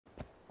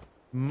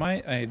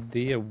My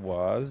idea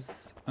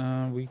was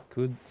we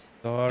could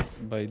start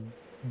by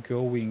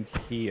going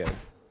here.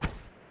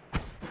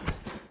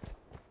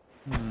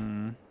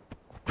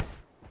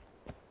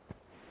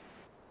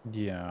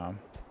 Yeah.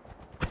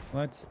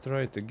 Let's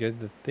try to get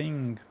the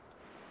thing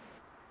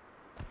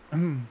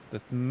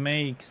that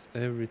makes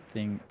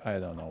everything. I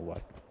don't know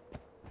what.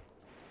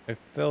 I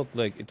felt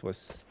like it was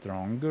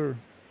stronger.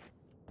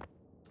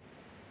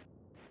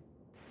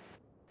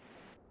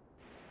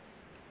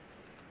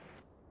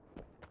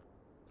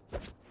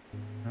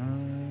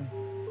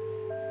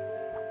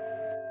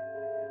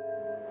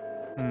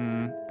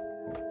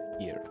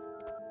 Here.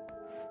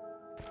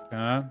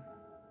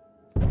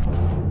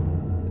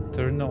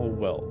 Eternal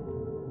well.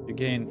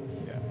 Again,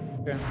 yeah.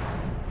 Okay.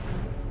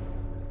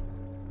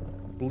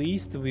 At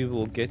least we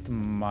will get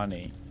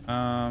money.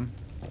 I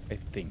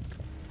think.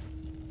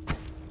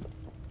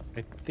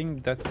 I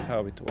think that's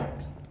how it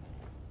works.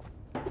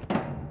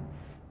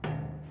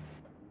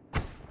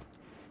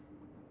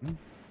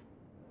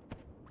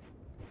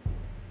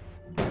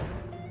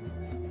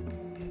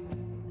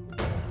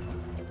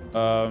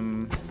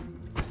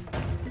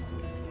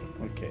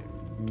 Okay.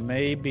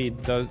 Maybe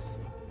it does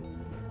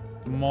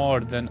more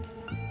than...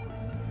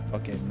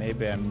 Okay,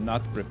 maybe I'm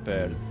not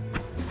prepared.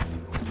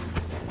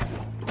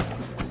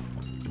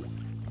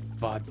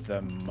 But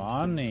the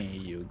money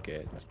you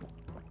get...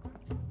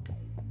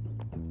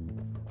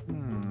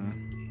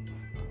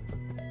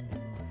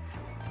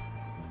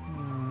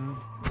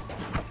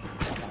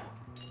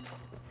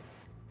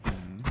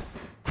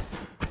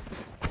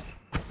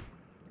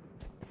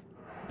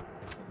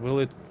 Will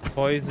it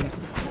poison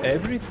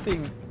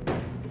everything?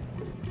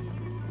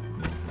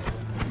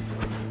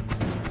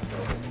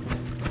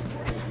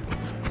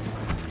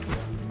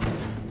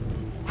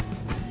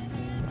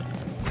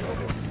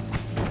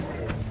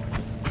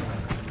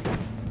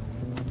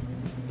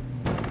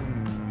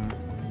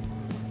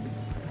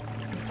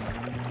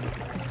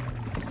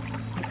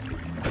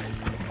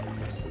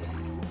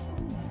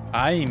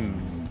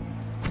 I'm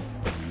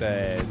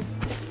dead.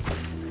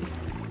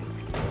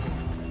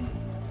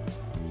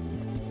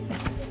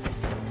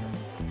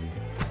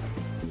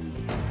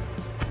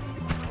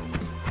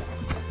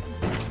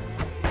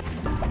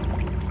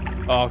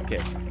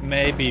 Okay,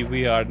 maybe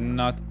we are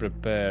not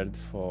prepared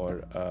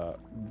for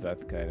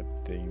that kind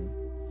of thing.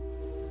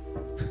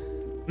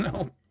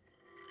 No.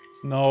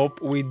 Nope,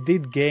 we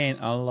did gain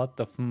a lot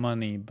of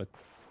money, but...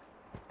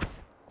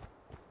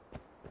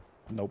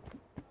 Nope.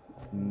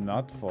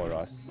 Not for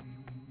us.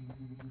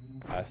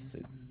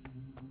 Acid.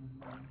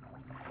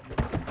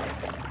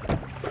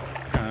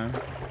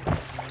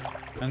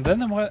 And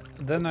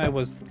then I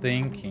was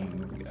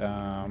thinking,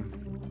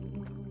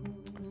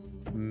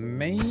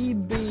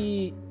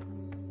 maybe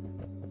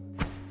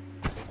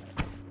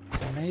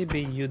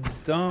you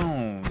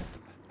don't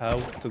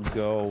have to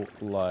go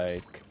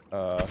like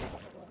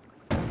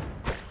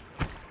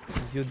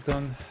you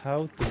don't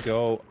have to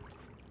go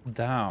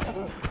down.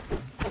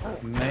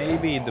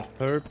 Maybe the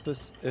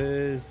purpose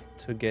is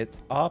to get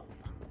up.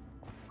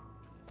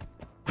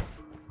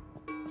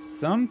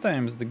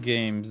 Sometimes the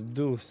games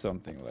do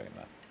something like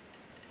that.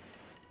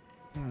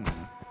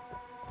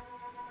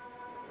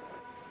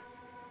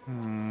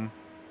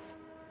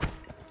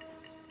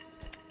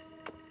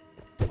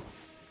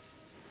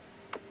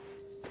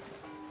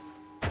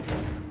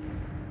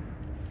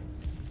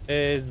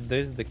 Is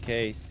this the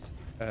case?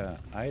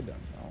 I don't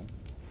know.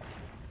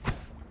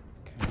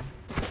 Okay.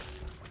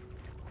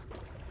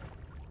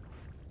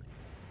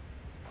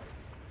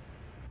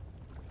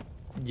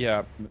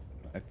 Yeah,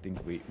 I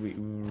think we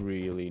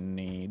really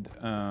need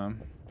to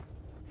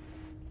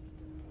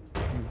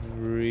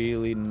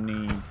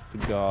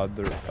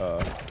gather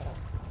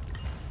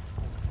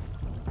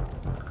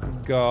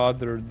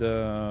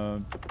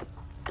the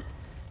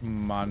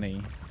money.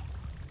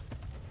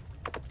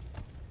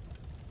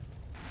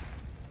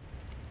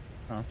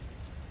 Huh?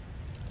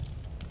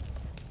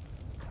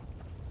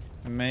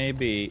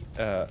 Maybe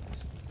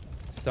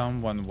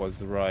someone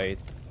was right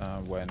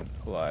when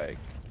like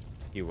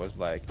he was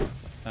like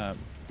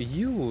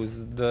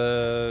use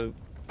the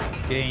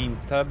gain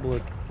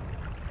tablet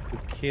to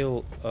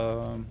kill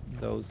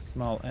those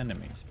small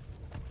enemies,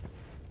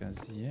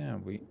 because yeah,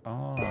 we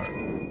are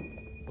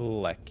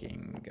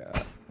lacking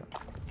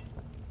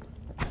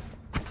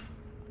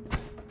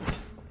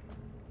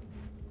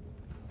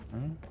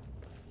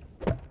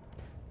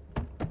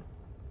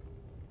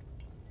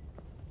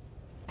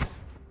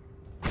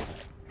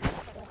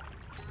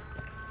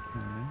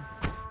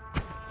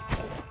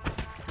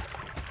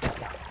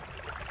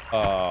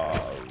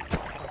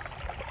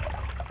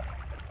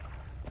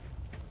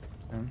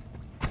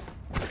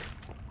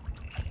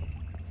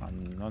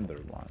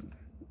another one.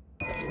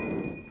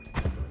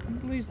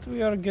 At least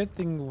we are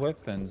getting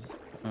weapons.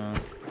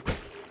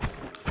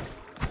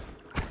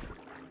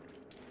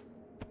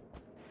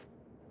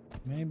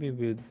 Maybe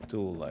we'll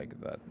do like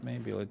that.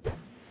 Maybe let's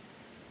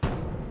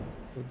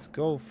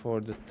go for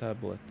the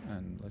tablet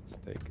and let's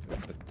take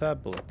the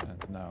tablet,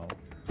 and now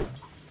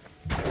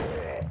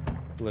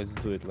let's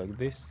do it like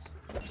this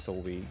so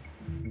we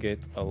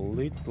get a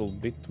little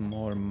bit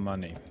more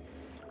money.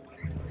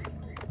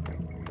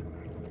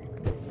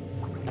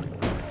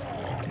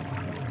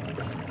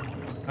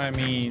 I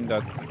mean,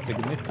 that's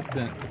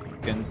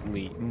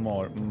significantly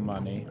more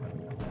money.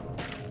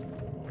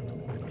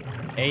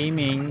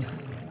 Aiming.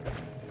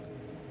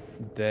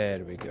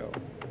 There we go.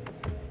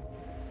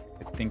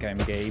 I think I'm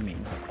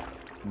gaming.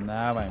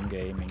 Now I'm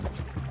gaming.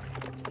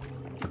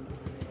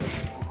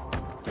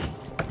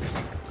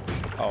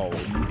 Oh.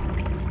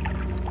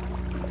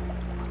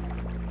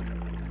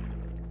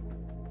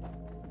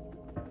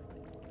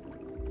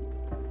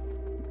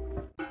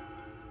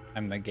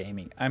 I'm not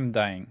gaming. I'm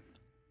dying.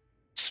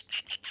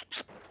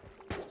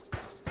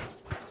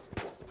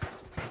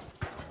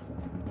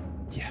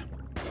 Yeah.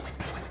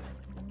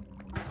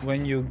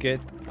 When you get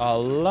a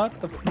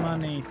lot of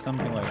money,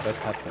 something like that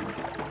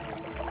happens.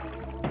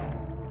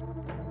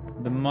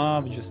 The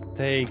mob just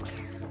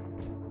takes...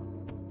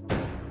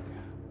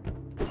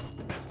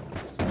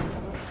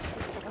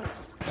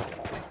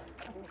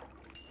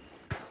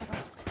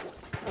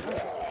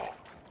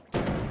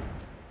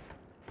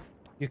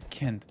 You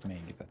can't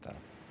make that up.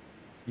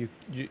 You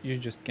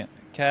just can't.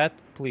 Cat,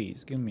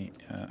 please give me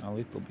a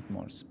little bit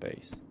more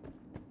space.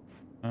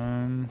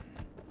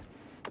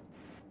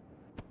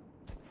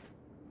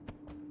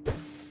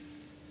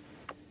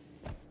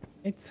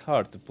 It's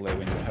hard to play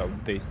when you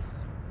have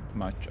this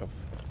much of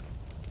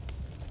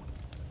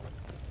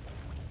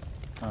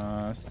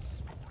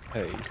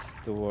space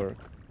to work.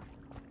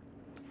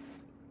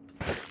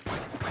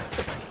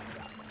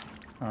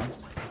 Huh?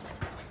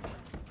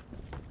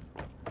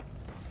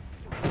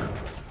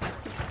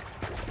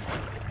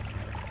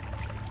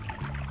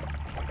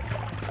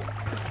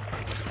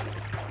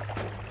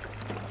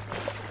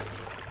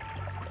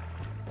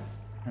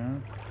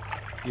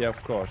 Yeah,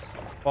 of course.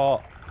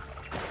 Fall.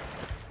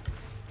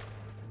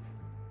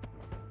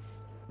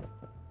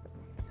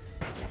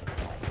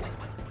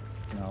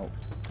 Now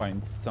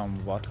find some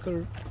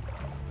water.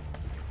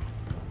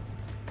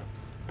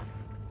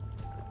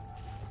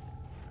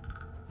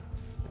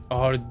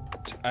 Or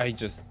I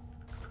just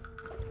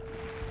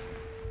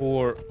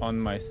pour on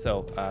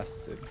myself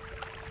acid.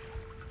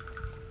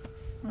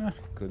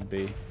 Could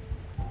be.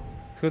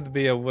 Could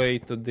be a way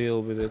to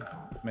deal with it.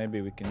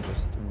 Maybe we can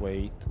just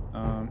wait.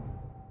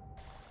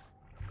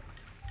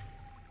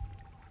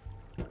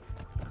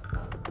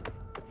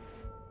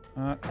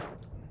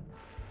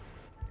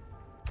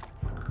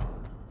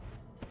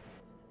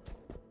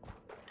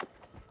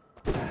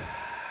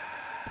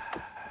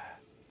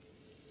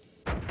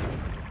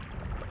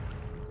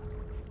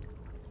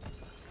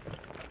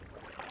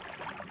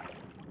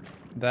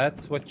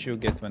 That's what you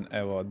get when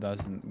Evo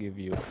doesn't give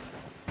you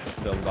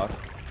the luck.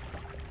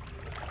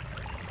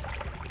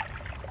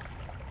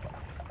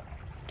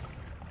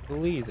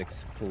 Please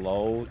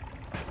explode.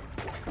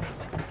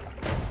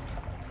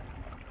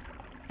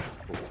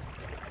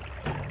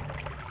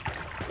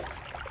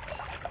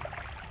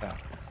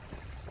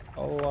 That's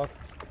a lot.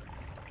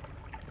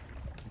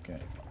 Okay.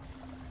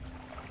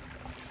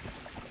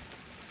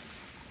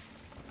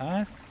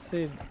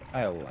 Acid,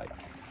 I like it.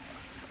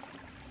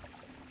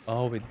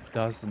 Oh, it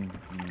doesn't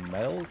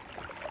melt?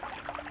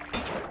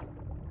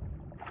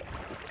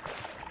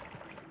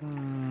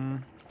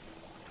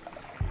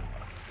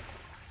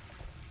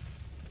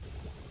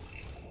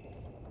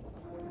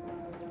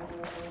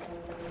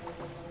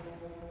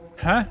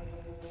 Huh?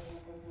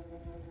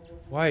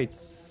 Why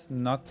it's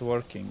not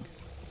working?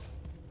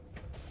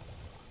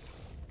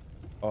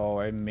 Oh,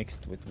 I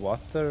mixed with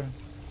water?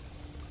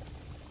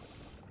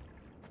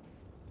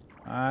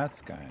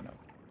 That's kind of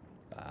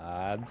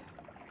bad.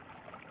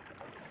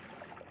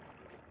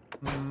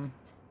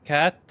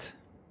 Cat?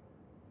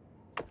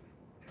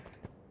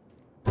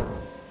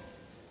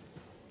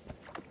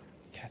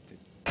 Cat,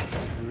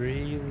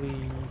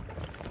 really?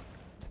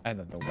 I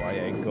don't know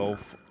why I go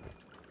for...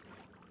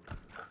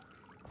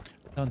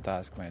 Don't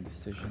ask my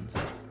decisions.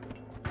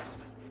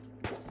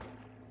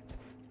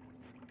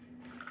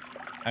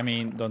 I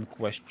mean, don't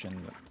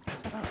question them.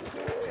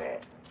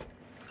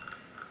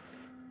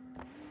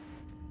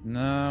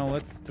 Now,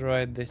 let's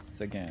try this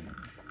again.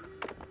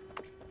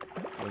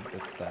 With the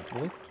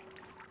tablet.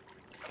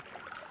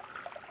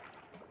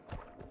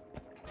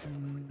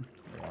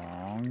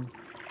 Wrong.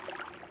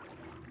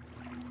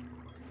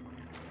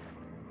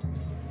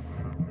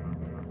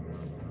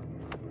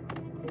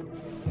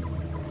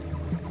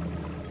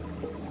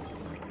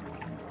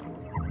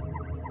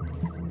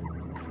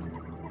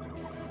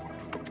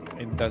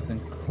 It doesn't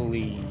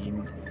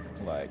clean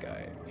like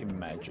I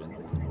imagined.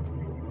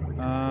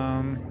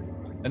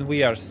 And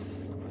we are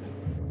you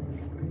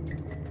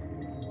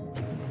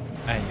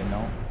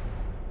know.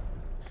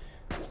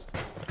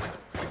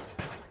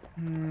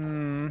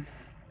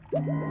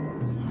 What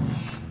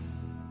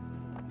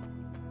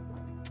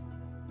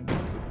do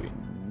we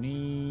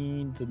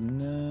need to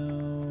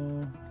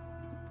know?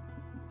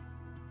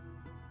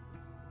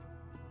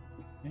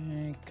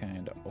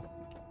 Kinda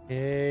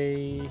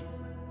okay.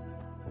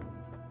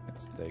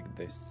 Let's take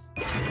this.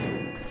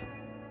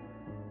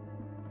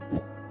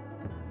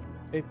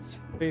 It's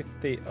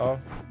 50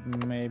 off,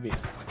 maybe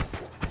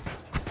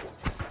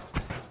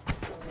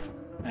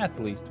At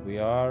least we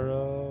are,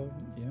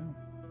 yeah.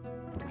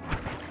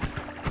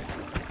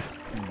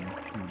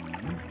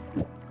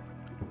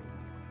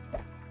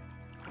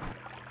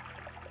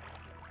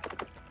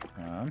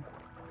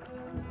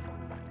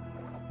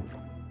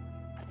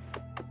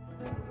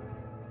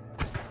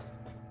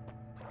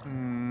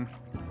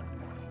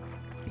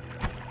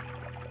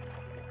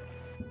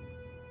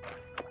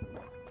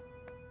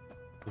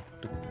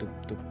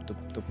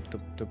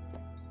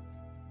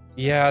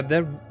 Yeah,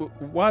 there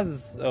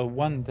was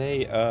one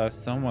day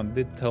someone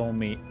did tell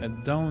me,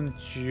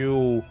 don't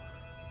you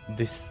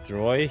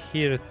destroy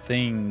here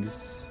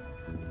things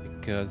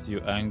because you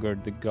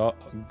angered the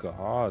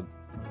god.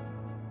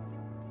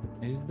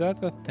 Is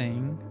that a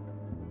thing?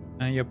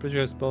 And your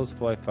pressure spells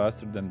fly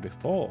faster than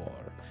before.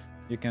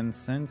 You can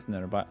sense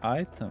nearby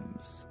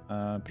items.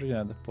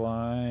 Pressure that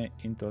fly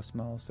into a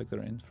small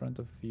sector in front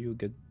of you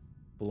get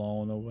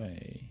blown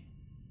away.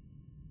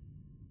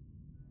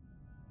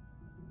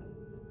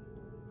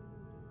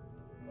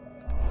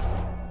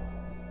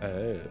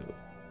 Oh.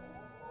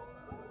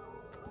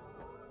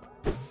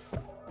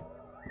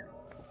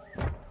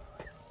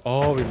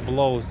 Oh, it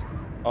blows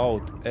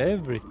out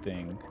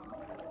everything.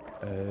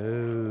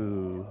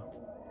 Oh.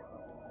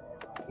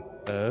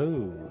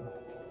 Oh.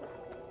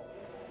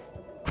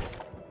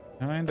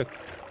 Kinda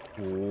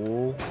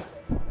cool.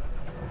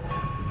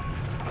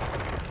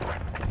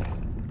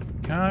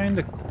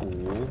 Kinda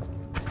cool.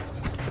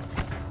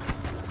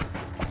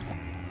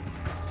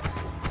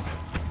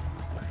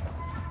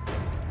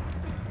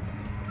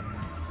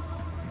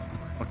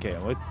 Okay,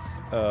 let's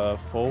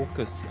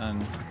focus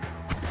and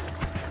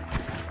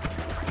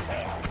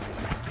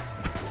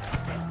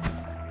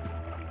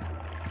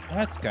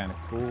that's kind of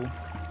cool.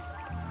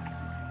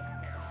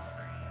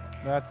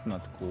 That's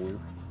not cool.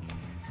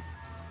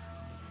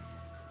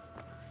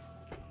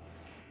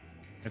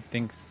 I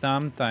think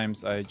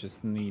sometimes I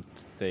just need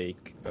to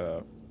take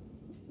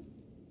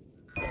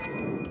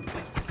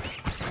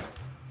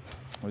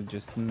I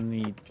just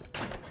need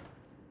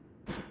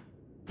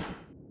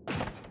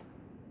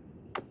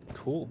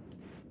cool.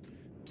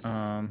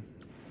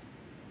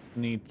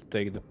 Need to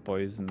take the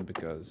poison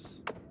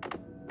because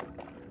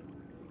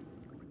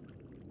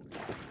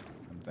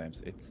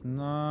sometimes it's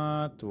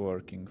not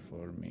working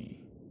for me.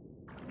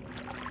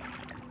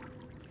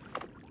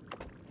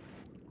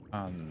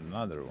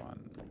 Another one.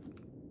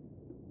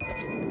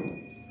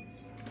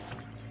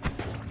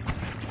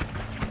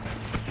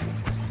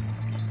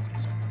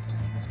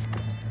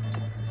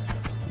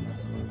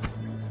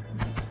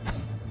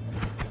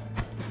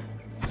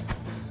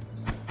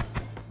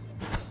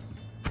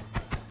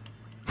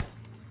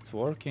 It's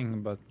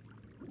working, but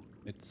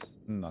it's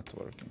not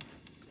working.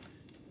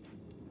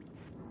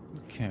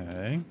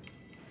 Okay.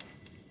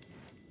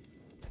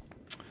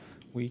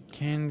 We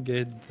can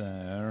get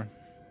there.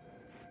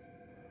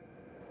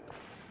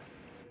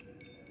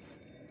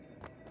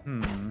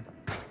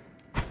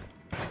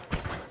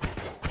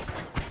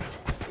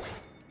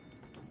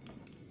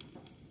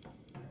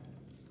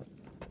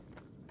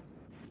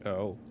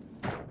 Oh.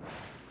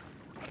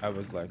 I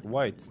was like,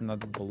 why it's not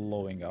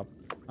blowing up?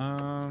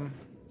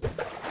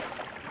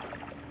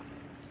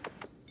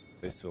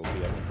 This will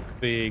be a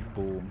big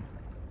boom.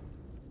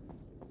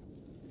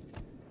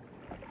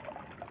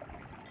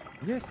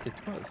 Yes, it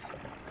was.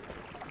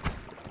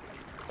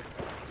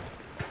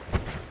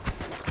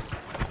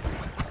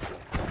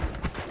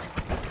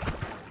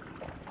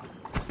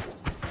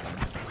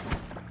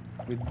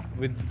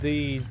 With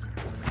these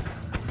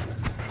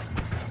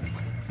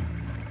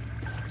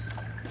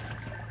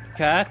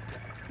cat.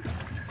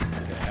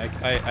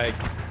 Okay, I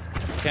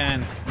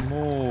can't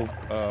move.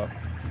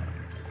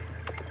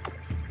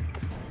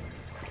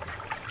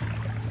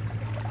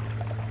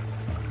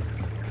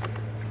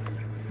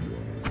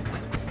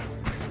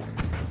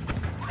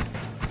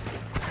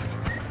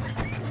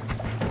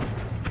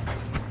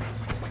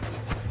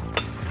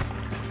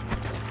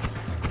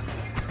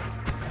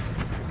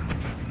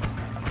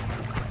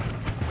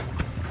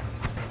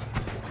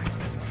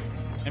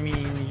 I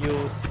mean,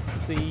 you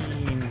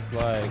seems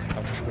like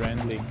a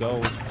friendly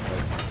ghost,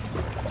 but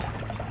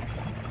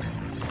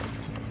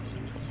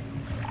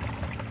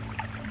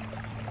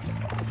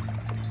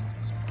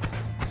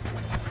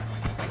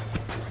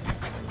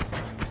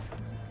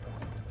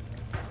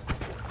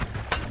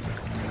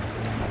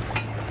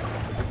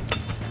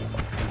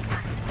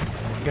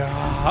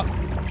God.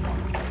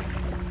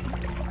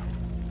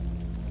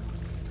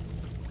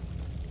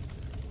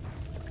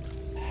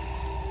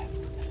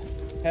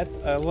 Cat,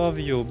 I love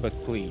you, but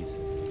please.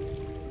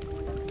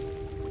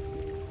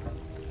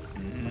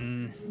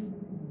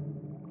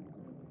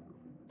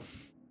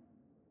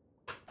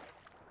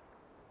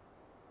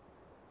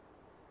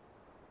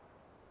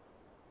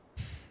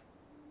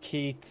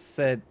 Keith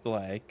said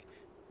like,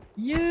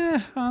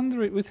 yeah,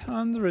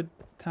 100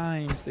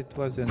 times it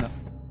was enough.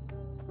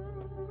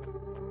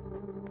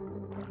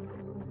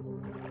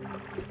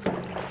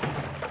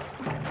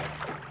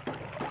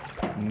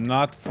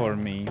 Not for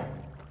me.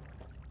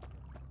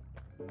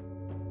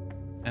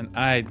 And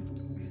I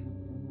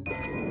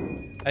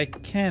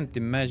can't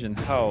imagine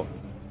how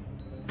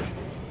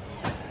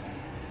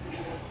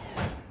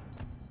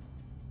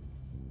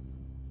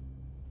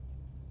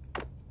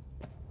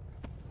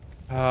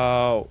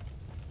How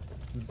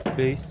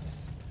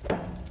this...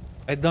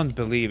 I don't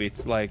believe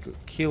it's like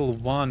kill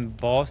one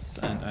boss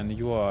and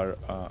you are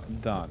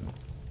done.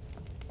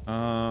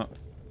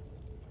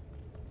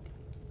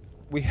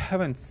 We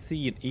haven't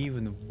seen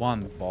even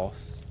one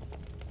boss.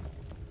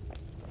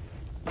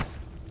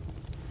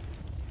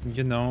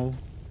 You know.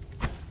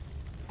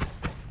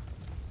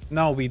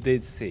 No, we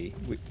did see.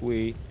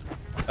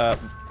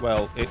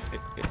 Well,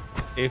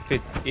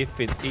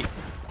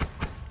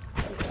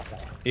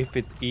 if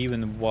it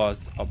even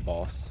was a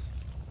boss,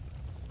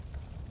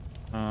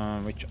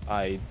 which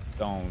I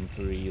don't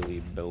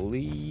really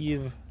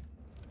believe.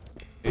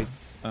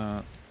 It's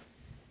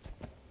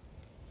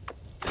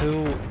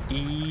too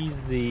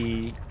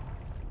easy.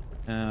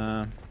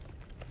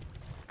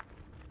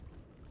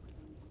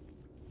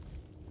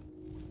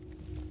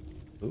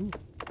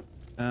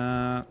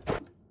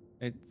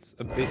 It's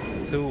a bit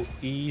too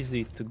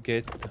easy to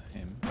get to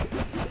him.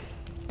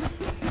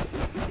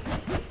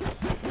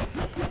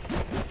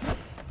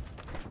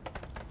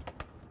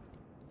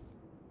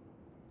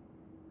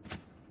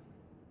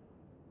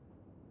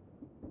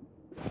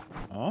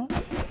 Oh?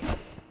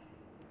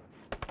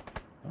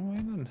 Oh,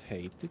 I don't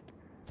hate it.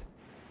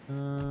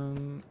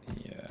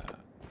 Yeah.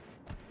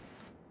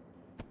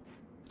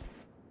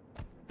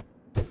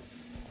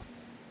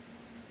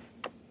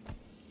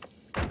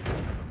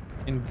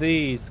 In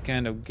these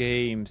kind of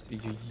games,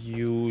 you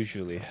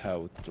usually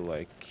have to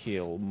like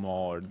kill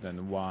more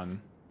than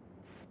one.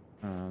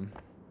 I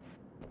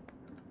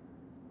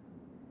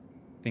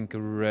think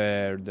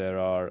rare there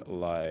are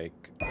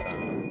like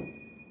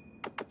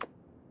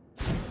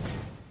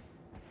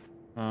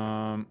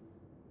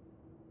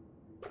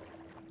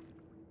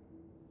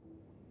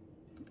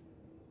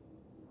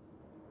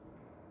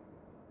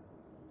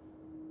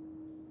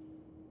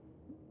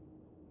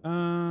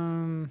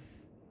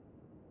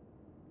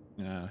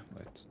yeah,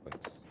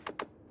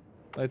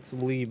 let's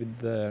leave it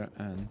there.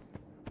 And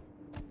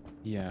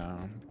yeah,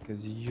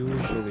 because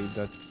usually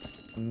that's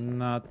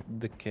not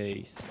the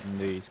case in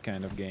these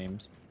kind of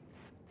games.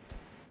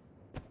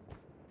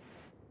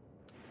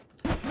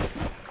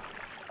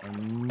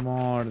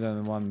 More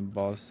than one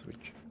boss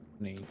which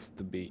needs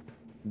to be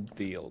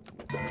dealt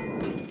with.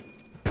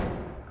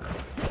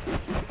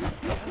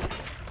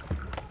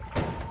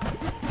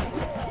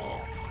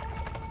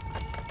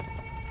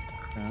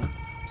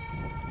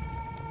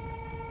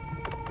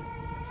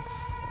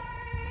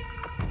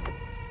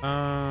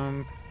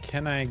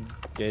 Can I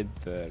get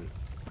there?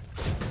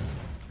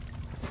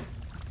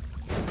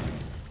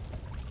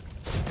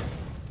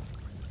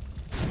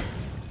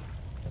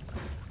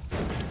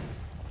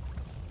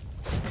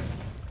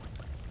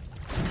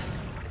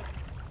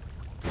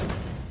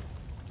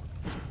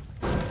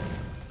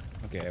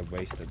 Okay, I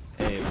wasted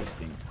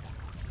everything.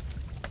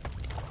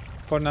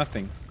 For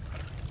nothing.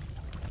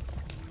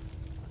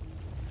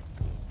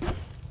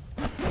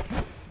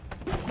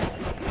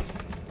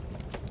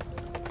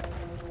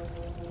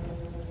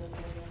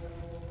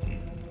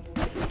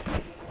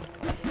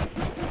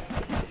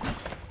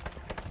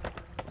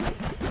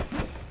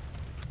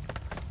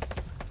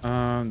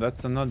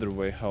 That's another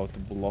way how to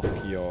block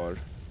your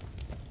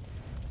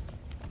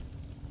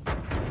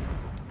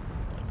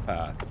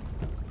path.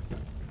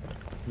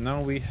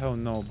 Now we have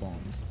no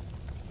bombs.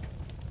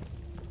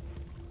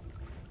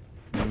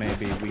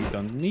 Maybe we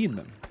don't need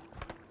them.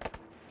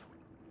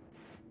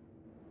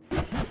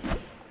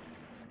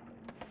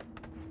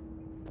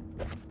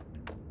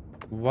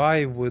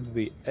 Why would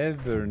we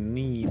ever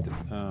need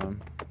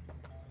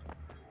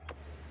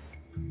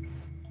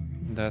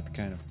that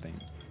kind of thing?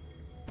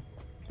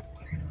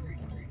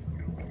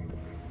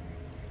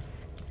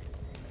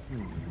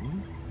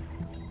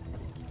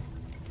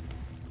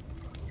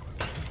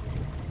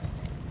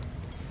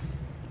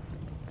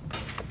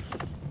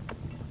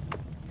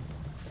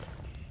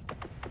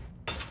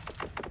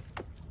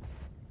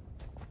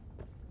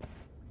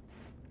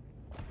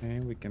 Okay,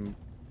 we can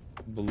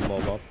blow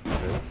up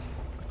this.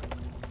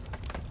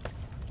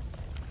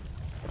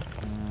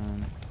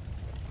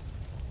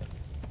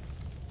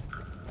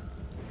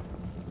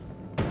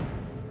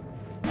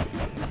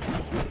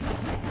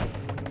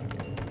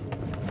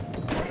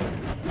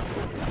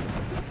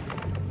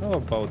 How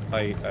about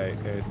I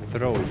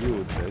throw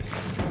you this?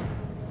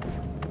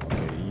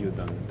 Okay, you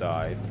don't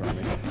die from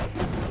it.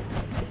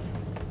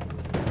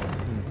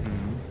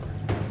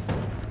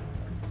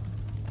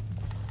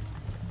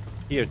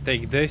 Here,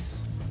 take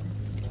this.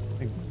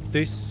 Take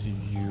this,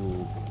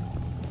 you.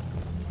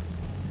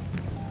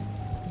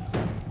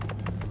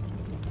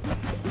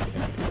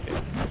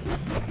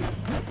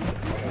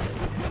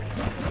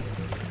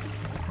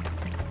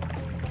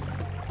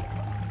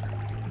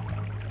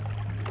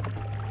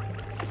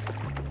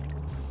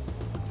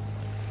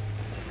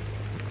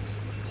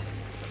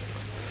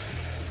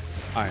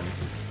 I'm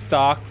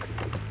stuck.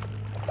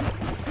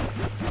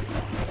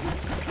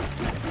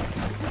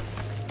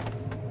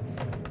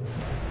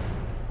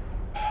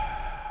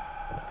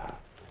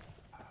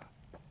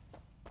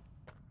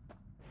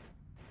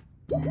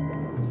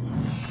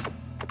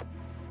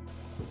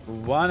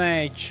 One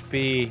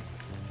HP.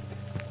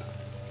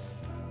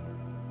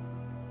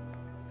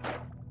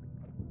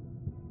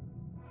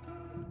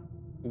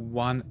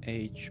 1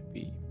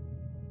 HP.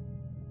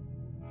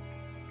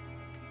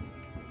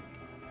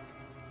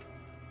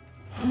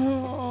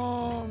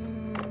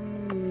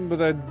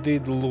 But I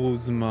did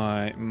lose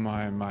my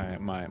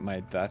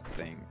that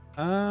thing.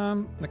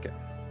 Okay.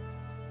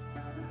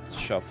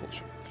 Shuffle.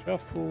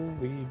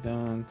 We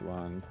don't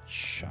want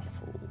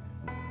shuffle.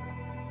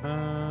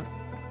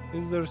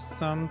 Is there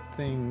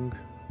something?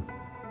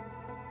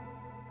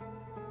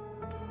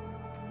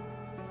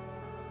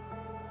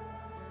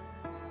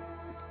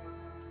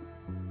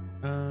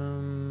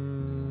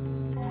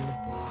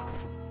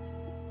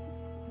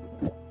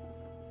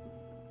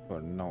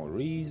 For no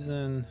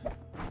reason.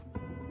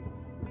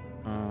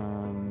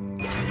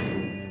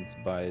 Let's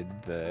buy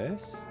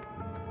this.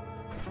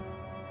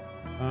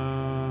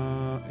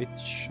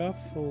 It's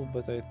shuffle,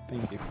 but I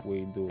think if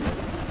we do it.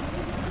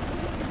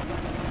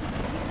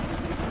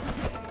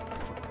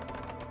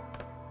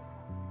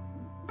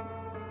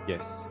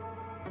 Yes.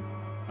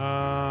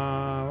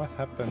 What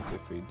happens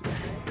if we do?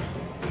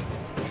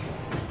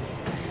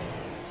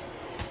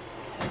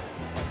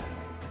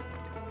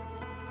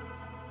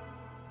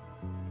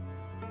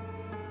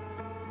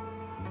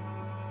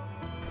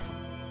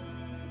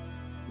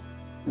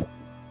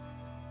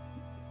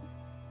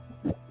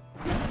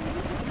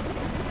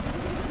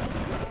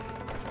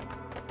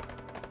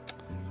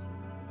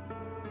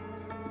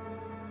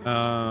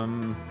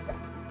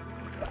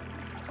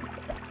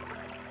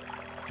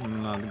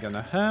 Not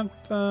gonna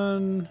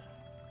happen.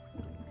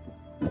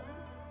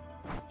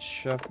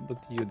 Shuffle,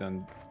 but you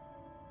don't.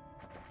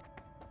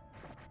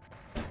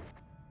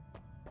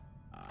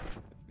 I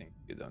think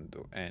you don't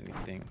do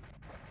anything.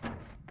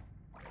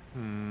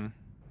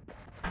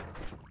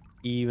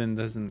 Even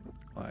doesn't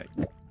like.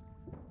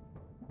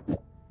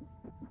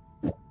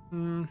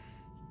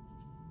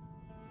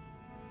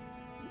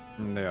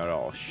 They are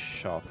all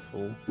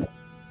shuffle.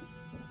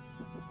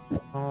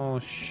 All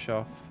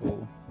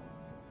shuffle.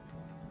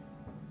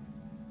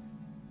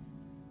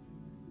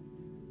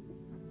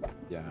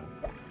 Yeah.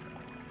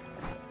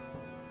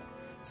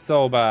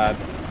 So bad.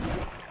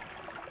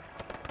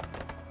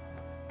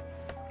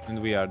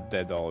 And we are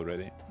dead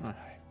already.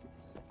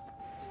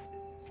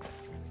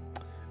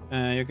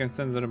 You can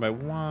send 0 by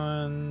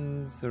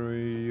 1. So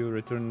you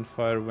return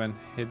fire when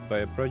hit by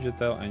a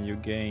projectile, and you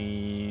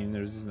gain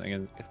resistance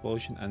against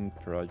explosion and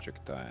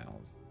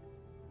projectiles.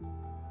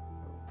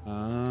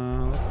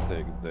 Let's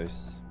take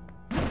this.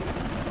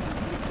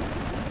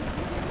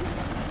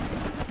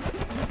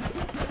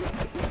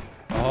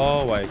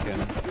 Oh, I can.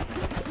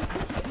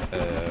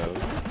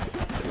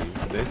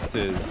 This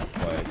is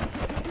like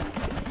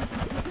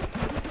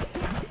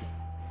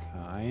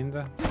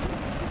kinda.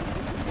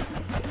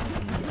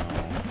 No.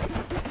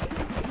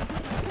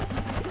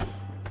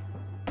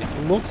 It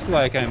looks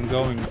like I'm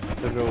going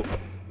through.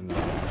 No.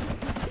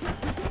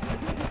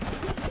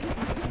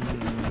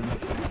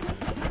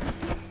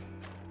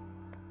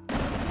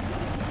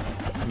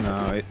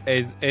 No,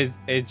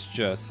 it's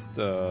just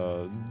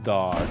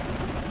dark.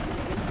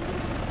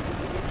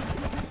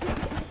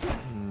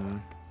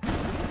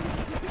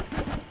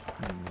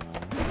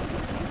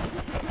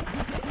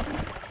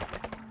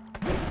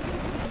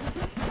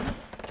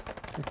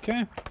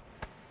 Okay.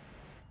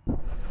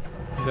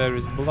 There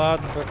is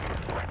blood, but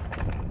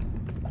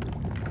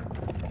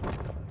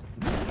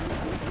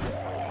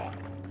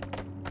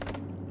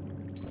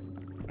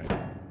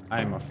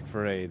I'm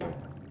afraid of.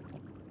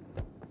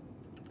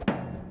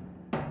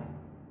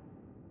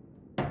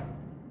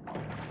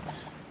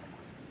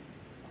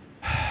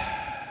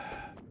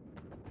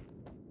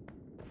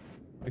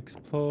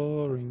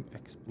 Exploring.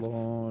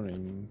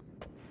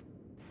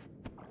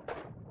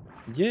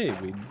 Yeah,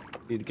 we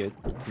did get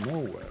to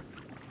nowhere.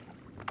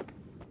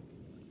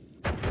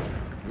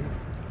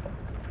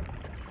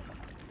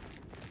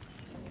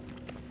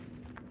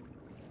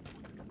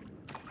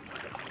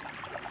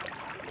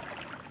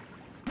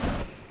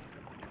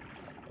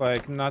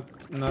 Like not.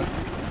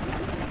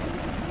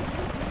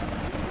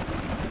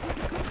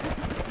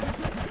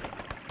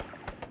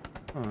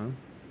 Huh.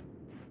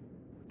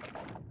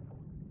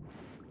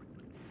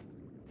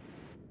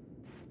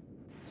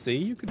 See,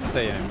 you could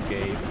say I'm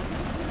gay.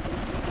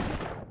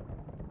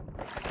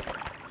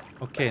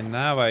 Okay,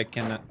 now I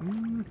can.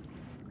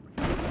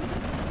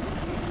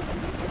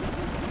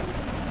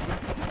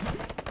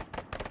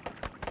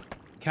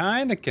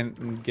 Kinda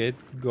can get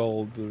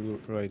gold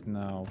right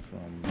now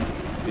from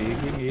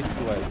digging it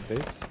like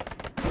this.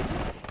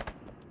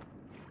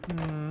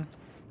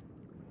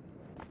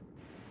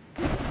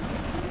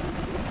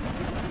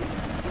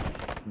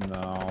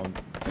 No,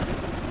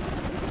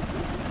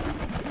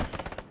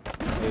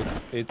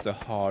 it's a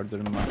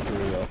harder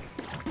material.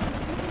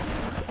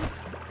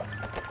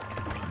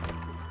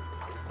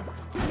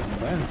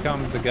 And then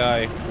comes a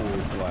guy who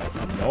is like,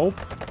 nope,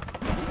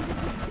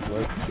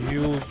 let's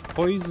use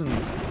poison.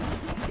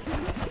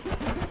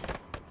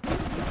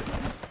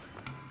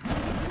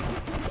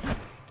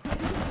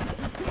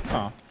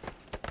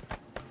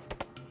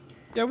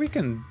 Yeah, we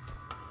can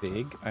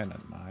dig. I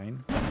don't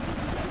mind.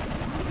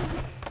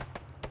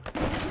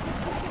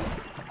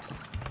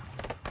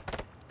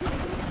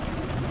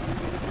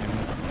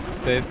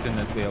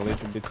 definitely a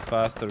little bit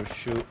faster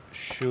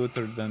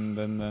shooter than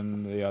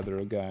the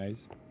other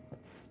guys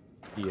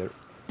here.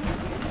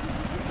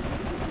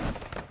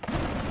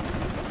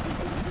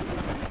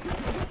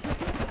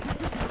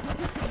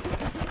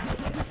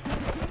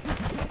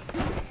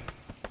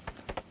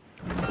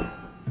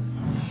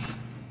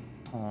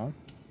 Oh.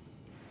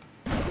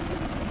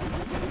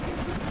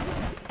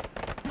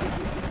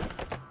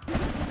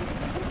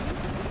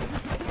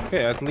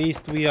 Okay, at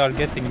least we are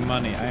getting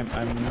money.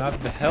 I'm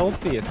not the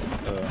healthiest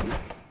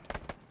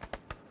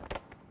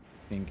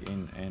thing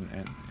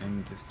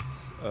in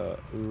this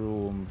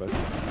room, but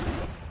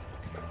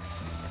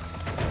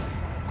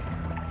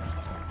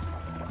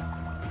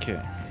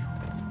okay.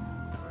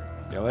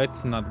 Yeah,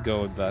 let's not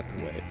go that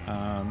way.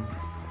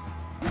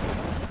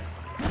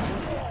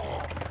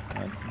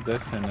 That's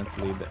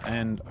definitely the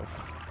end of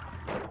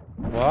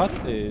what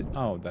is.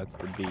 Oh, that's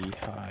the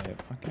beehive.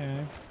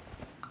 Okay.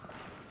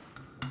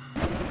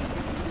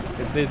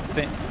 It did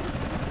think.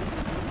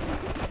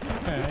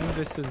 Okay,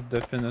 this is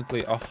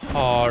definitely a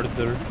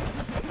harder.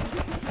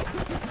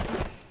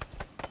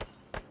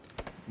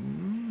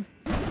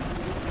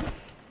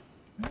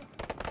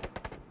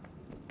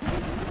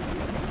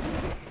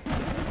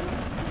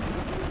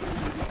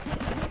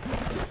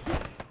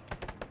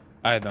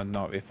 I don't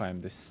know if I'm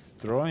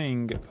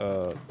destroying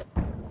the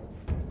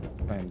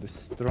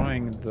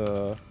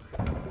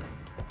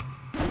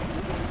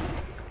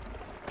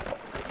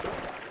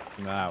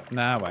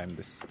now I'm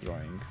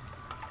destroying.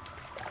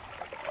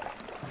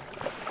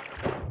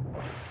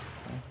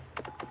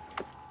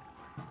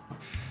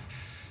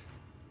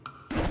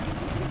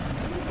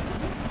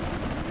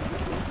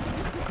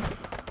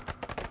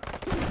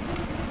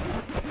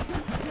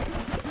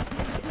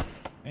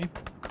 Okay.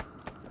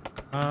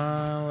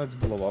 Let's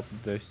blow up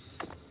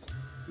this.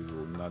 We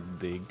will not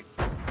dig.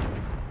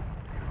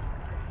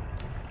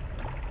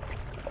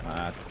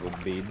 That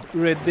would be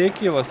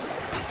ridiculous.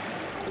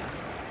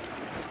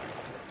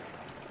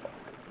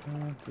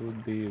 That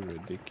would be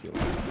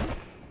ridiculous.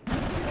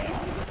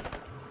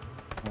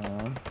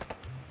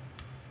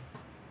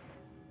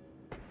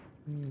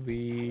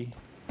 We...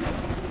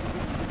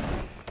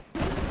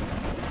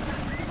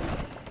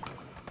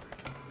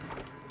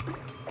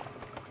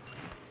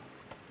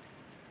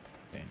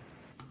 Okay.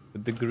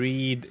 But the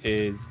greed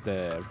is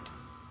there.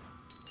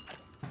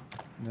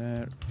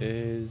 There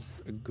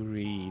is a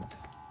greed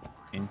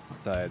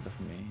inside of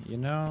me, you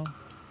know?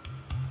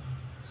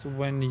 So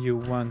when you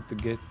want to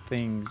get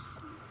things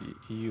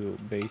you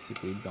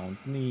basically don't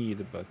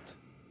need, but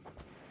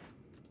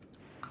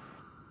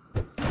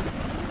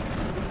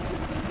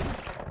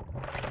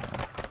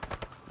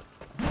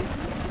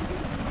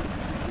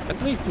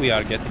at least we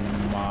are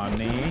getting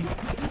money.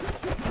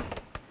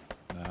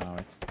 No,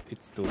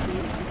 it's too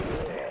big.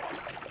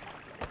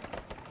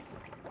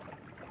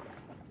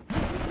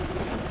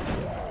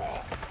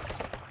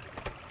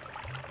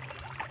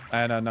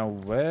 I don't know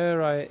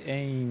where I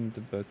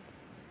aimed, but it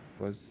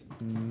was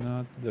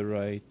not the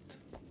right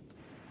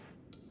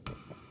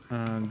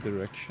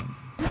direction.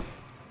 Okay.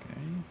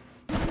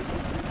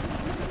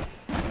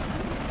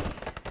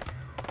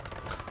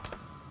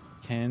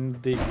 Can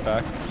dig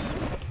back.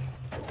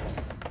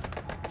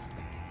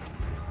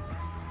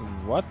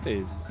 What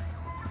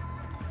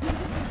is...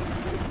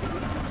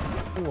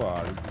 Who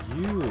are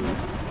you?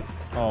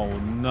 Oh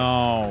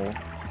no.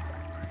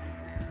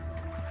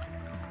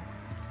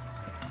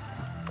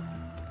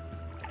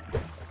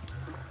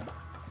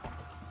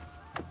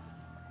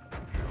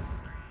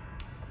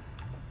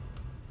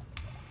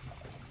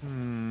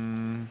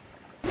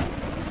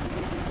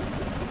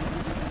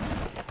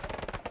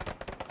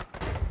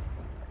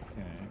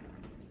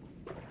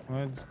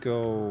 Let's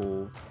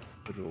go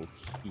through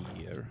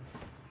here.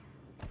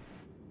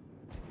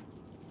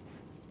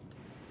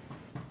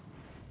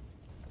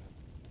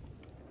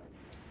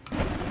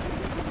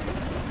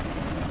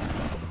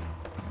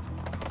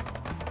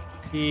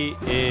 He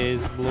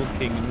is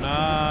looking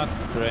not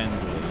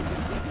friendly.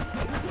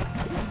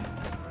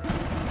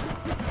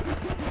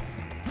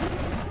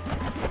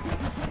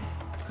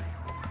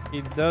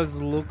 He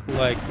does look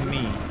like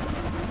me.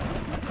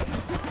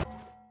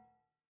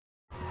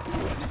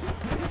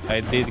 I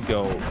did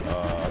go,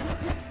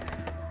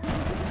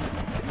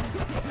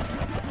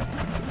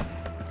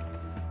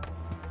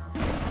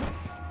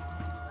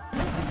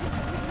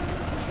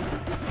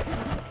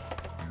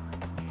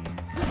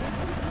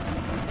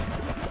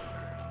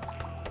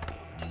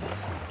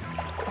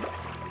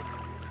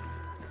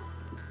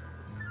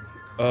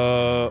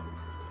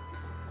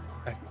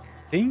 I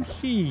think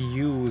he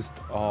used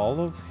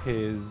all of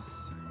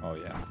his... Oh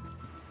yeah,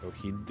 so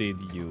he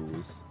did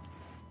use...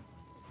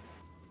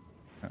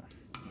 I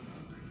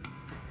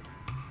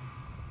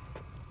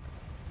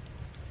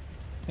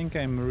think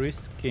I'm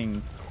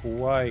risking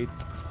quite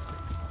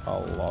a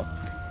lot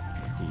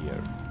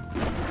here.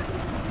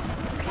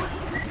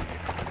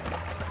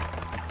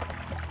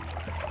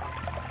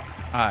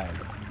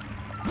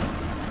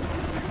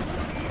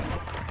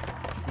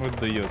 What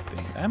do you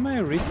think? Am I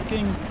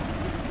risking?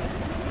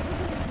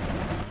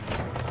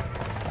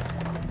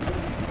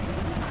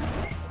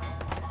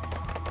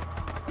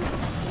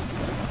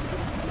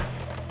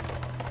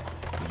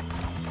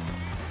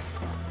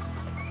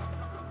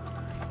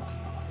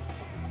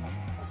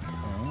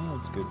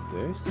 get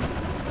this.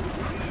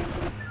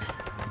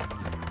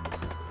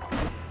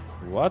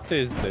 What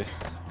is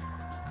this?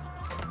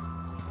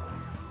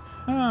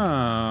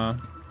 Huh.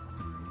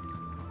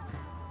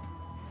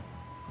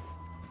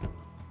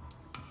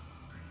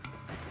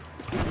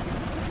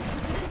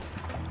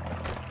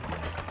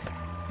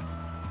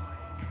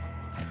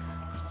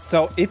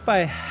 So if I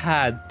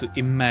had to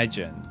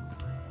imagine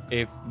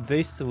if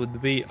this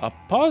would be a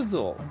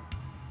puzzle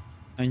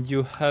and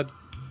you had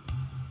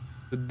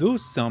to do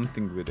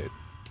something with it,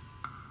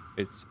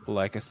 it's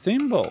like a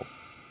symbol.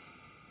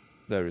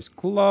 There is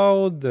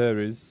cloud, there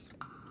is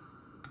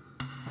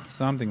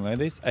something like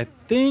this. I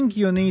think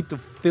you need to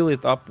fill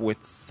it up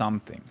with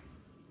something.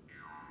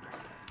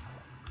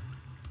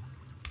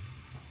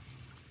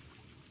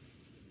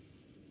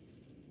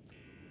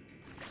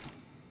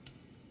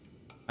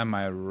 Am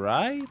I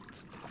right?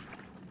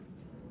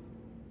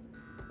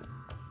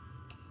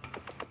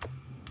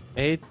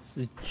 It's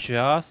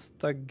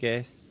just a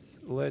guess.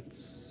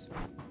 Let's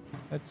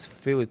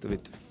fill it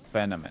with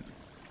phenomenon.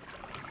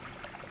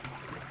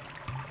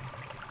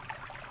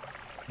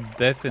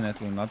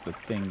 Definitely not the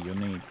thing you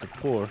need to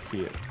pour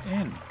here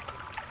in.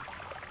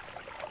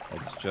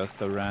 It's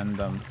just a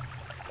random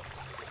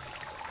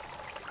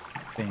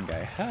thing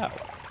I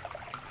have.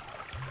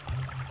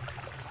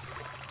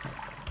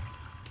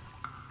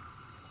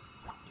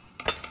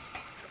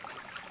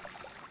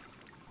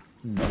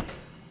 Nope.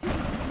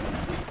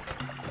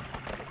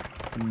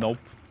 Nope.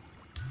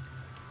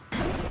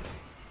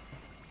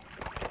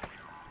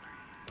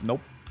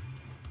 Nope.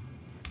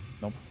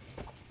 Nope.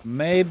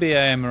 Maybe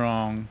I am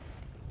wrong.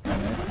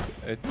 And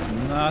it's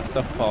not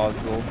a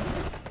puzzle.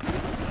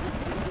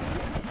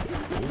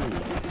 Ooh,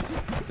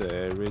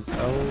 there is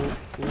a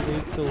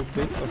little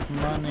bit of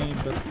money,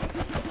 but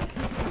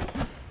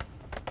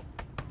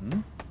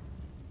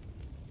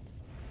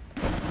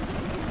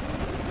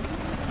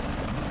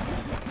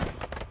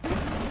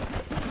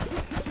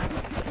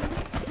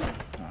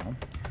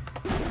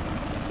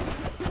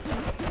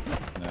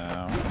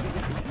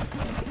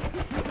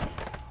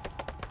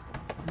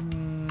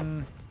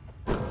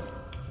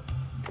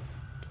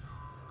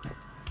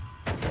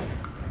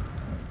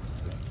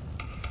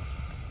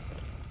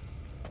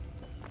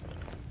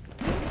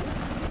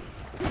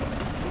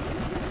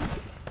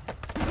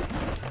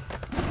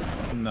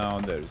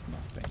no, there is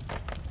nothing.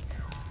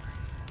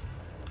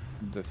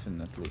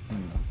 Definitely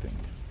nothing.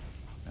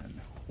 And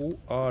who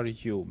are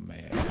you,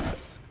 may I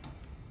ask?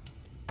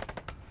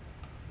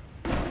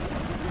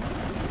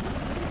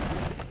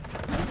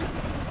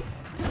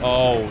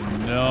 Oh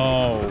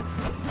no!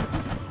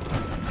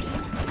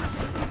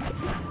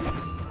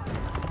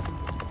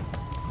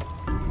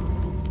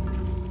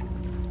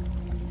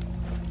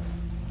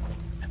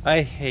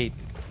 I hate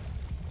it.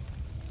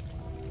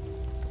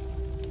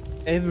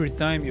 Every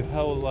time you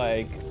have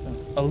like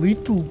a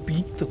little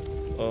bit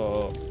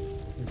of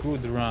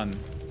good run,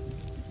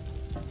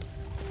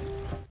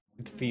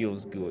 it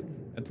feels good.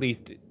 At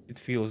least it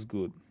feels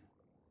good.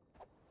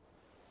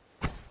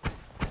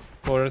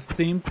 For a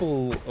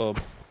simple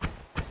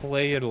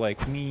player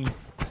like me,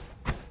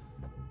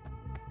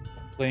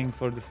 playing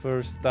for the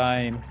first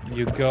time,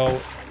 you go,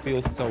 it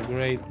feels so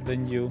great,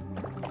 then you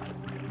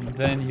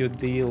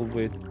deal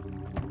with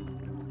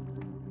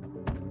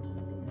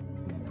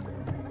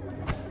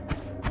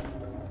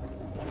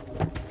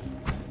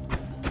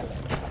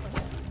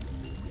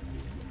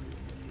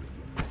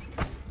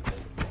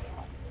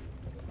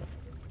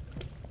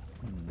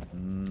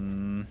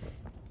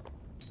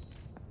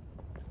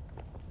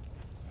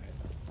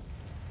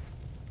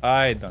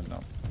I don't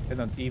know. I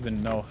don't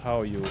even know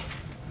how you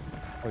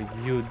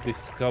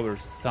discover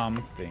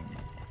something.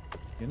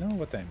 You know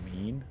what I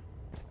mean?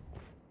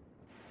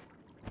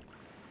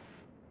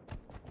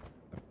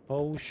 A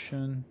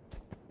potion.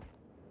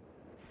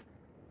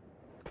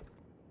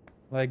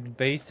 Like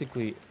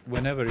basically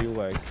whenever you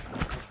like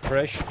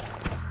fresh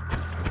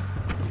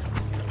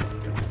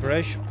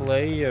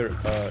player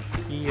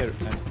here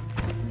and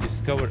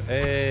discover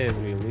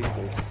every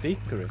little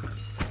secret.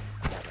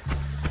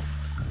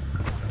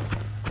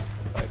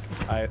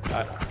 I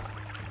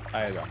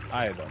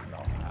don't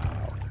know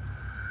how.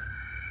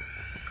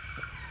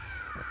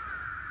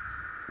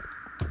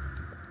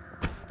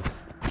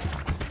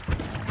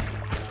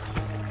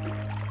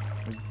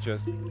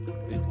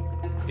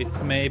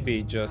 It's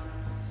maybe just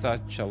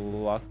such a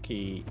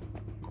lucky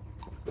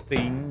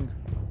thing.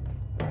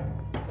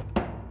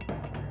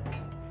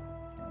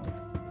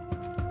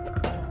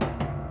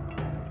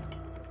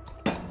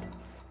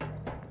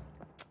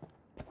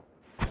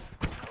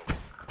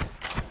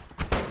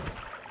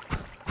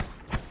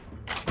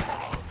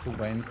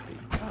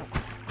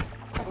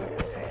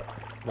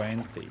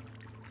 Twenty.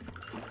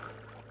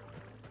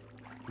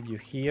 Did you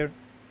hear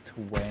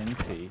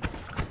 20?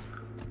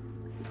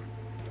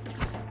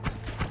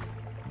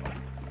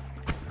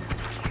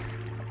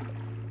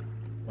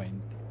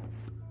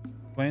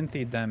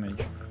 20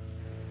 damage.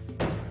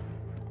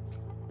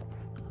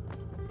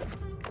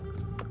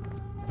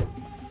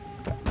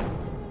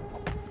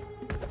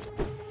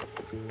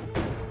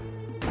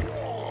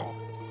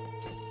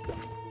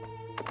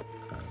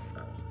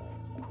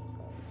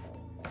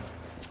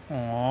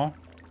 Aww.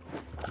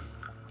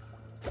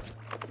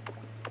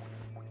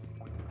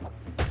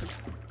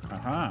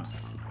 Aha.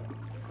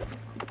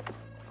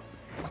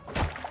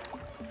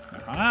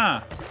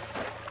 Aha.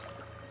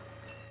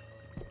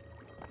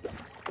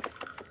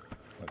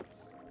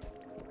 Let's...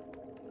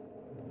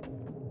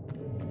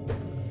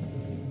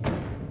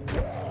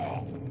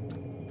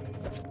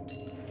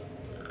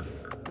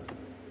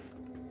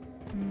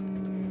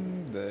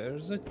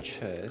 there's a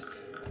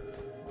chest.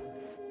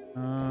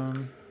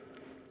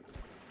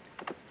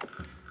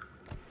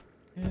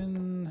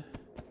 In...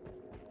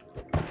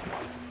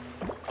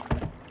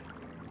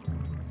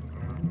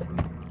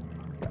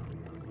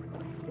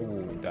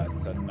 oh,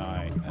 that's a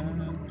nice.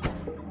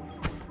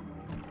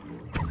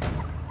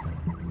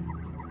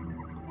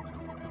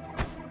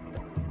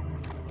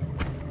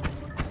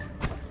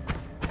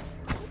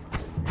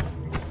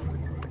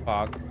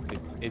 Fuck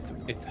it.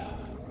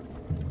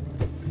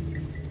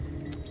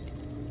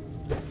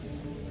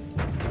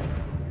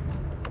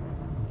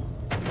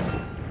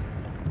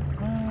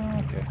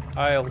 Okay,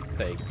 I'll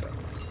take that.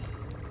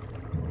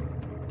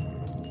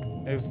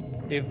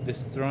 If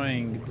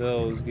destroying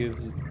those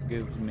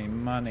gives me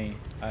money,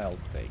 I'll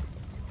take it.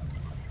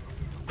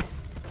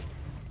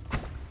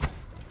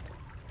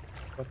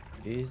 What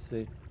is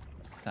it?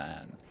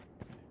 Sand.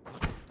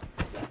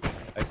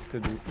 I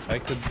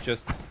could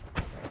just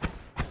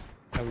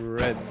have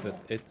read that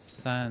it's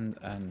sand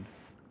and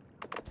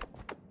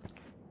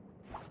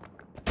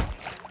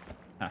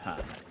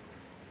haha.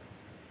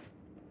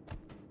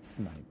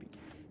 Sniping.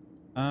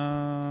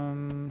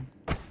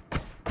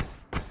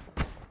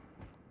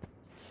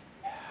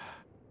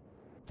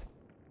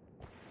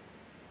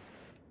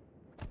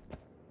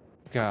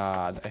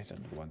 God, I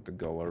don't want to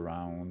go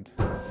around.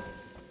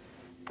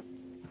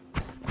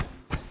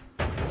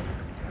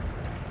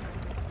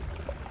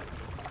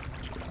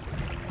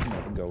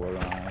 Not go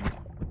around.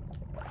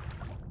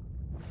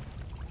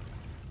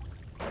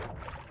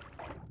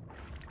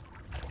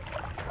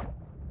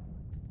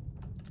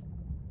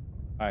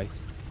 I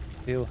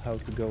still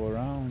have to go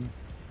around.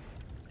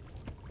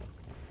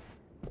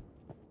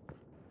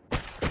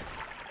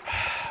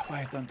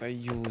 Why don't I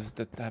use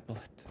the tablet?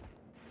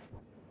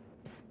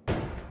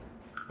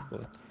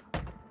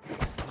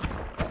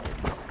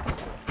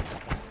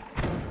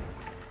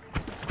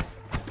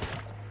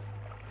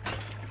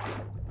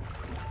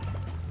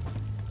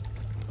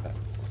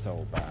 That's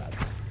so bad.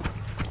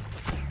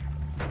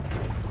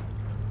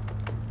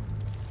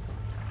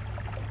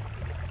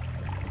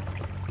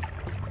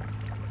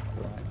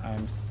 So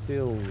I'm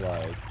still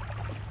like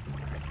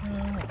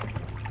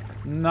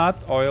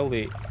not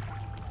oily.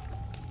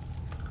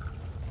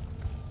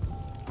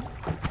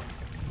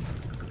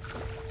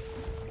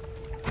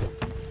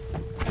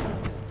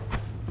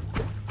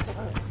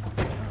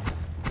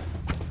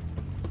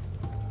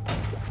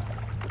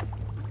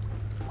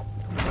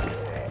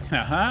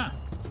 Haha.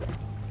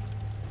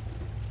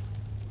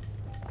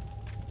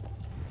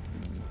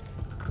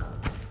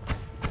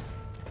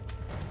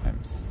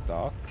 I'm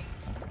stuck.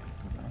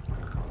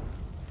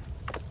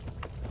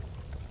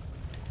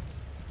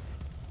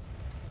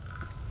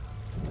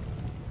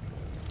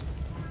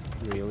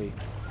 Really?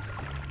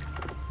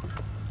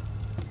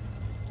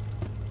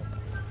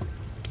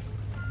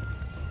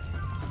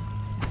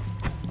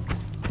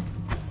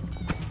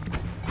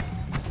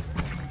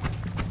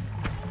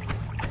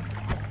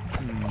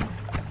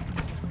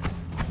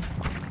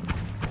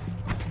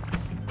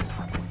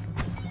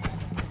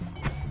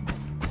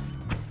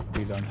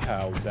 Don't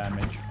have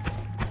damage.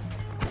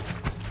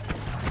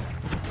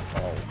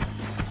 Oh.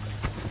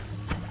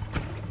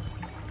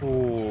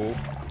 Cool.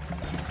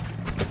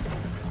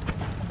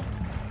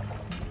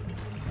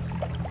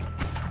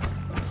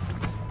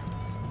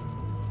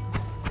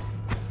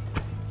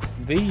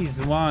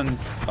 These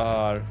ones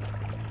are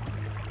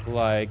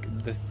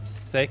like the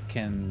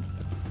second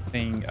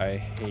thing I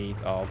hate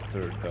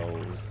after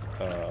those,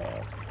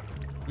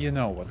 you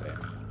know what I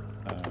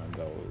mean,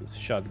 those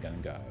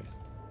shotgun guys.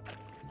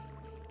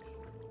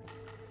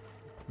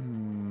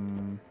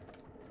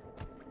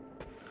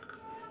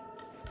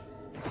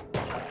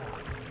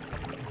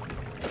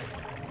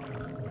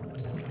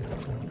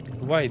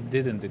 Why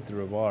didn't it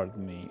reward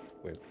me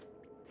with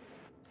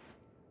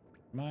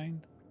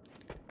mine?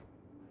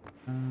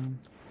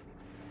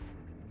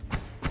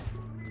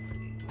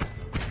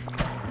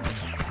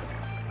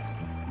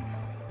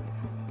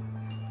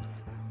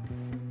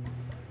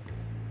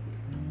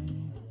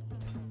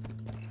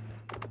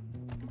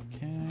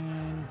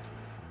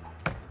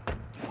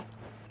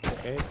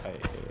 Okay,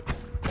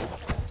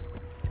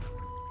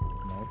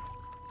 nope.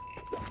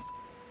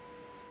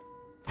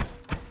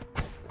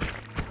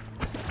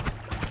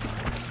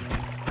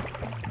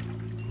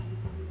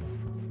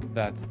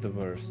 That's the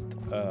worst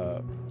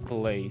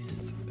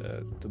place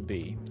to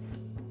be.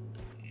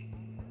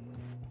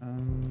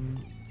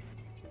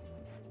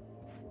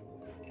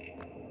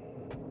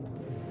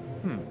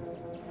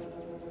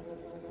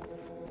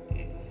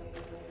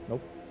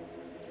 Nope.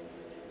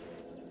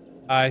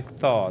 I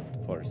thought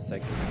for a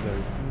second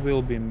there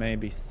will be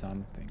maybe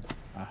something.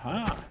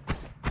 Aha!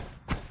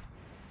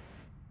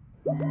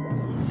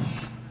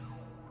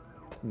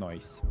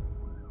 noise.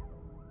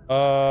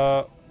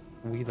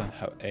 We don't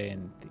have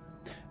anything.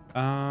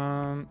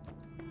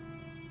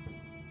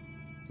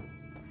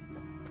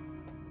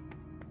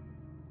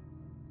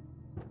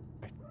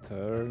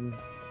 Return.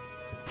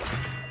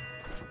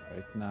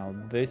 Right now,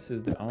 this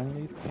is the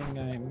only thing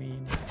I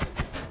mean.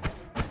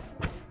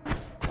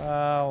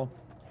 Well,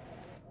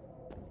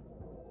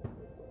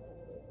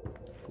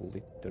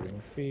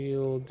 glittering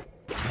field.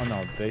 Oh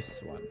no,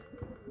 this one.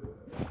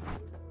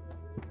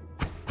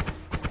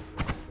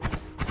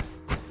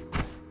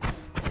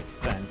 Makes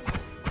sense.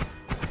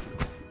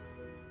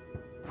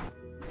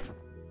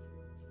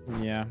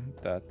 Yeah,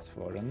 that's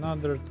for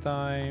another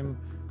time.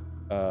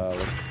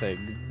 Let's take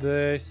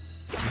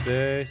this.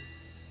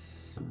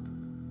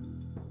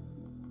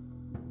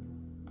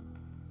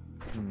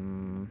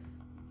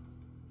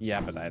 Yeah,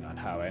 but I don't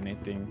have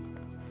anything.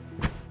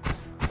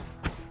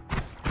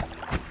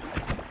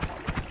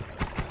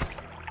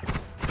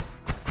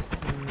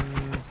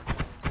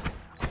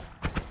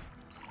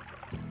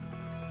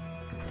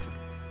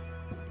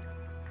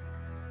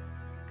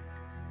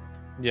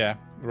 Yeah,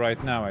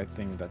 right now I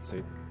think that's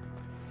it.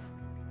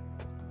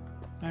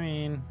 I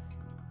mean,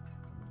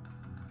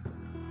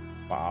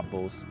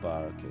 bubble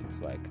spark,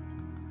 it's like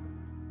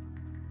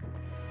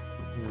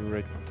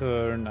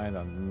return. I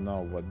don't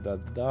know what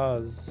that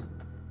does.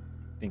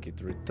 I think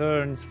it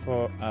returns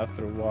for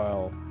after a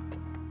while.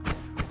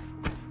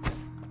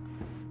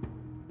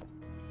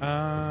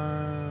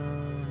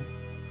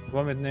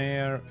 Vomit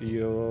near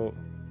you.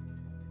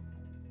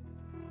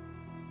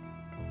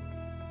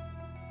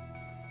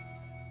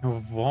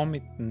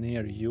 Vomit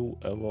near you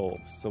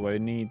evolves, so I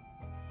need.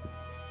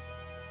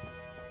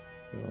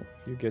 Well,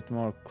 you get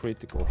more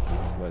critical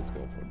hits. Let's go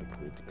for the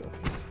critical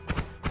hit.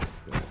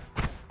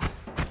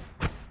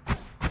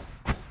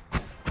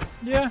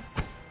 Yeah.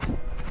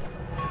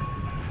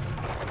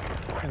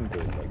 Can do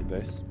it like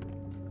this.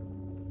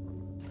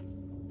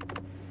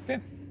 Okay.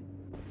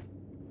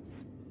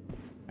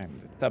 I'm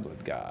the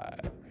tablet guy.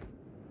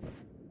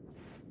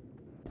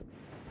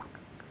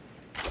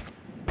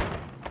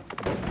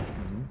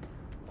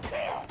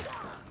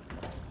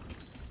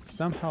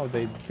 Somehow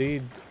they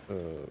did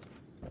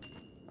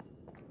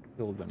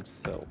kill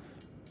themselves.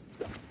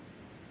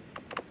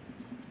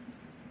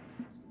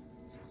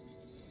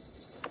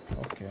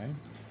 Okay.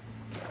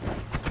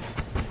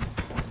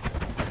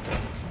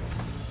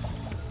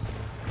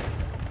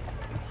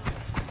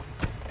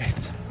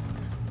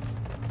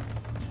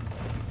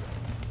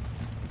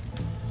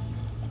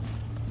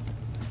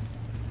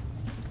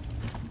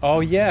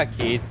 Oh yeah,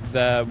 kids,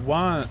 the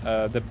one,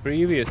 the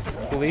previous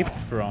clip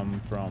from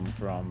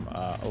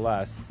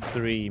last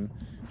stream,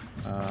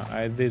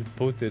 I did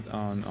put it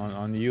on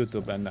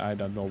YouTube, and I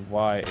don't know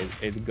why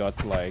it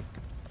got like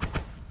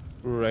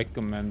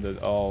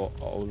recommended all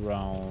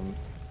around.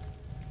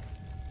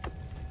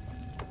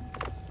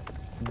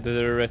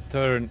 The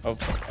return of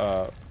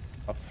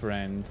a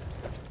friend.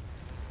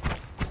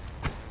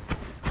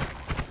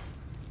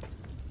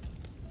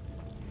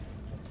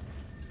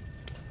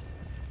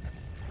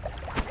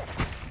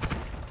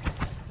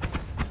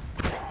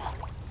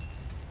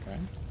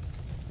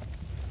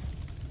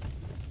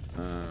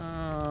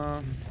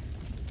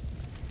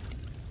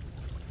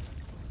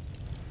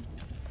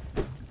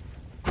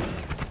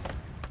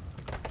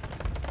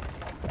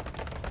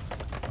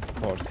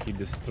 He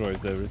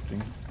destroys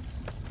everything,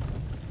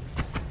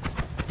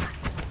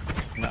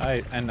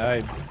 and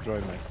I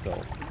destroy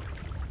myself.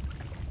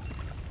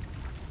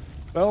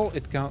 Well,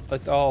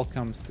 it all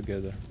comes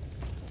together.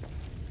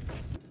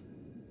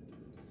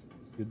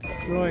 You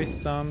destroy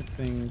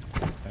something,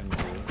 and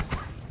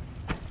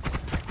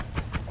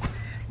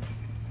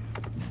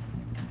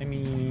I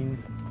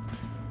mean,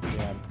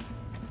 yeah.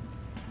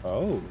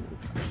 Oh.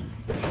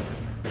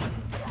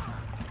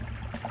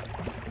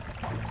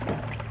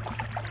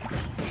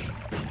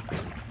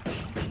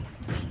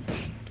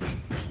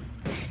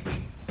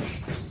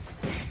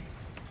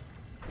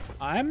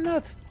 I'm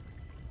not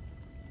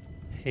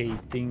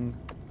hating.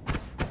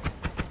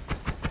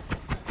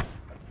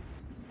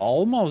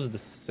 Almost the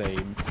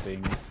same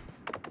thing.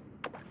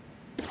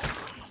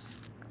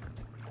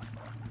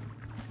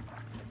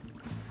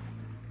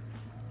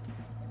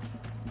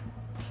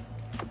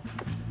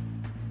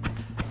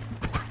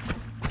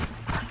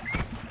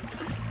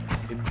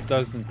 It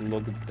doesn't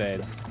look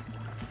dead.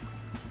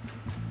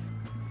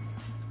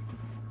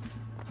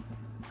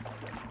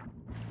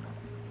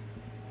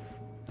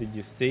 Did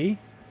you see?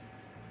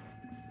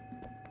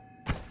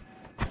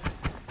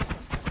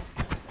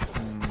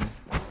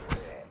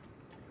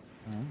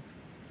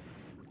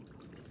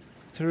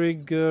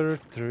 Trigger.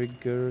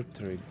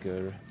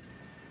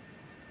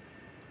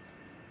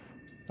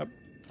 Up.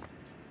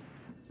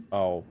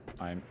 Oh,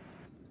 I'm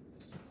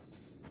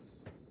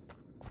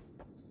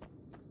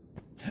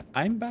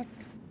back.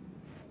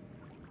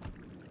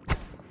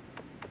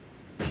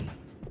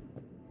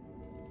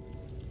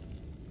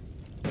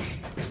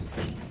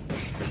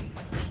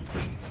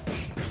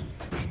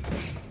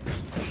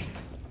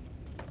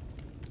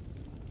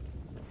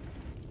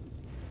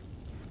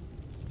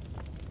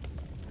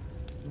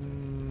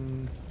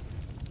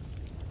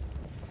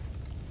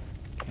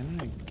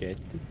 get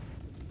it.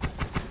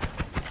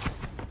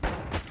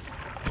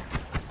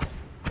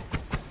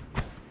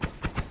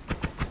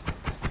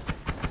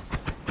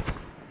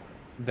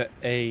 The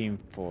aim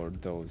for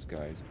those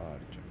guys are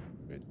just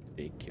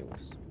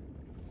ridiculous.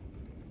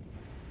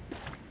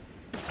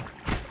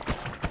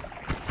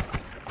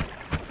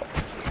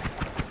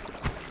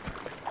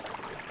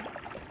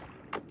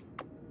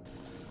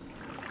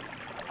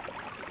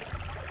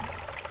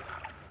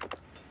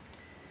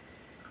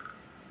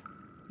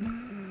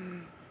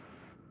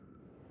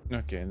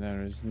 Okay,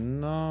 there is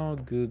no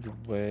good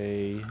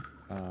way,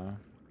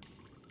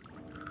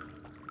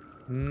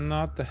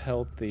 not a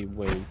healthy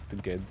way to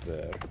get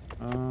there.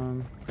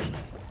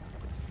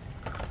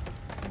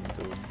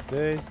 Do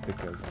this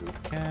because we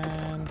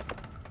can.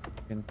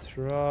 Can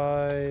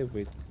try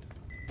with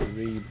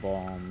 3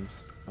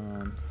 bombs.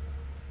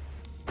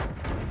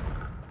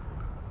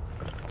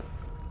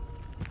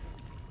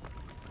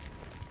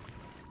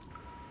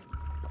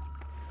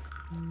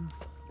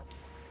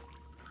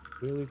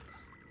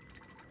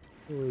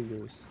 Will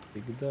you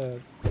stick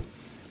that?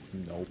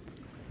 Nope.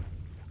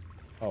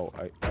 Oh,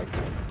 I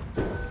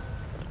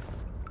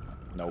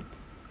nope.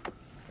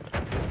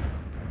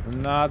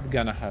 Not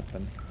gonna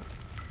happen.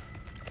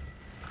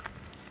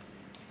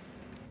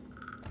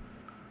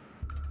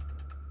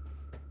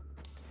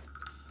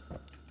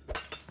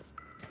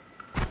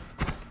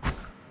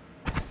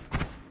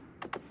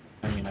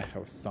 I mean, I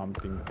have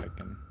something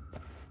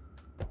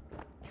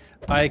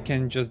I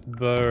can just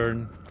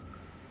burn.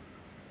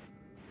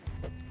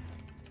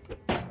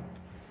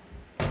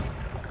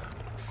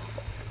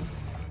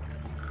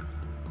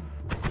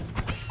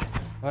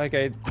 Like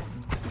you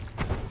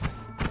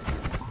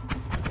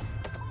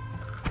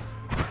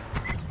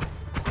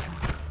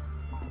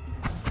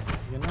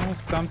know,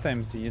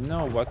 sometimes you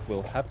know what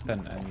will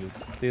happen and you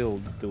still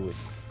do it.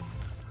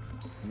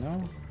 You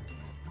know?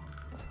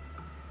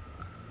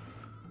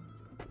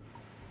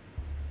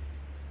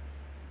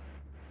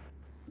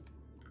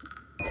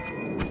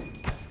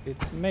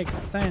 It makes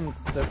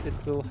sense that it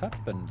will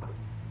happen.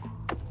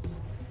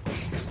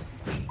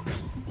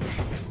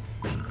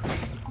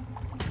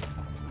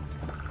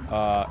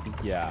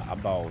 Yeah,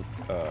 about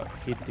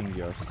hitting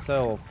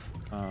yourself.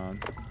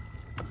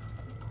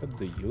 What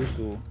do you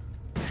do?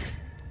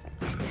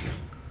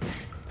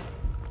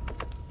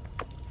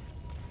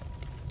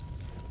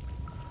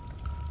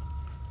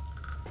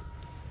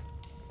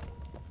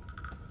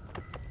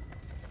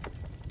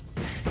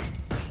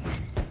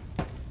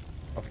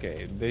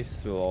 Okay,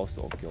 this will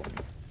also kill me.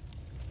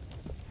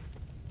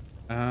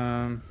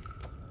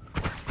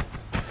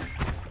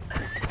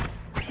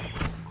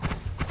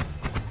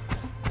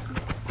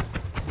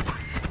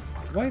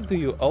 Why do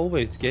you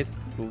always get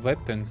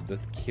weapons that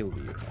kill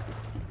you?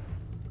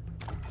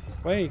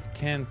 Why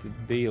can't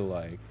it be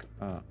like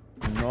a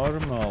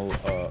normal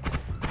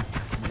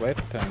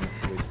weapon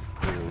with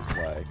kills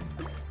like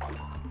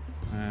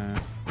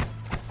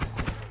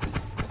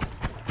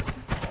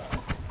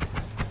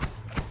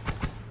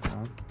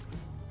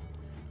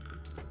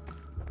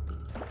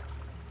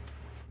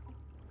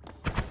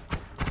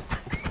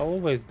it's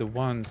always the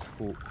ones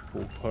who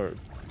hurt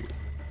you.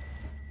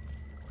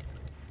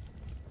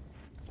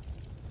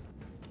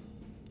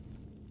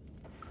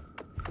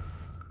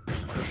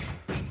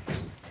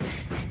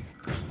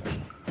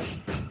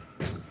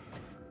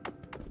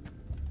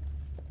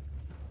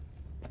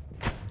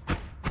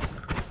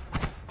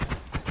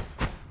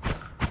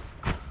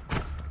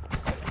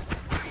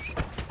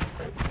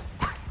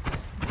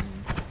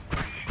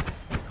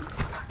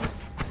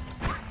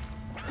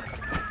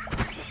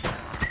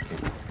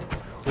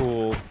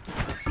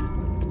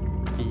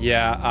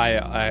 Yeah,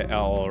 I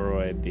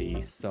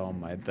already saw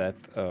my death.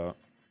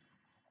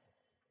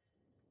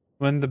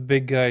 When the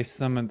big guy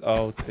summoned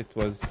out, it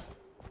was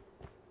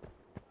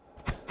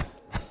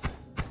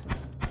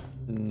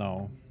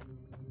no.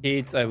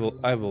 Hits I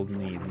will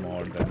need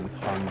more than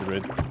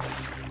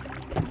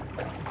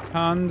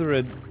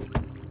 100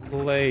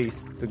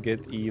 plays to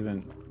get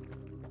even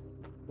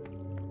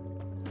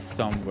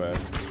somewhere.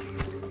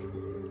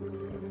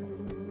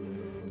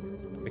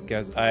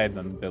 Because I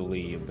don't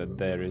believe that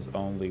there is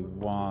only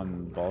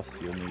one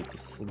boss you need to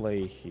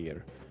slay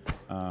here.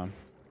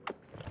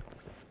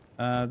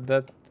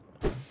 That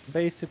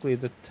basically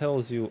that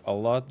tells you a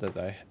lot that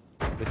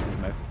this is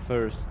my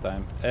first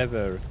time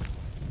ever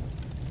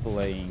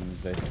playing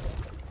this.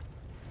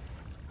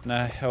 And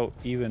I have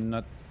even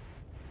not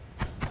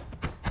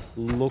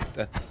looked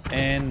at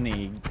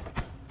any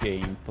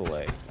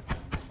gameplay.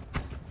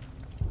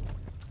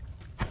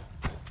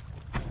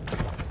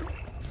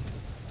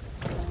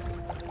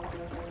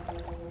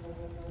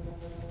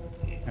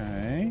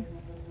 Okay.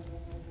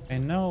 I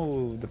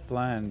know the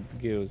plant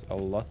gives a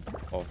lot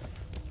of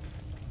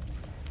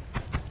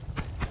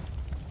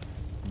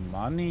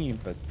money,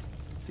 but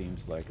it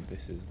seems like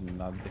this is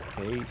not the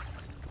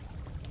case.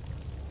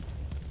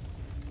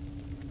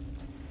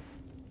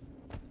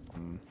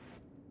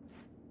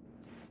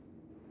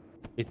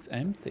 It's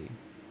empty.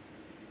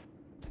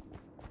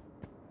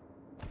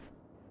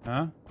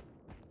 Huh?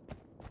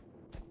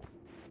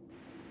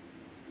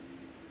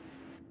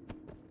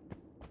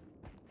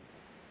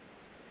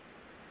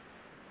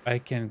 I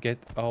can get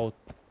out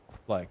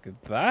like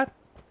that?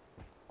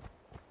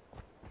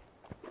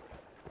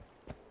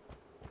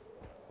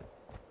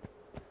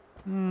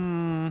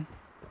 Hmm.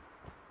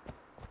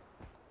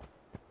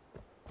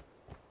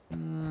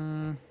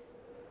 Hmm.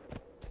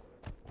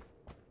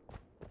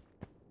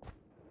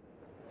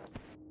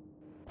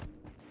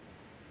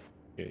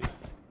 Okay.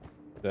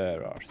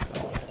 There are some.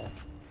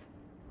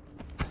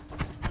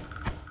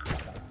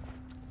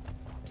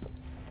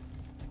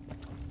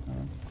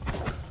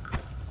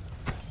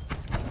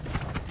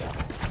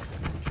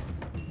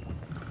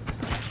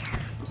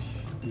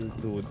 You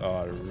dudes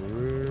are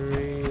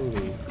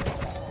really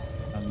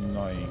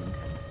annoying.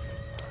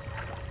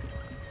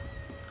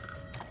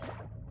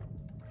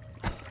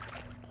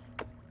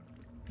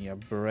 Yeah,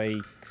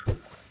 break.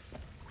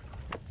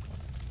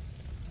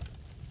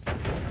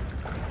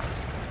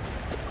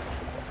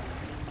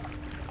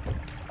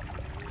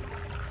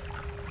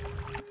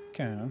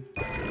 Okay.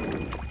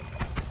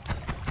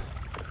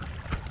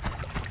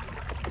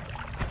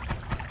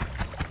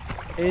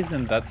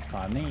 Isn't that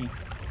funny?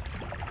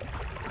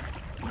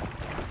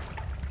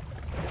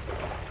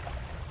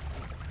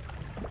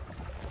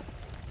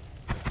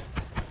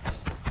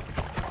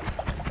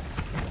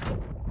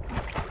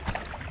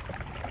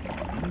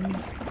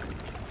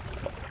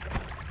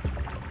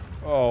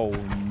 Oh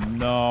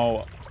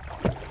no.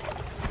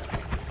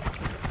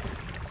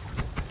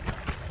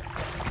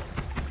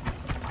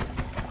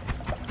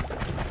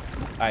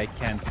 I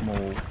can't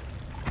move.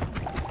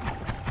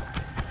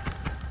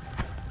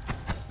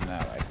 Now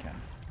I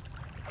can.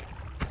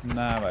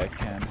 Now I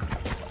can.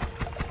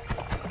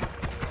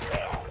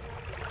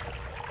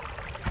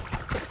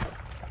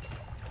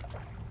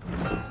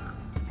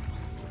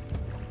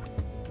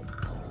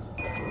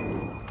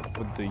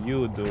 What do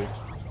you do?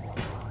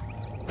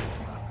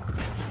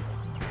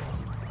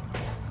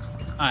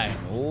 I'm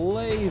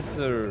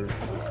laser.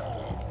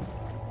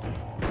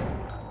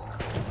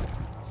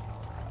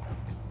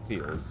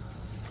 Feels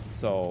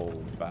so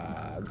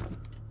bad.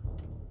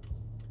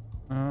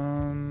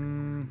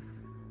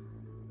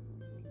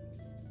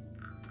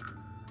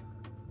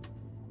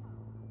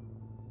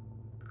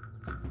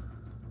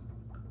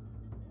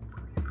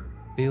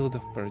 Field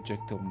of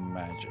projectile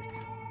magic.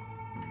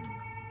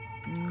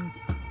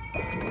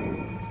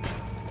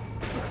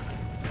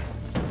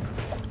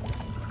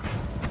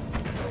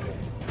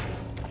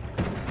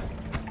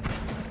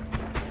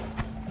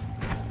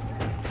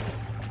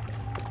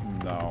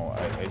 No,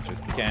 I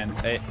just can't.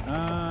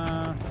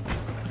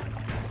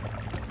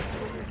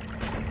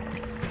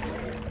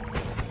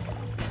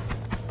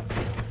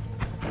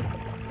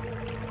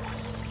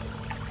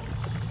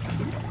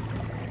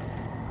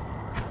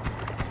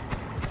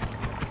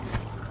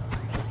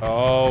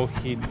 Oh,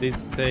 he did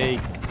take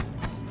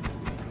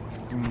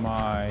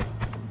my...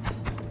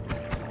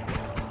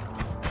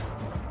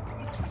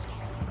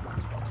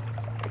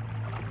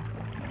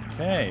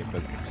 Okay,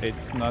 but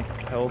it's not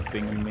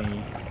helping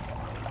me.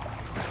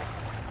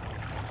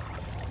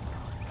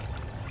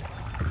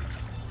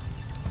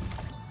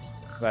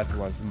 That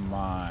was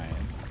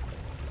mine.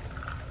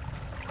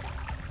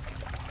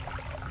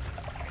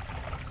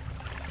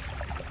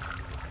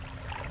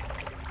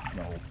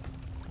 Nope.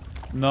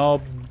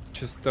 Nope,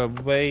 just a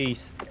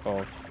waste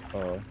of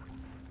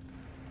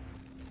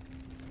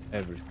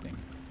everything.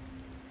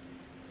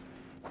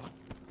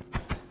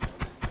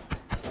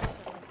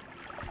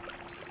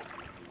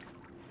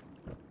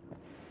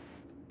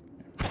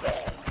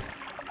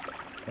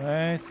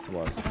 This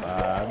was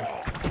bad.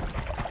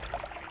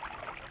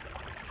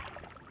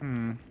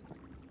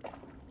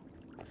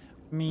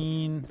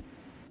 Mean.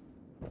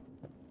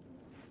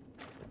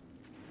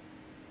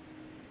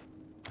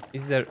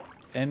 Is there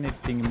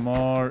anything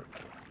more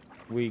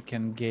we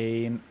can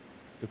gain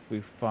if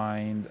we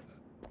find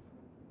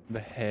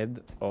the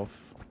head of...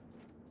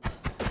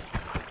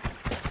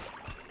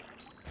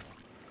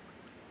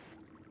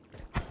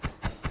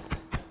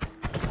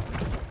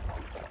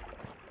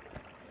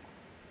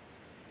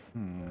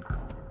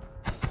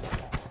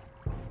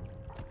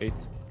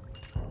 It's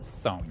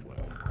somewhere.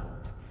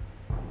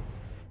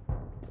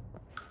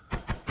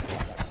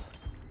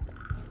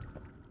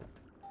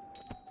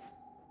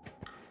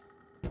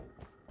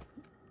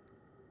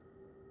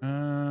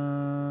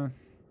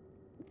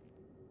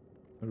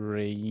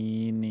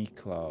 Rainy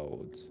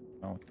clouds.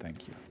 Oh,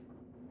 thank you.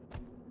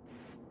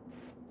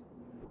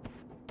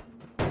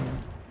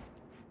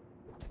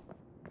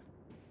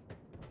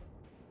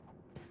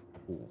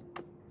 Cool.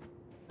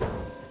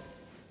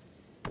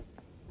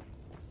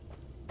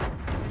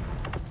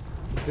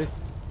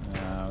 This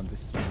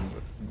one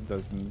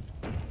doesn't.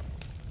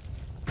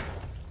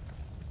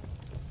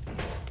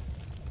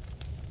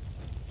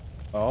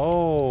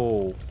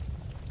 Oh,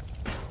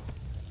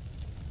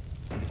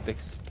 it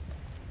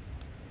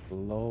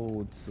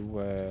explodes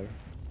where?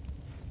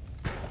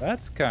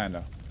 That's kind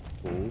of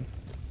cool.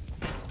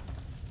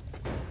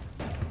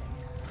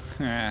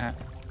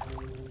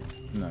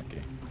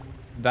 Okay,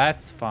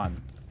 that's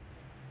fun.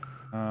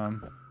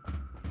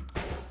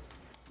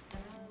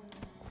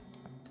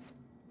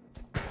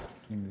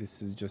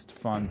 This is just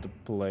fun to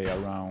play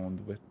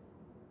around with.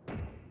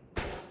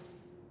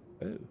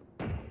 Oh.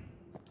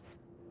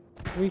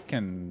 We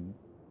can...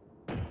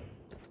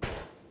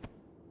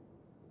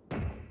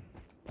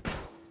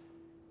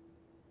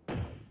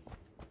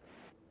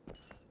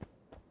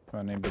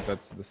 Funny, but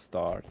that's the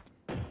start.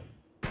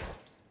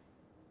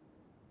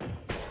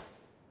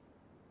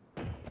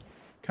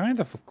 Kind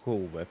of a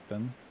cool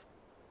weapon.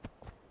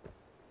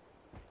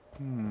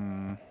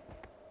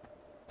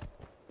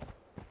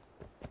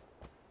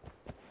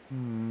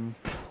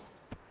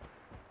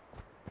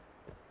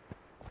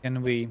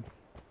 Can we...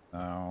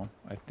 No,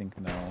 I think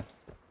no.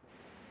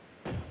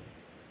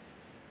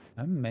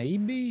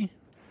 Maybe?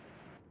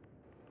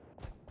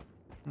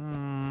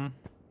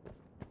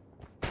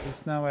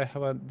 Because now I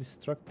have a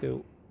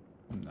destructive...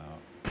 No.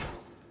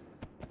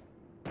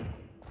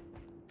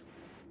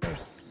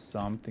 There's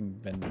something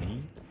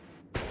beneath.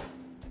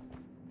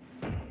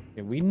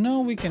 Okay, we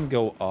know we can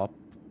go up.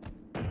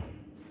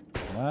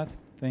 That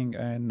thing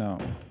I know.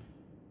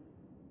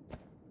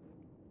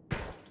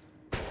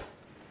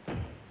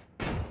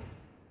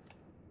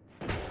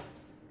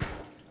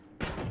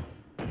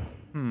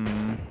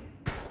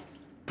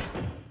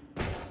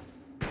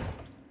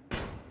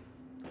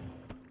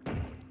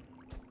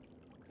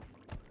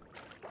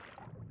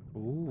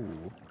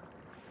 Ooh.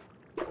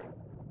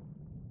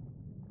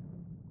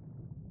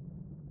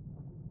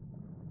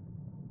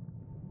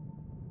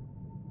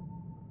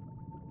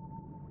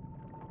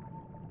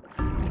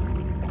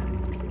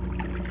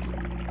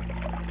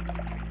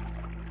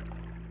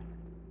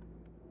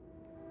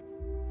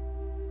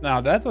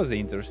 Now that was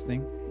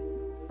interesting.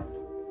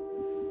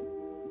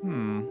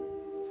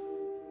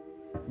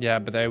 Yeah,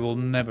 but I will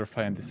never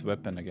find this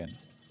weapon again.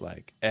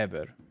 Like,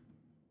 ever.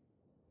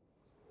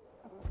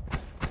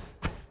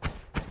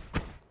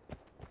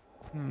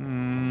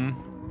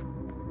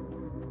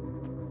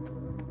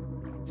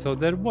 So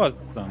there was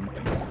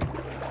something.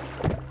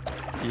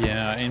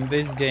 Yeah, in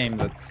this game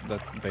that's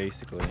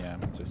basically, yeah,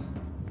 just...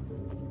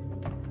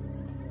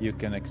 You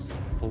can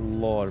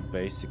explore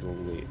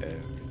basically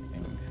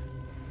everything.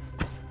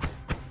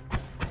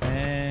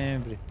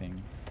 Everything.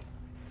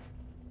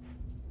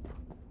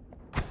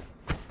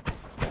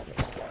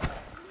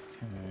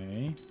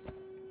 Okay.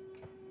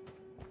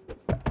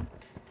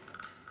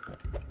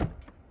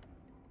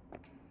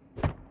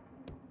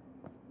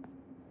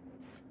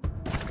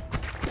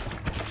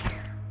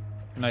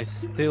 And I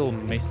still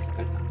missed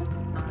it.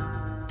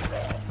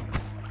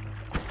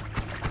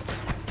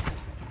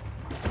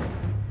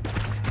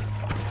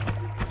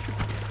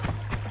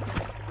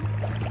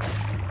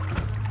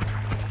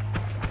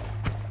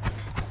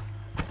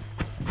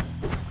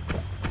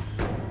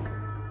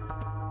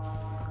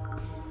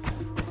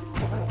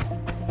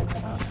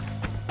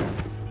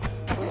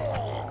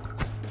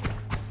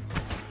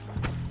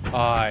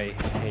 I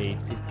hate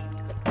it.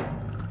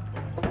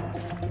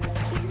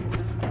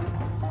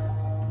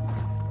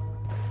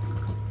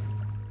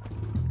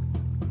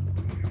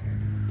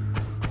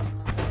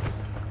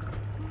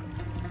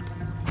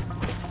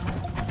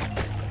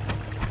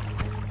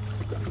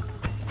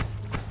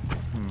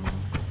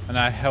 And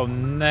I have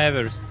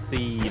never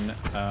seen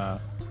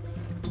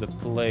the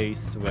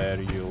place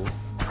where you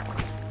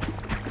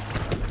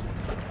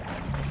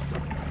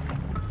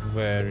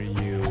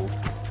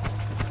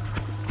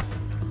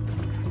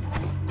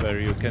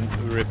can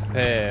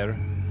repair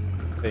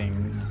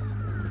things.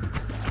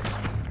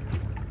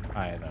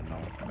 I don't know.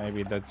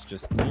 Maybe that's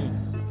just me.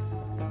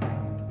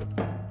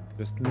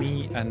 Just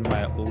me and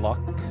my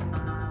luck.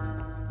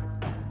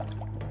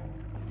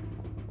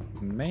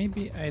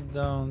 Maybe I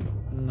don't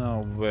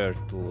know where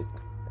to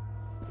look.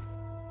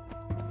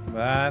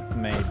 That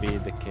may be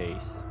the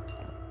case.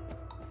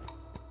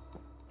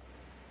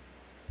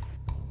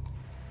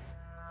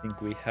 I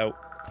think we have,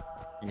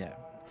 yeah,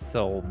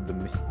 solved the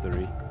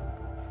mystery.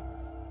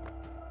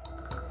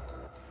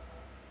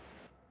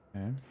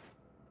 Okay.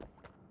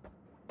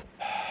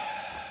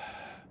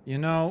 You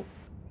know,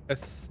 as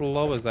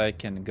slow as I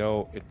can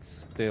go, it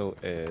still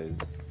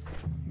is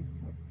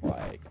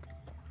like...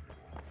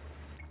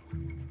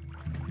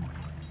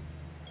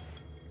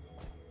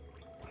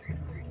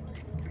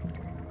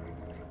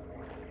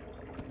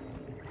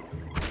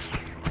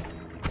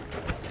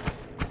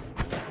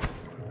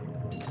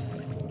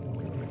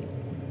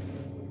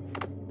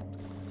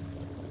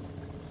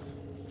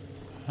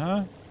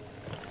 Huh?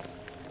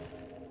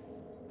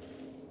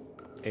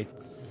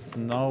 It's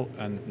snow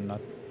and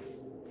not...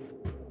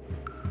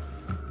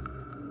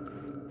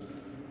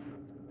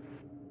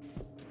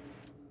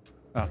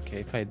 Okay,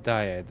 if I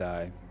die, I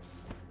die.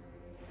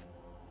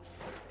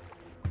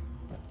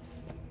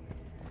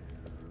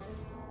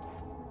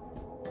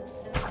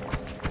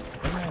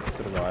 Can I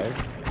survive?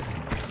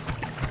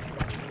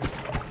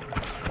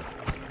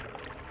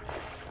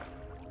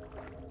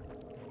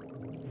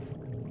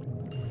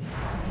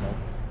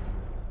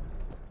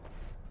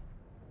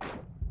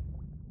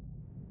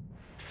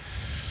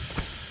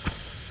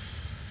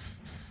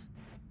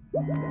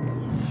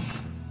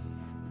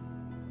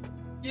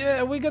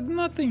 Yeah, we got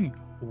nothing.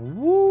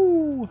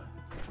 Woo!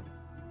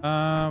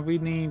 We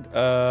need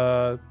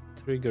a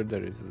trigger.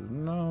 There is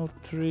no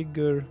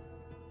trigger.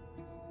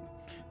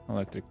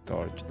 Electric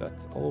torch,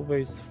 that's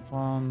always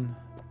fun.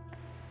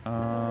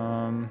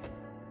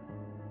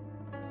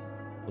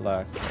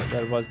 Black,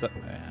 there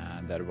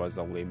was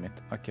a limit,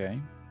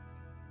 okay.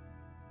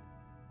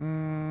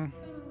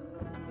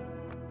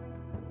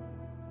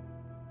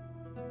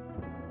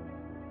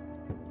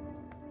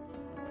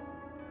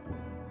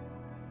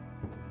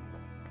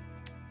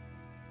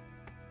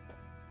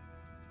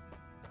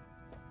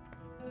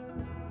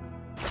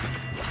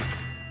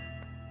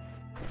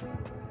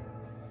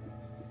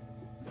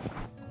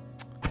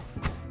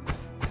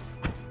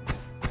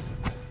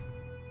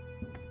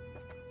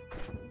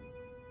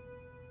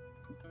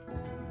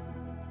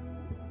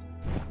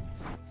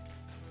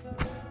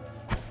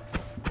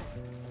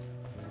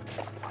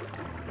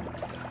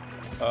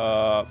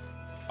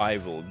 I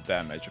will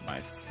damage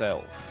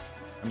myself.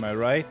 Am I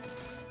right?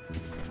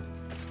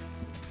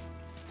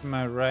 Am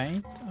I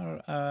right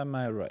or am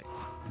I right?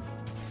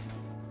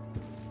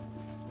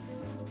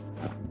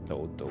 I'm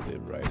totally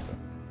right.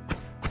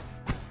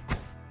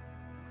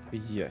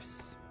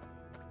 Yes.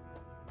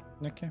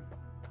 Okay.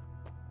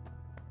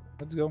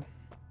 Let's go.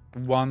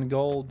 1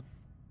 gold.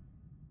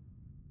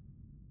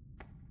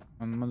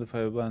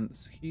 Unmodified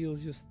ones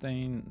heals you,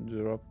 stain,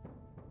 drop.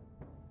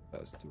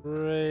 Fast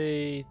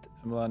rate.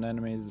 When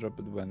enemies drop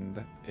it when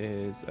there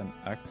is an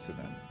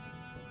accident.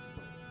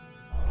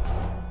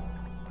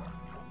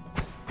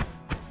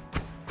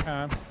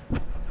 I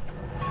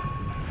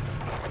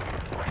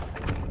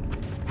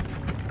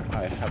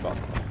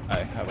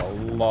have a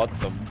lot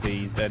of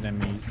these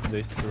enemies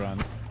this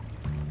run.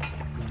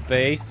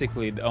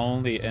 Basically, the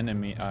only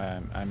enemy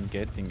I'm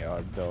getting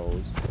are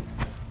those.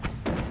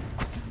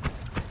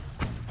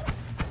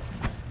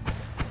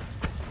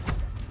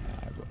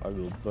 I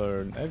will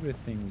burn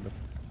everything, but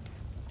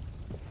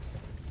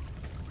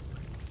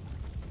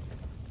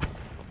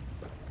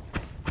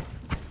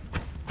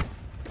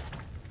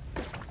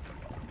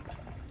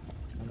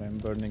I'm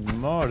burning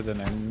more than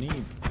I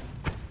need.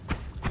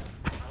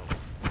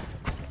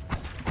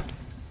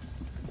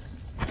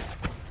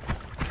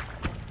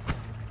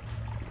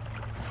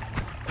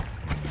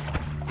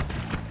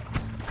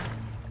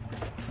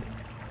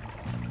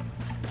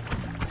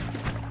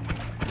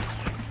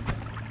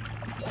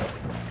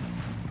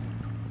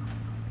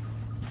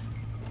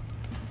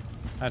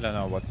 I don't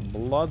know what's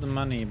blood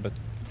money, but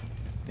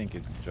I think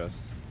it's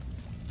just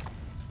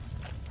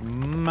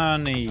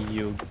money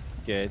you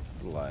get,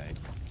 like,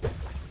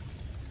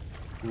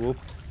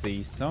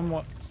 whoopsie,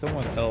 someone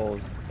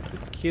else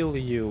could kill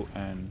you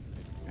and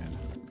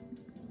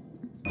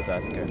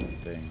that kind of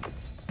thing.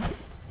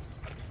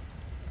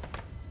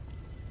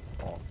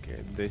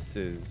 Okay, this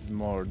is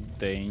more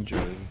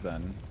dangerous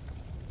than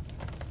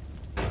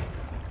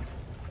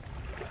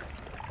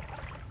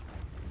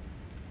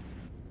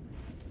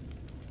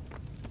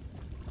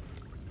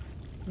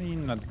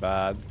not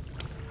bad.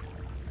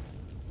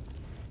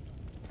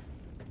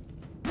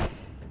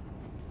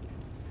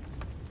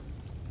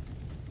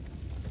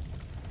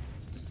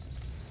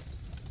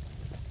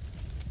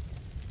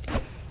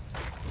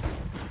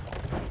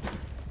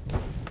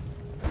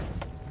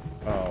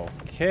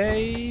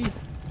 Okay.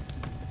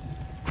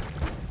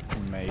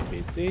 Maybe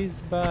it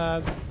is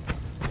bad.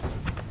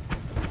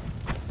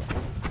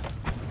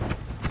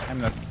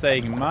 I'm not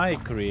saying my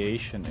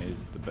creation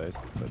is the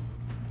best, but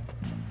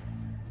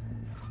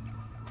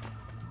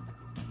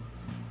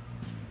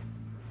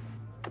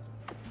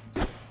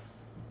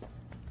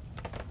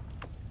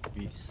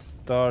we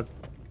start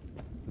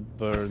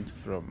burned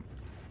from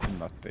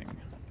nothing.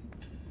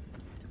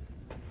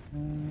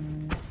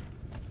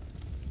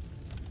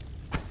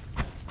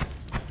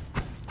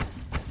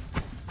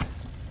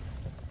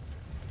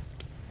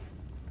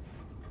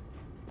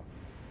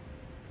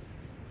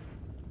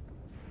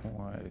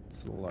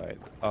 Let's light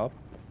up.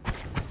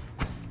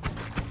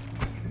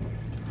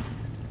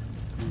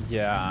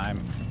 Yeah, I'm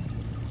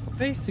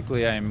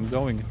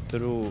going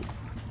through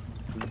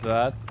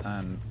that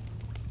and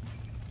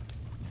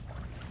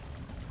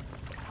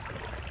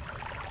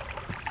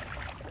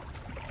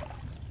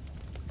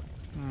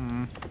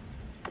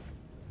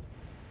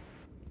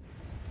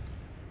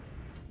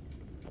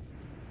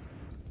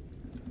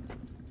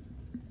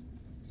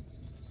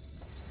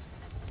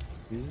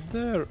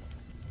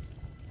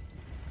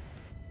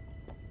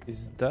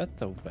is that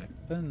a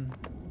weapon?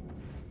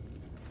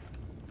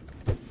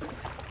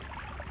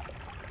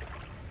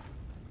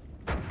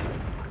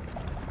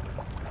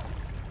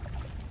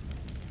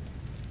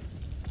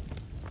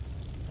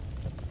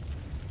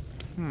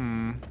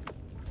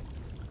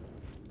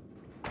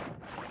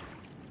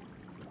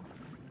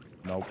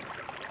 Nope.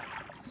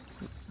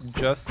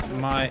 Just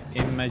my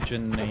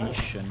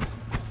imagination.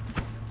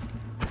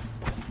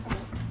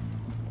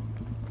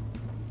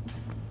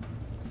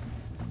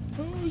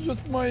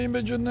 Just my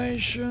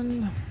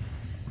imagination.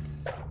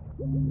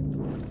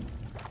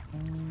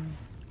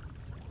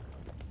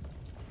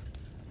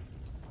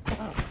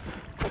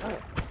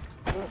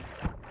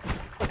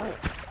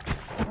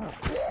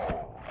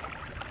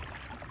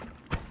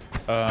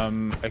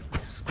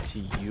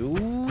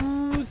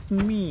 Excuse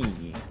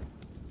me.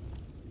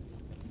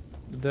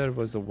 There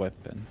was a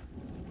weapon.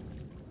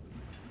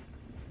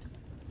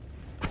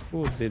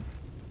 Who did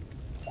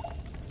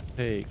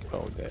take?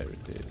 Oh, there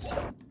it is.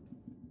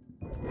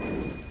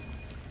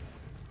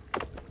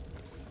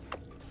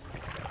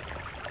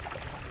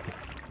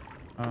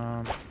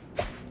 Um.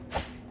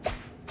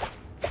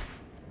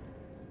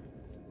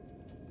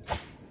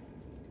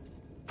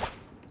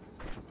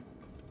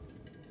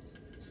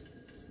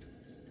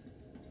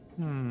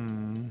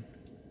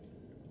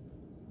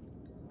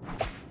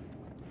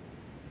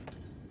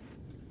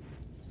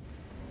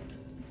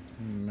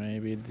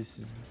 Maybe this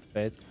is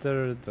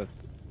better that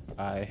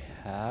I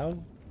have.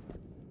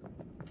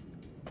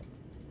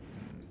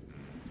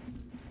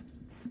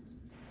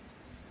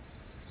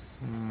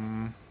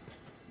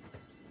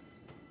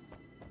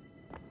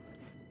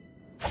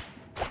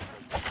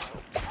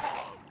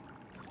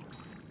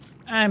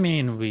 I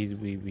mean, we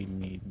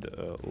need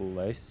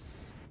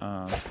less.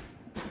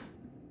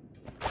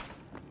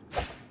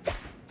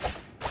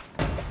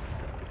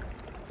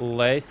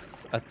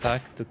 Less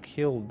attack to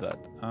kill that.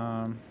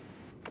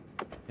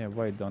 Yeah,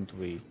 why don't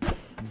we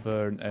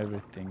burn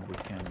everything we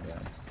can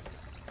then?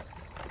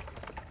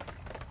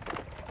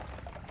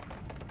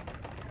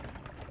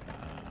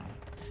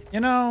 You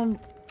know,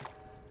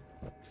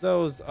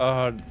 those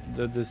are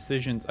the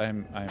decisions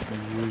I'm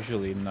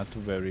usually not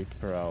very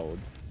proud.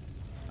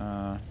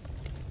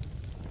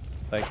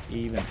 Like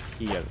even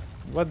here,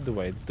 what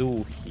do I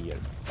do here?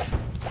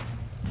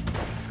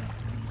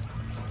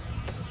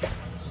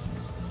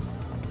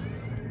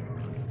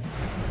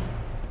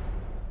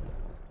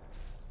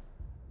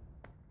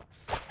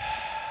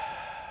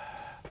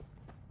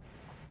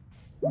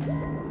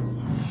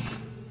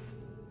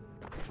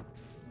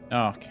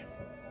 Okay.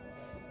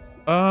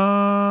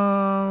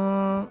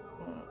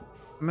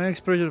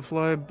 Makes pressure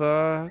fly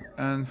back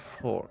and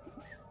forth.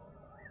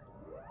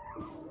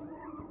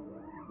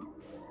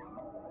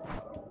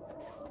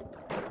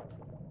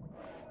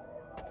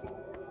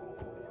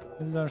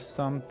 Is there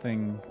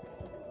something?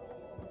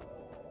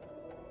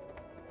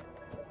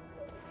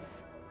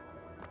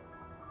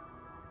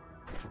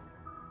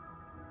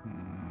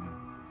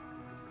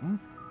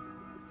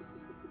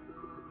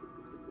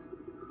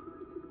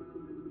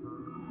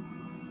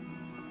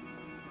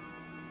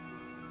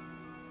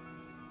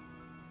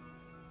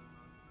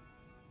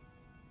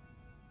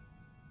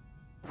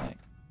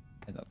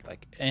 I don't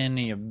like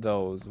any of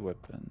those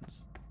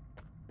weapons.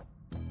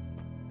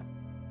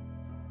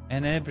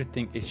 And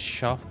everything is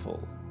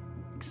shuffle,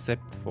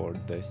 except for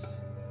this.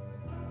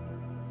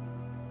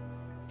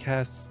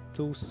 Casts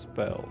 2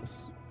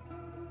 spells.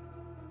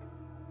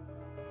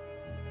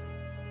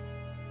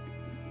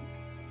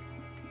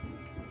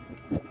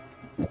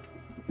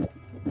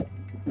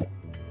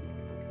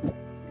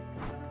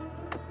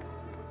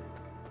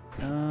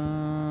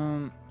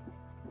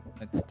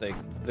 Let's take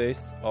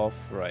this off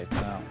right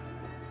now.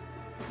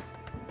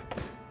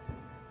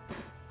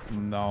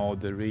 No,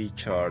 the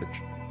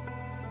recharge.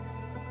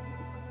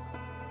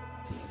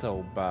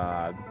 So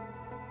bad.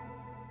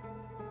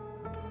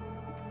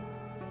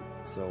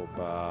 So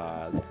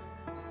bad.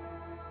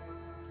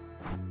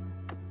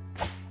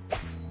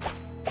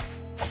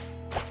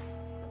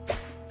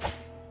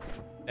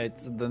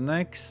 It's the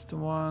next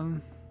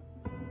one.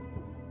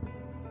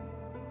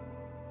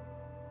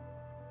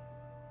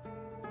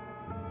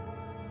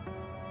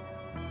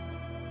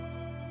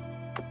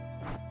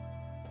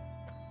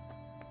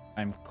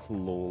 I'm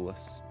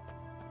clueless.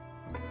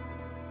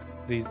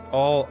 These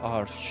all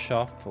are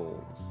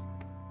shuffles.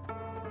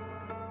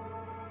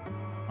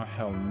 I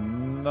have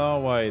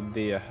no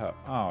idea how.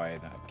 Oh, I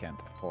can't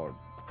afford.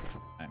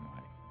 I'm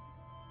like.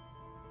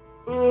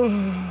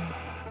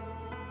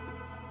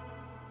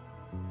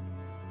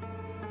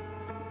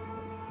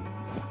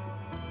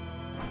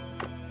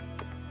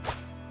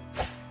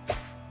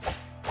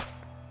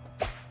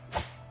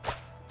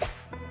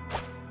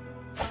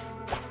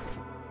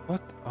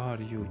 What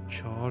are you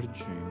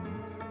charging?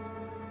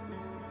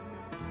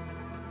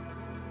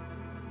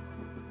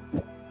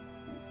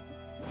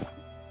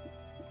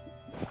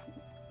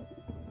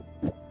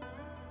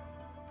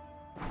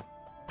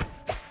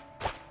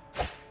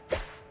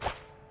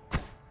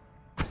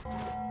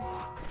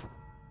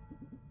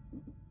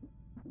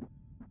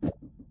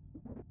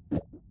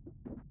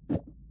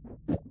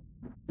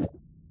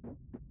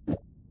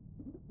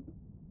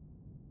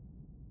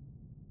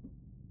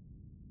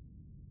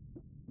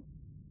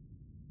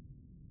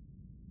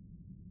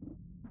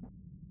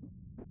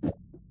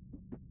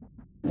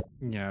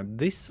 Yeah,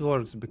 this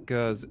works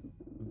because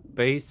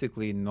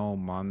basically no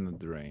mana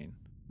drain.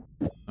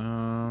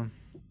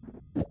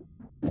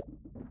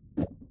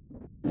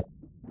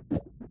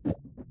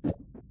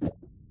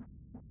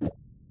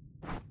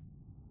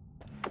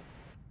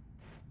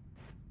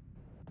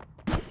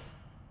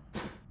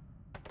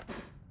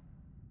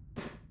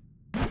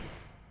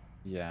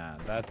 Yeah,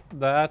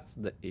 that's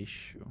the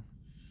issue.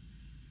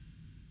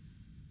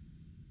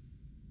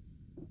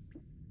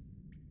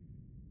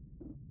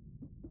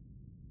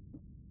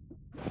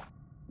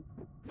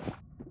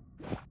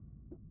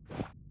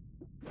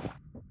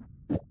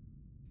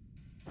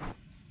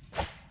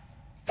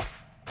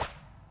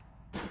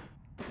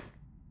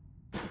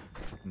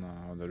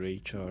 No, the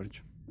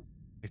recharge.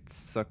 It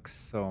sucks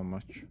so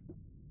much.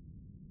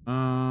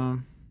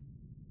 Um.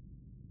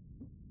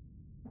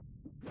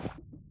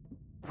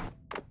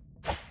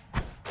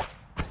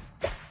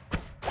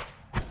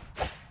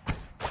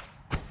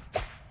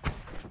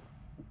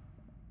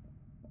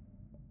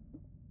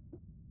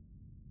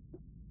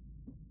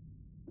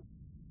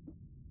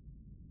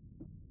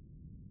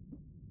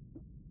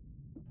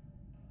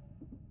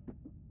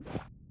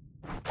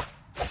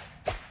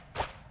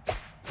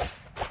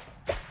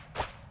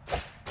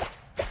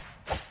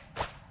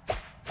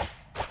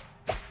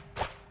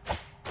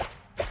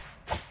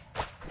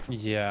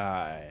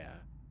 Yeah.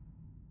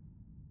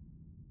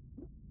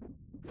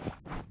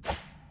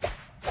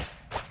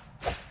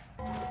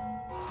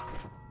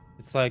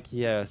 It's like,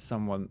 yeah,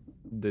 someone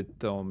did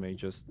tell me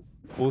just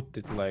put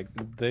it like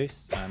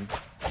this, and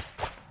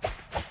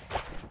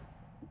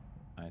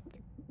I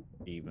think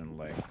even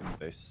like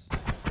this.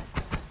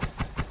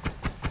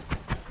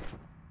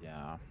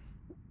 Yeah.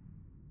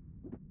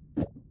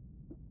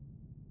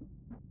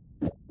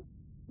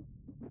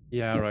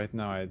 Yeah, right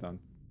now I don't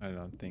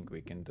think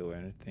we can do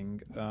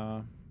anything.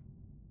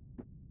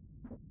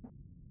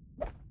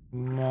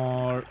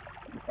 More.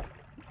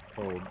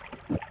 Oh,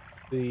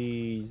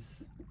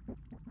 these.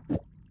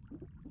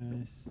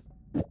 Nice.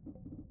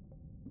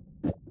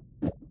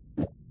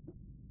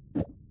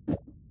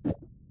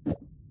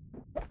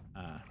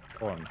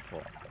 Corn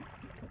for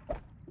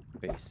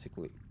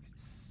basically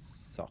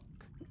suck.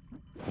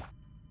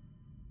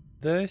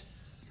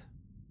 This.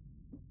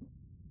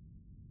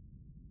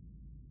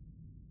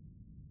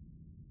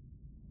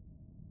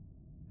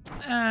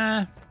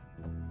 Ah.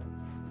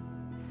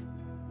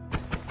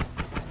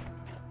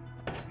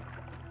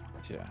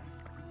 Yeah.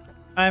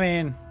 I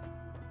mean,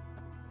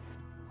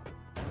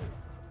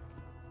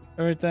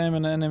 every time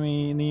an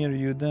enemy near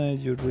you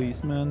dies, you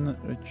release man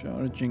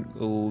recharging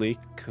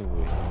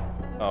liquid.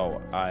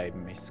 Oh, I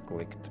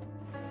misclicked.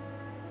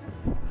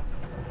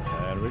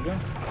 There we go.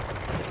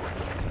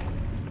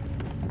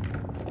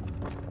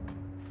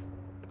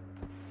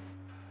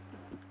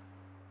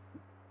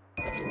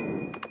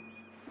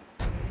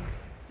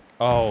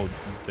 Oh,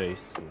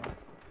 this one.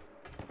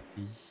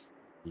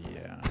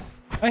 Yeah.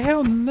 I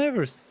have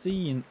never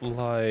seen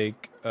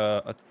like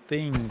a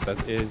thing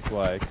that is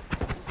like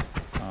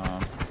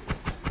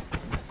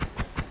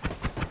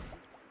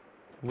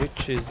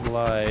which is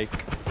like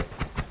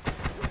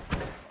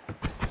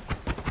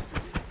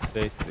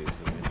this is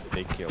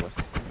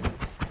ridiculous.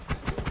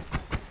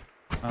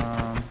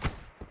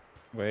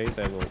 Wait,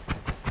 I'm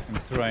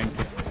trying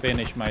to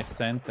finish my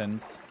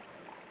sentence.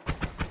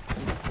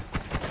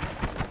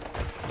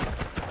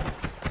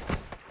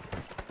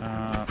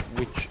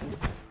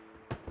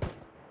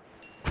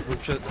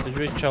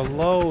 Which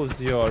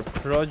allows your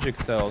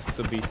projectiles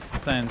to be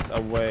sent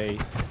away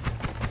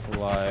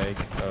like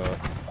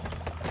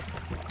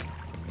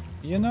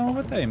you know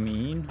what I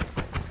mean?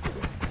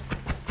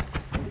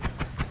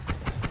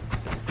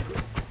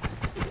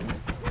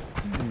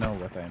 You know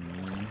what I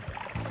mean.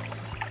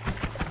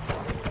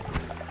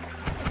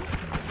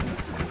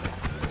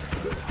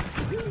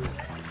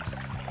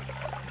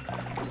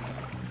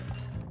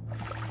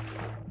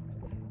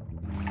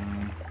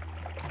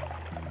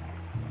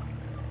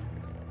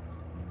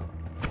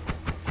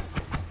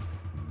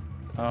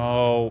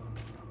 Oh,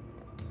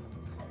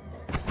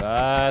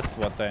 that's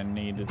what I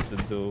needed to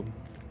do.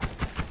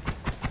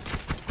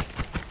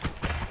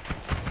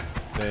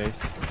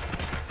 This.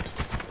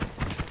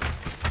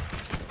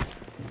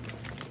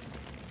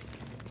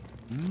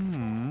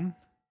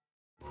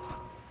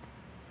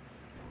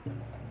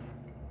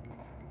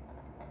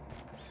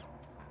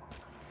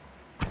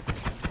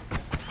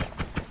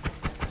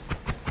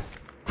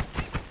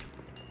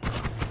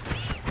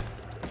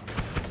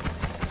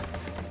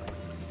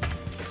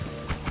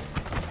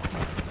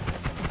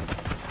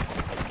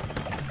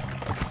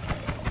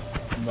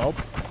 Nope,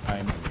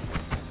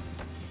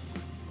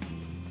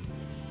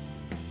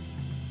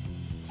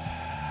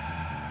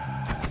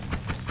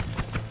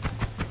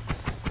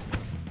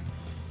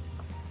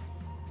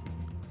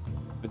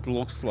 it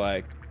looks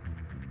like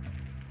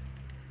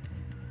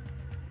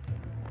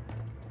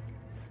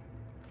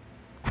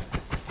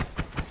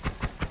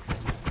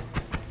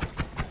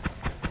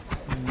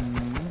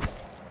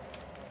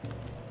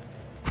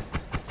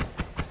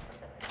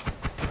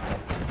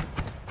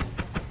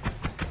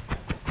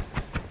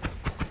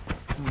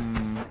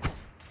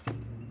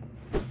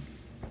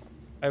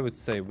I would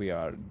say we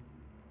are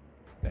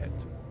dead.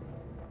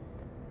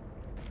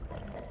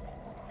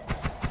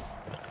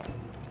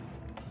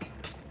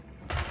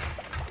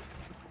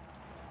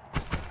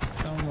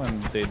 Someone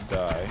did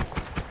die.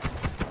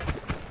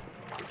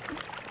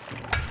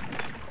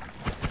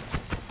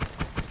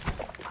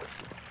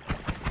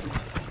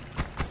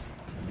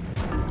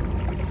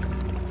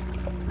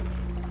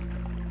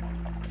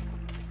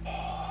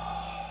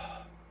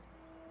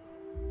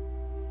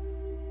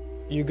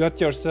 You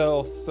got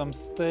yourself some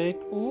steak?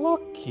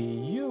 Lucky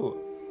you.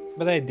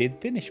 But I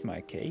did finish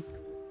my cake.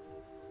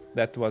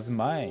 That was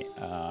my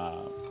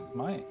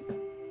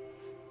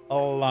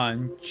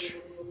lunch.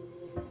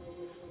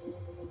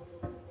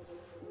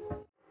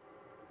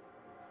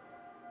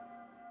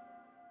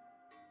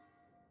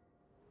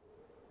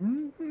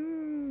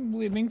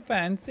 living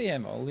fancy.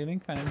 I'm all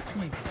living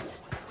fancy.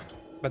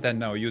 But I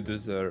know you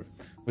deserve,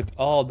 with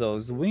all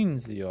those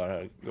wins you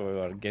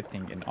are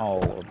getting in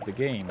all of the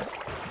games,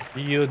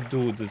 you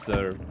do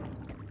deserve.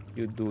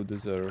 You do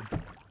deserve.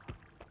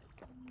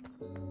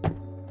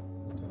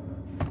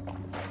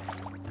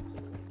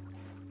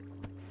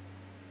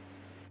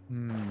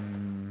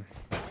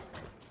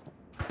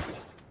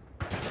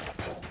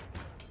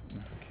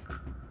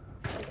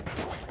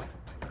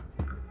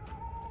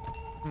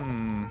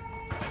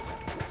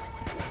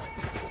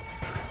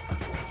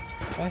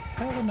 I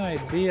have an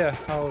idea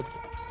how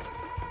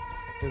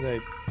could I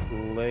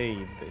play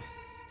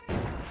this,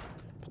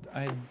 but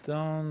I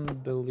don't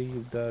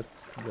believe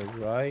that's the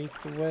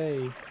right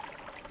way.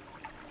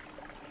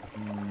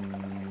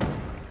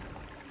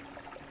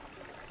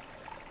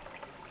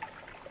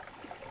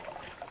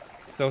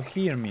 So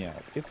hear me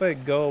out. If I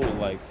go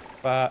like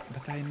but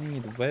I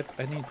need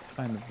I need to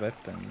find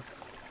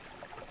weapons.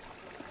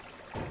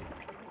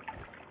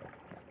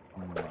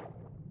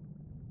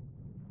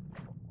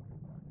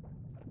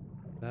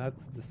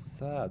 That's the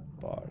sad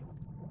part.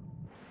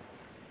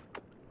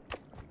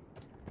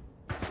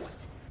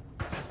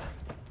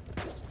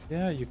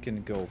 Yeah, you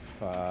can go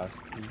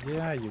fast.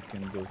 Yeah, you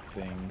can do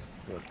things,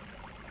 but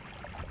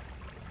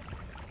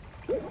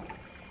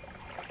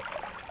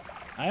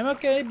I'm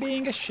okay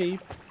being a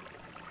sheep.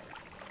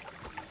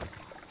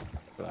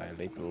 Fly,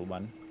 little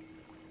one.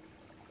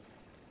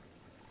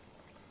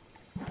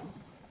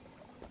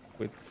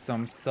 With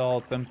some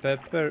salt and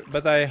pepper,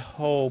 but I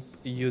hope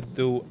you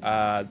do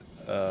add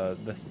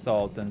the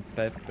salt and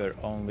pepper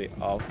only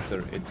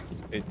after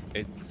it's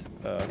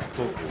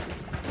cooked.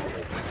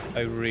 I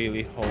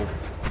really hope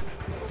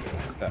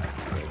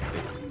that's what it.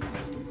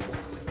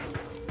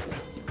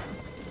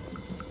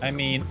 I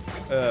mean,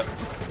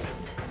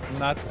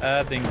 not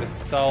adding the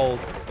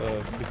salt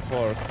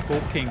before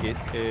cooking it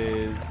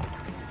is,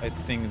 I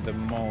think, the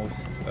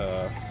most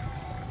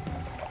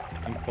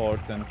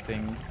important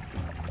thing.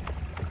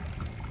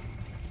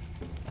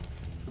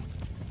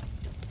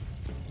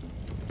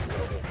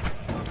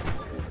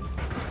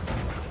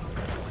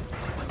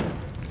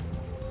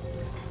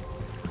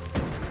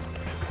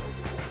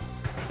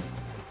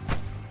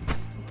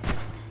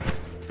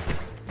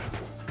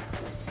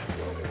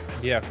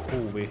 Yeah,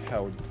 cool, we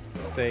have the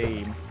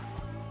same.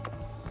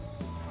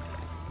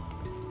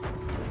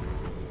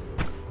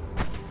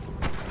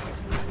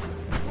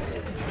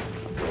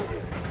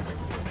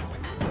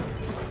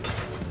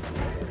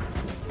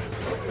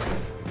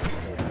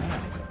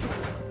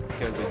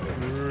 Because it's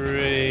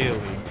really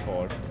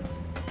important.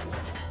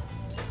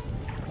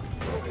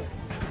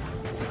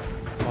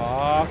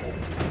 Fuck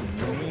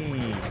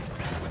me.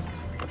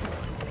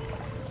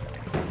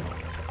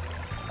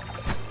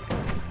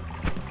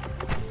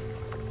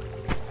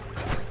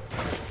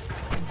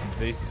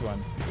 This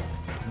one.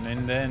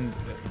 And then...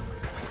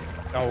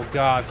 Oh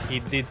god, he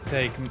did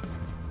take...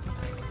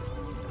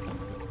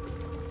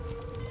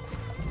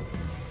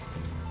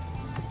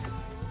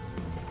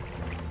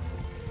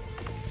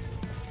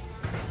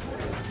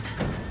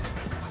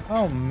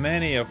 How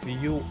many of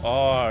you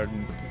are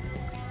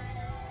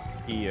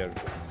here?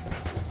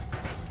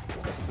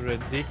 It's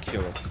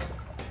ridiculous.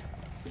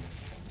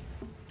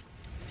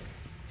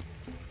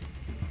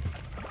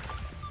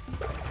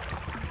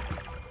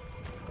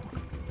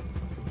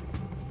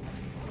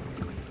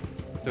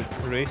 The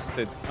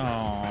twisted,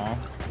 aww.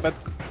 But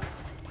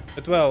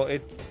well,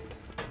 it's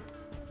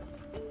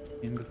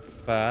in the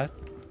fat.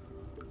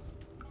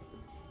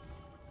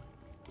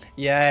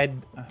 Yeah,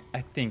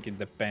 I think it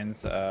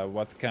depends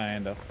what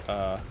kind of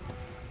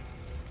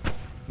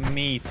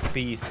meat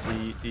piece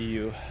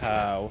you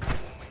have.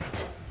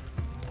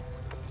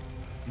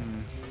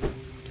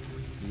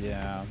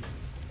 Yeah,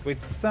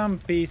 with some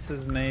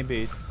pieces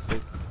maybe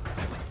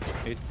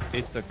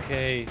it's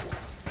okay,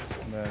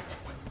 but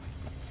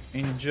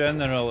in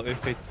general,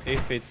 if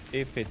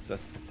it's a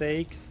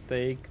steak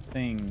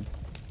thing,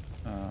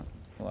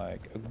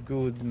 like a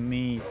good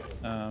meat.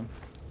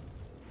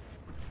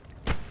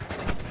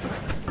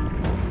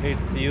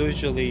 It's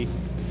usually,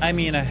 I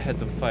mean, I had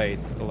to fight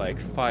like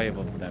 5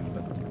 of them,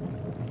 but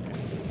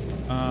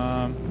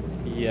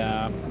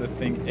yeah, the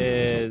thing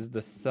is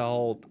the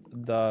salt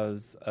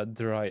does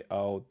dry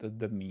out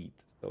the meat,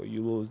 so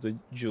you lose the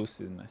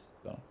juiciness.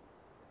 So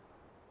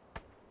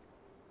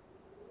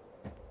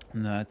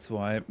and that's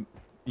why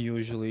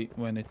usually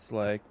when it's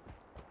like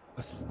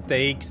a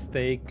steak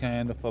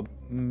kind of a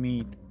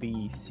meat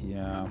piece,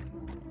 yeah,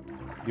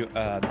 you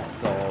add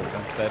salt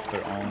and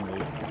pepper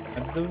only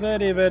at the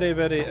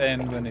very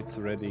end when it's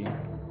ready.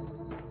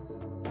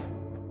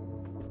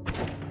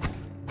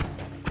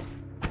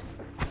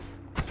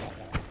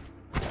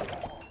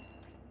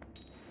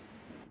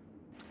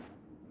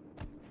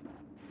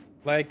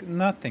 Like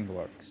nothing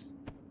works.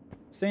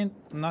 Saying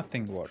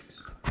nothing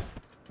works.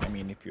 I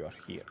mean, if you are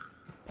here.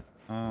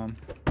 I'm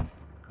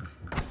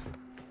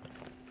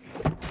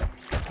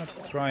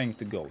trying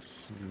to go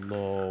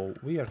slow.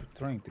 We are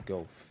trying to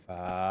go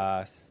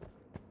fast.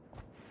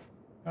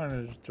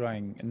 We're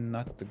trying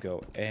not to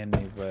go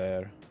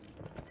anywhere.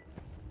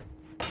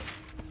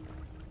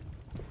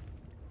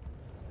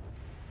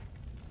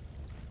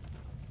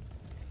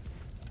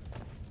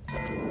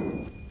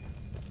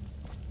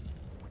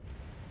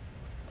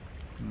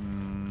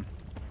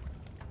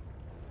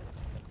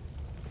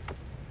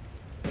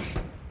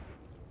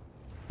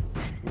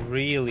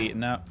 Really?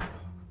 No.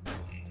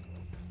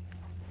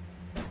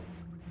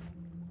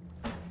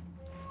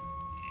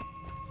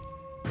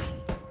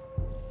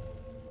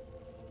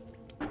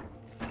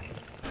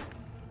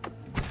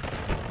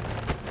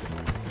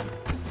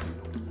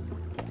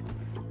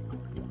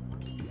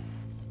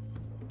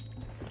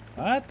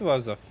 That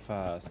was a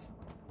fast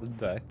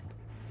death.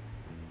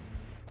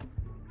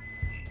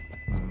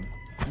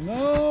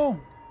 No!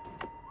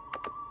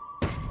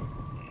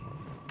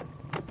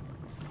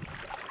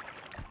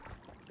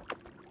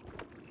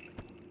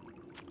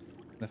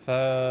 The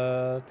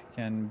fat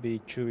can be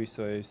chewy,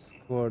 so I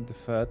squirt the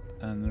fat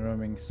and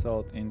rubbing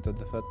salt into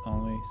the fat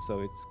only,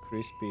 so it's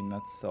crispy,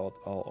 not salt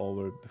all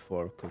over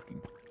before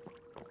cooking.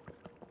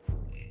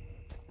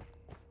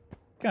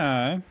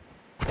 Okay.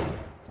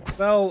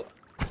 Well,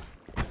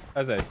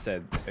 as I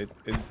said,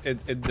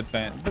 it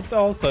depends. But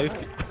also, if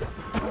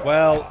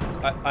well,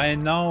 I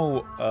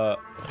know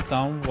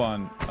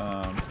someone.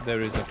 There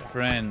is a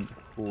friend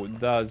who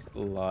does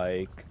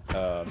like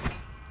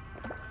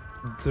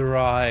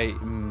dry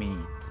meat,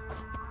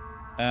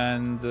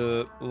 and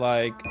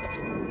like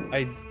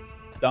I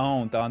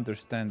don't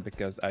understand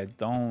because I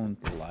don't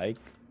like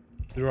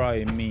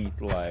dry meat.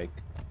 Like,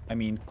 I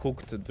mean,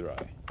 cooked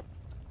dry.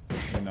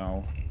 You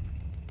know.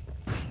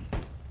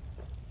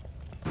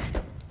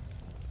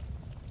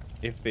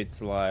 If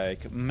it's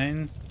like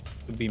meant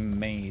to be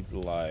made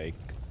like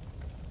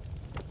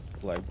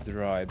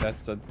dry,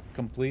 that's a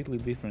completely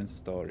different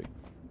story.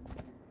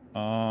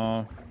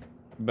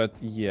 But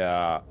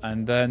yeah,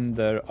 and then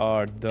there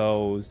are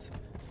those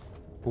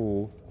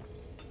who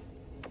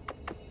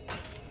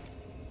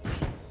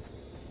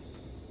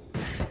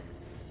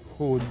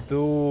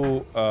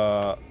do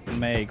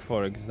make,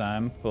 for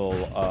example,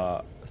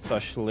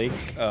 shashlik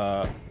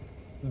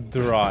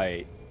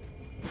dry.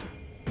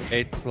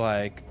 It's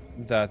like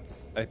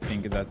I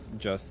think that's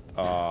just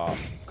a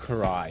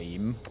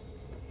crime.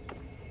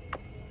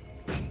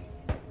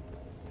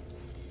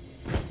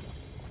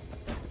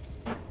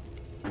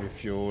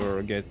 If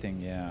you're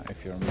getting,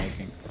 if you're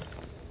making.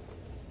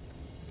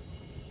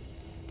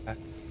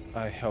 That's,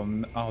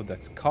 oh,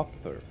 that's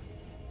copper.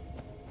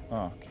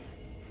 Oh, okay.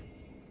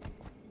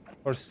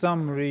 For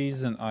some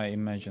reason, I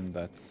imagine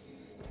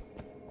that's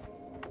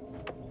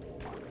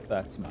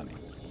money.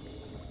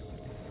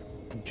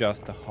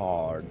 Just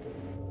hard.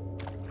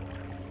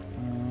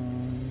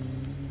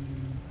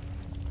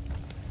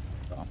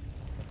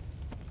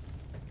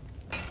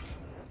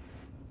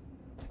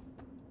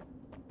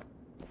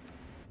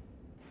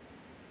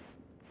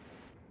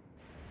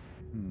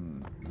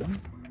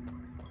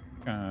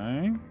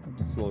 Okay,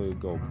 let's slowly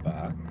go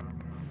back.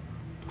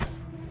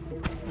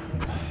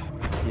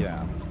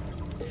 Yeah.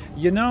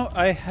 You know,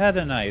 I had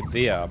an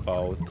idea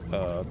about,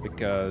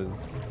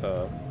 because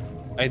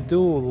I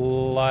do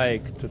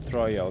like to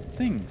try out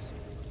things.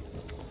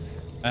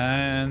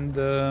 And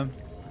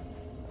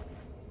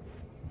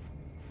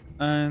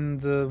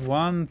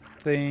one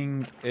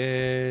thing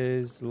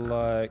is,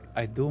 like,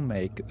 I do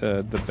make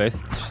the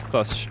best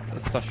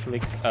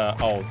shashlik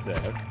out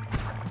there.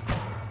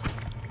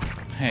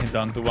 I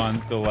don't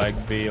want to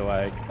like be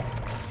like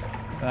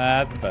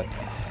that, but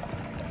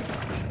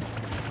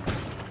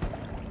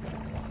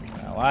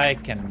well, I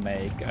can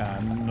make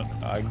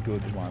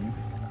good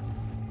ones.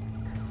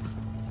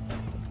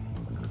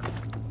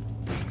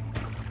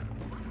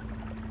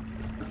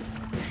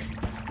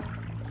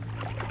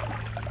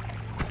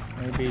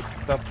 Maybe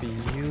stop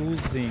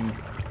using.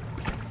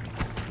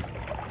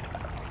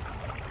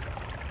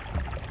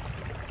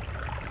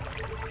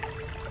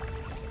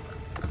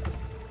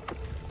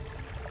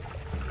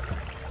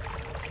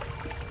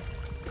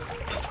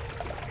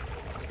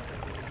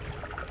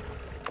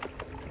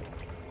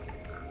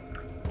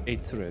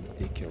 It's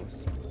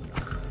ridiculous.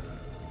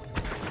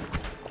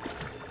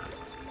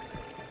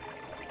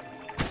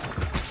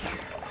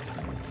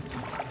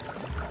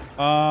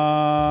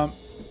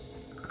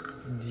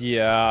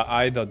 Yeah,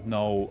 I don't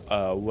know.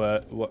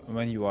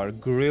 When you are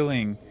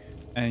grilling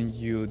and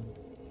you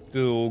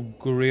do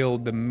grill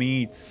the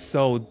meat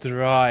so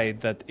dry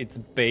that it's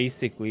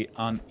basically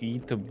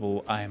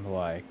uneatable, I'm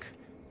like,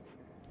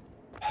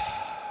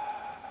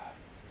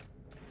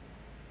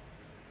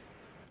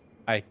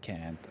 I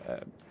can't.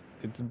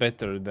 It's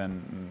better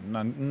than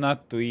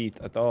not to eat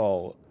at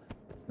all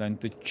than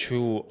to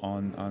chew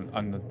on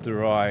a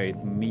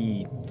dried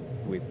meat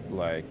with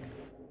like.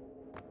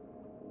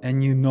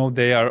 And you know,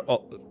 they are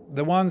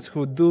the ones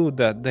who do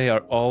that. They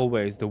are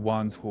always the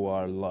ones who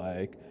are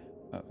like,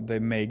 they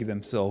make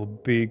themselves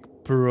big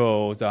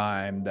pros.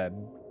 I'm the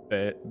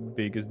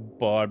biggest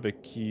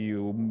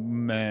barbecue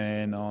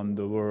man on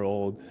the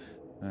world,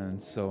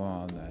 and so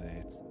on. And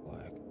it's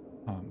like,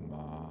 come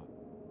on.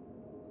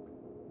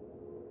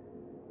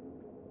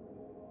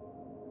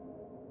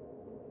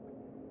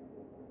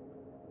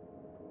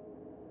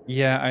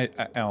 Yeah,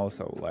 I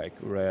also like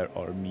rare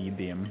or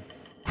medium.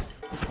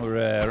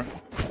 Rare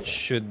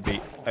should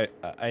be.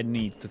 I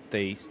need to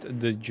taste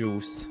the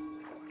juice.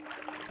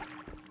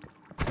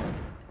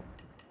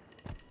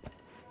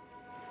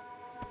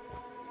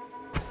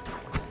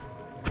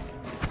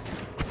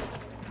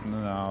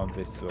 now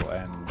this will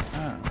end.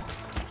 Ah.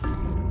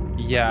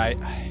 Yeah,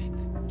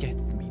 get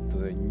me to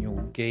the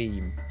new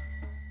game.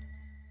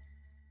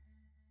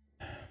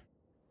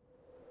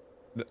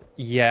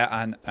 Yeah,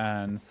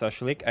 and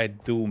Sashlik, I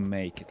do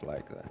make it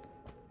like that.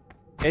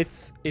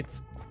 It's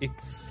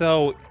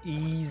so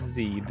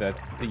easy that,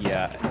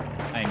 yeah,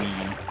 I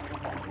mean,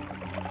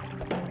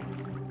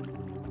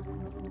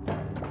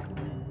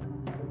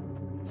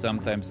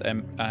 sometimes I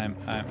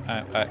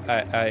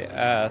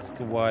ask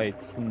why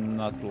it's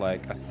not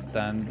like a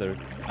standard.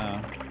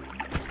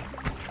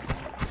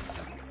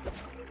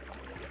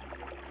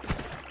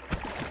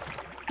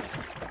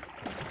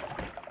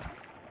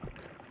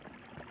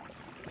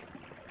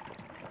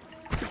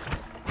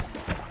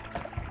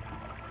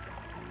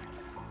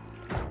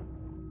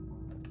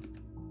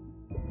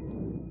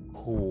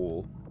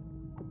 Cool.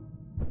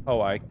 Oh,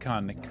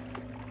 iconic.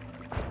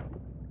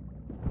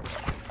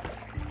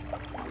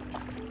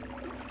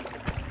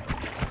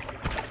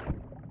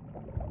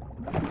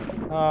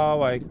 How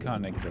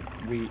iconic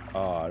that we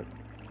are.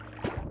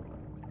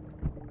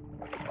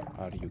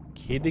 Are you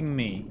kidding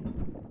me?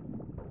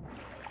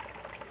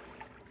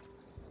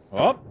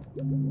 Oh!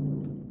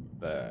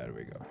 There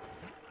we go.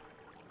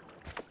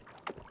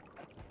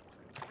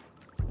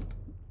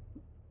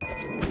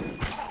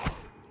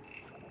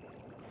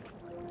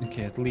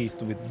 Okay, at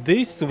least with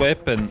this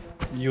weapon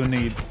you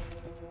need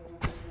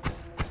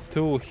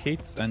 2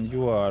 hits and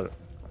you are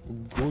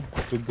good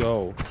to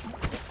go.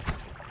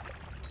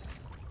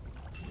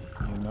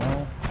 You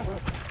know?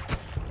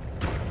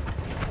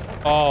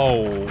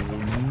 Oh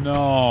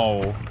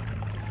no!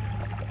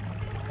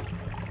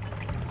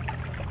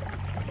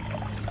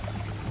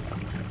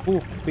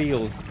 Who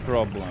feels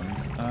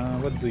problems?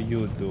 What do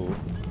you do?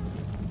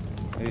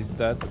 Is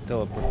that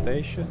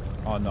teleportation?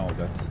 Oh no,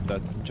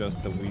 that's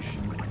just a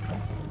vision.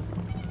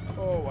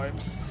 Oh, I'm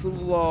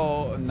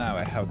slow. Now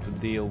I have to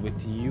deal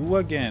with you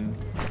again.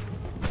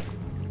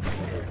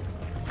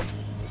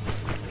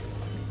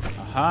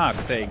 Aha,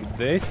 take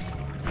this.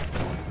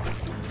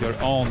 Your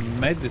own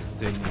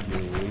medicine, you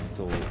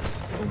little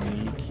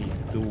sneaky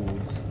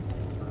dudes.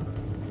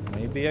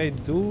 Maybe I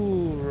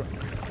do...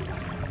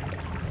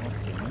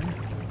 Okay.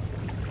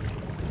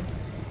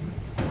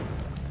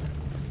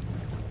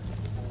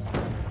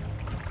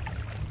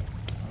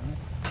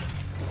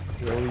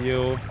 Kill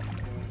you.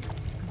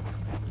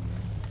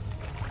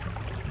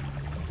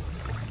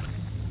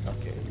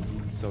 Okay,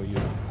 so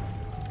you...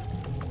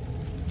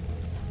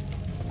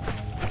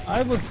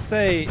 I would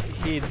say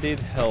he did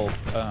help.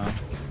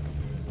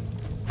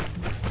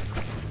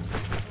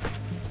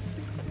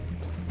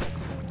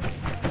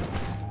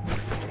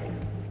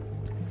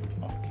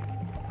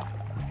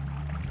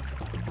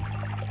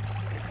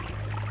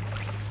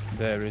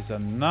 There is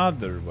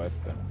another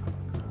weapon.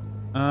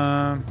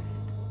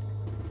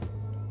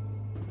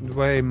 The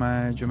way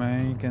my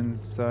Jamaican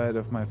side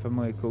of my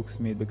family cooks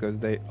meat because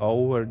they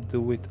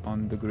overdo it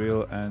on the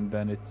grill and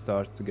then it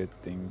starts to get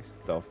things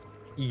tough.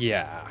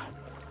 Yeah.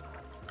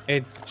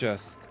 It's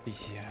just,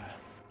 yeah.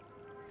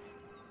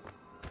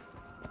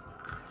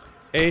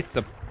 It's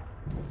a...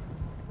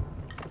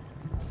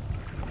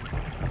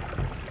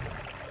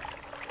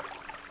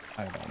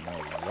 I don't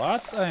know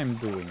what I'm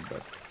doing,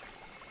 but...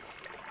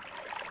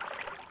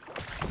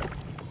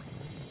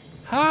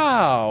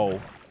 How?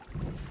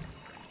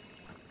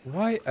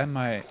 Why am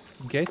I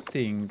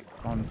getting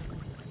on...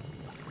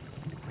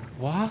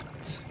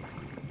 What?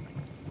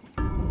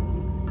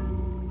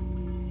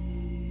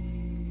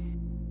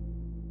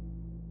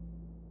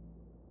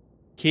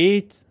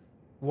 Kate,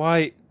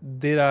 why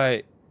did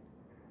I...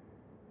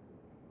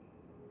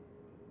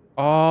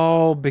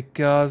 Oh,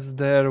 because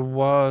there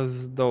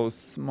was those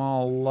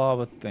small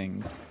lava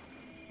things.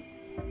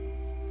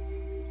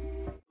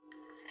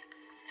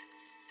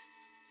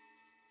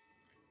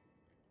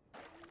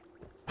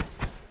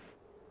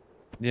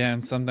 Yeah,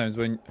 and sometimes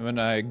when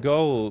I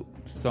go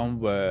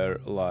somewhere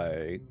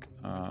like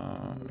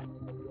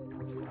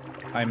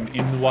I'm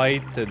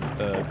invited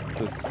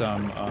to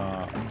some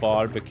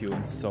barbecue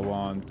and so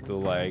on to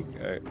like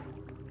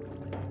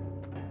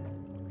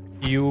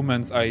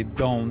humans I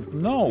don't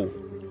know,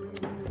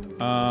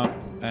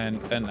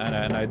 and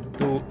I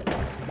do,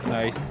 and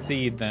I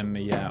see them,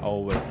 yeah,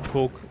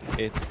 overcook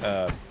it.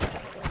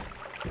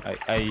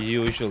 I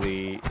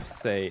usually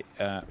say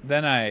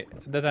then I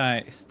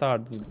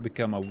start to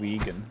become a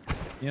vegan,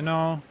 you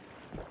know,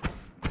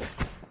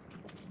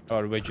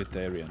 or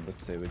vegetarian.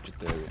 Let's say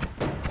vegetarian.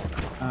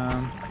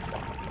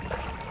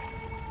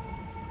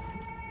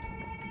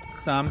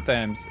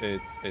 Sometimes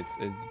it's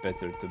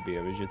better to be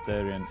a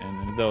vegetarian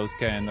in those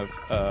kind of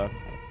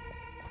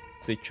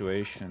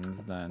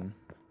situations. Then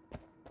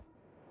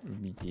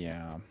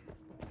yeah.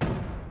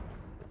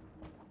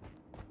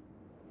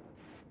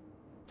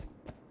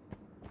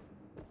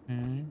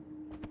 Okay.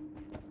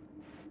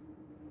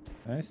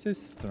 This is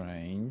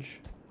strange.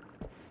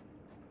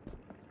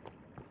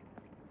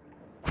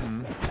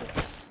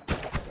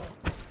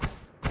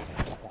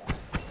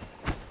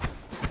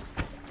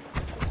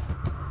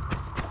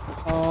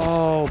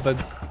 Oh, but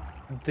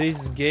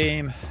this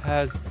game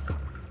has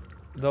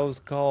those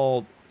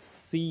called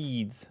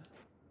seeds.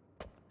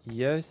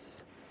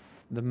 Yes,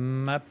 the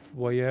map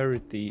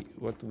variety,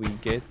 what we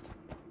get.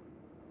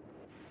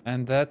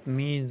 And that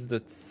means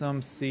that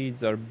some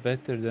seeds are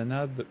better than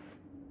others.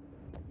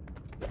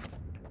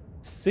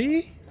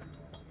 See?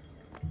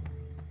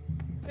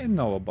 I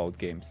know about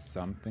games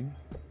something.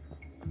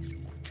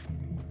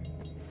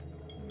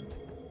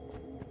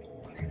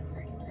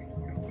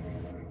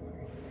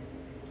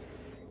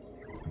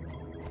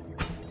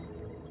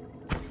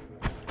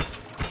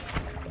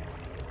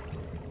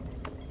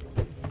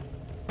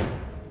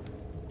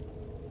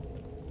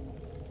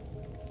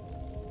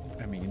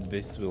 I mean,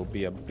 this will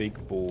be a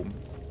big boom,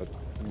 but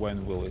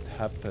when will it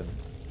happen?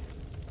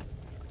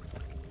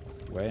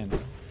 When?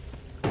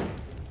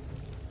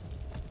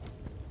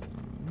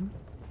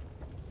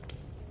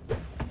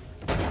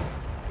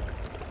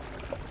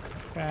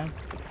 Okay.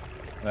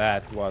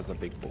 That was a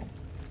big boom.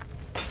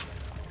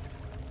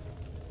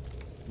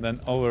 Then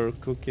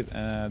overcook it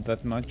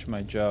that much,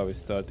 my job is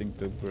starting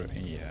to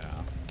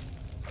yeah.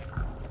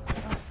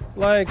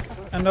 Like,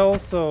 and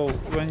also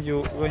when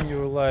you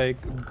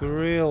like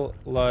grill,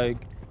 like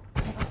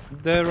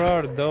there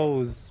are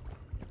those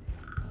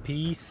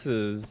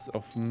pieces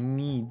of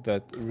meat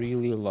that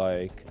really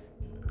like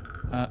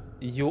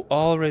you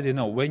already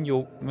know when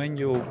you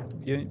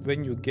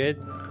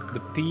get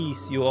the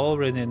piece, you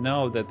already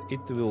know that it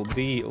will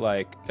be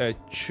like a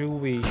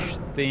chewish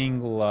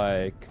thing,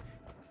 like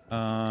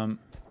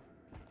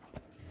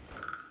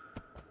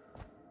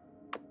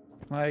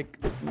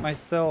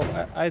myself,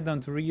 I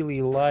don't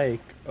really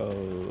like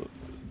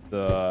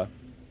the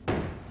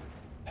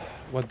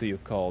what do you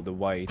call the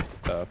white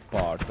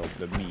part of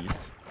the meat.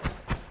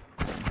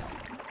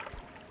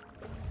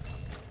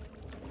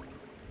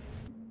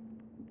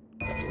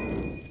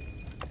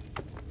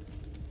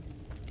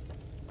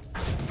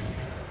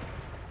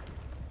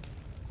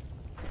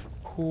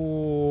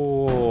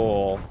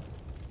 Cool.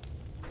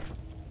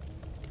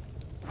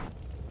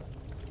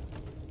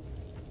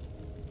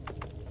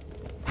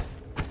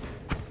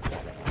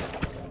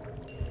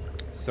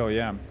 So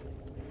yeah,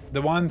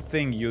 the one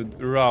thing you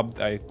rubbed,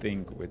 I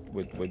think,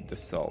 with the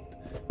salt.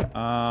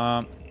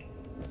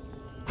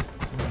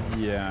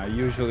 Yeah,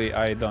 usually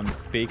I don't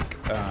pick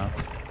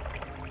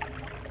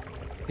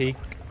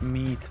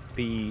meat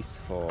piece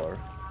for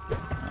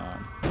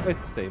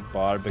let's say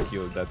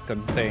barbecue that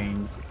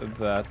contains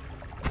that,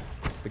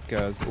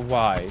 because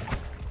why?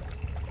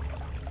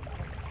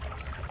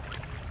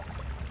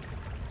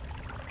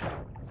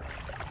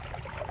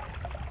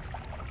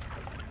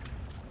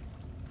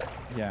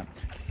 Yeah,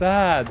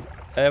 sad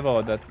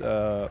Evo that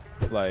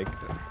like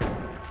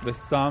the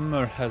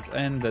summer has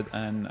ended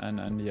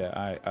and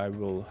yeah, I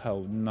will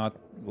have not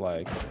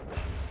like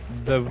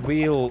the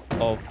will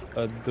of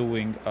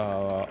doing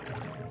a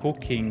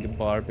cooking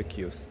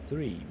barbecue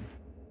stream.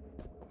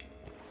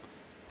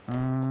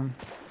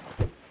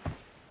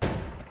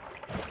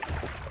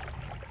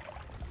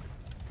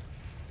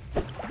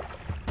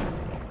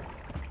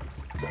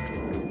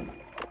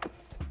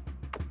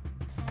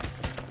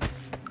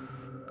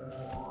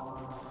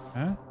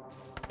 Huh?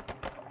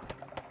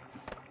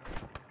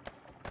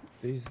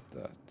 What is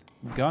that?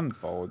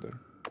 Gunpowder.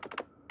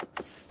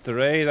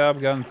 Straight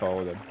up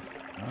gunpowder.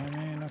 I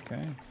mean,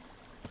 okay.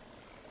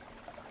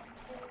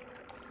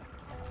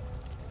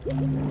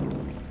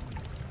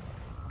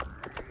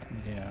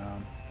 Yeah.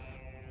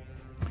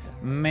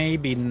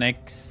 Maybe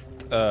next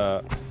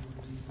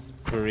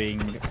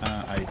spring.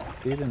 I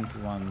didn't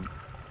want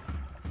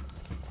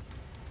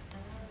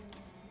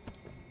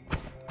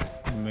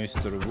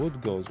Mr.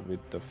 Wood goes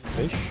with the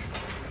fish.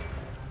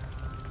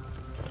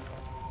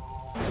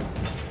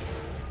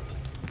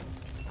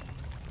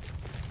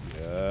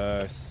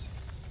 Yes.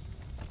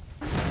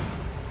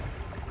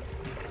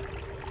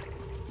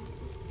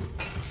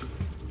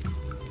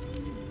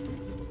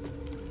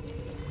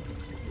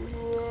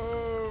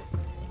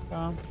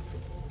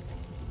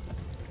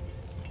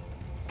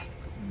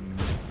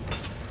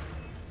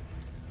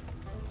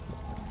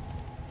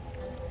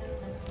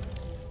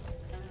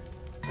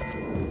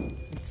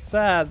 It's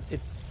sad,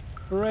 it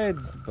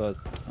spreads, but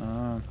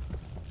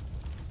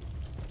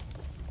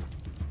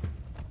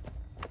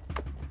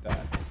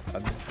that's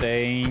a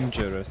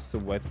dangerous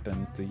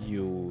weapon to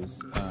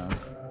use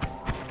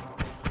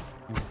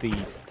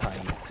these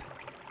tight.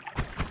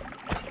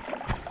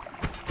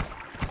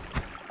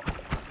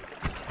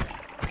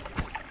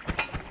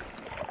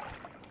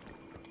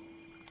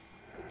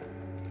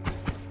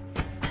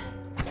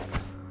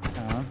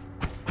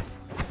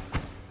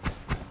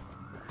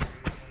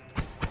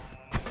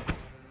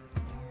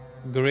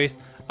 Grease.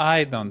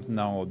 I don't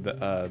know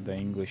the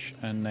English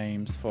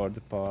names for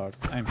the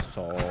parts. I'm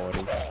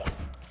sorry.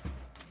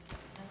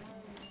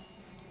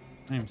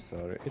 I'm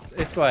sorry.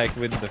 It's like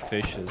with the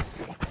fishes.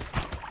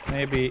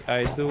 Maybe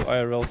I do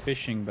IRL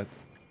fishing, but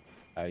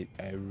I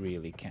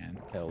really can't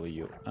tell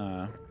you.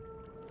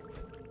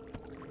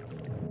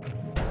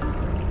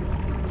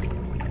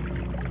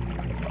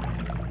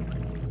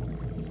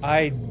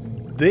 I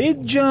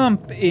did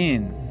jump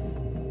in.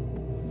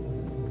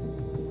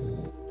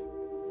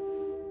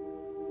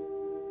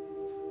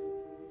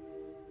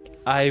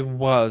 I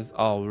was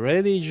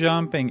already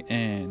jumping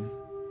in.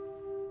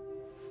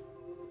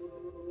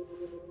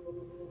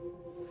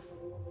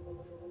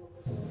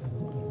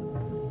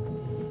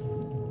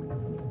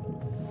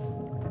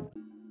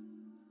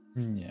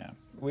 Yeah,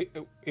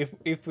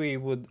 if we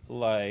would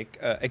like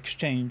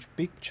exchange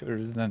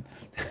pictures, then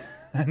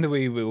and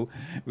we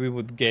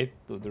would get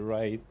to the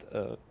right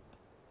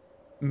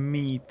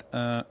meat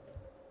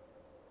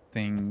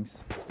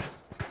things.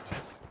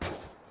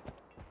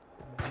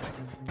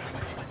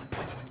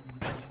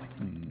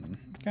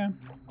 Okay.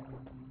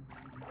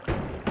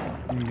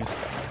 You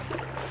stop.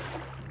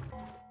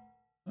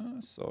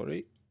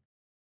 Sorry.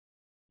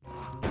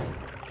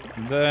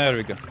 There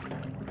we go.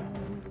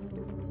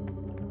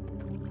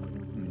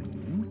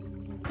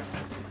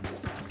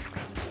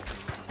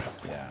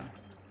 Yeah.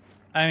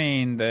 I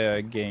mean,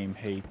 the game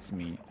hates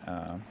me.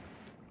 I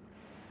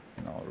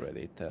can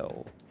already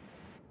tell.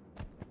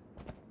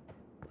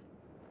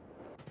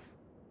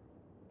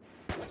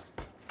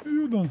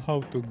 You don't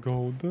have to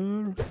go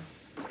there.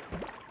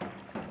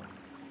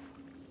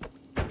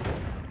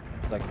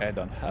 It's like I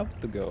don't have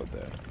to go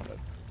there, but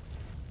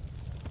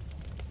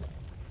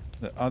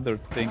the other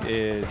thing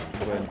is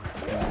when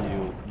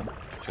you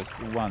just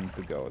want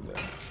to go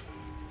there.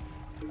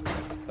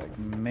 Like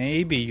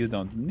maybe you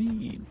don't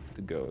need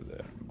to go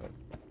there, but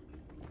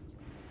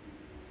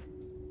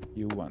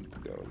you want to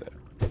go there.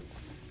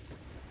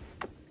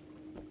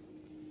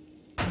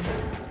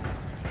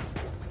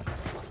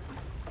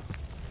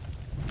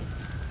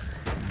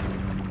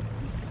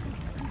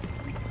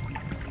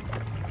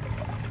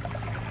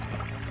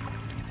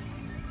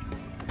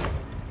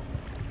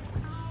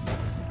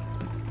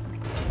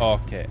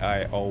 Okay,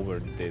 I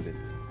overdid it.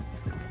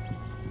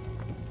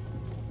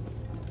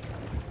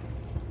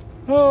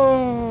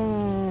 Oh.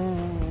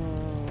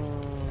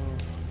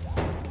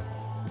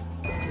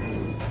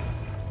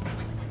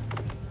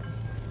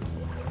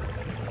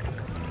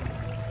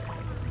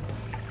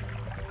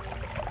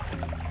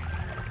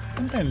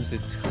 Sometimes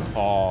it's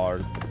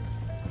hard.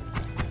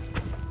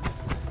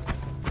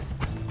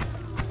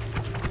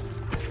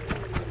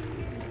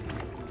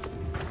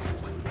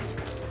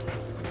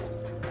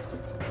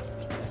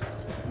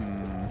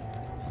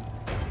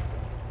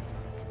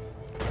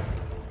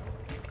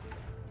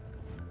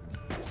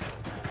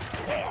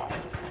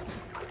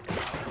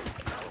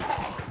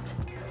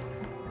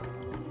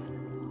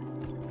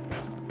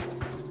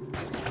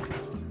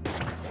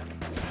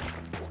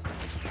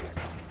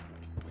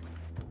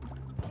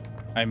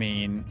 I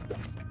mean,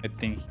 I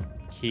think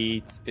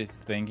Keats is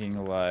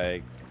thinking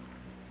like...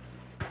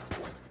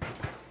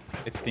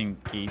 I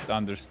think Keats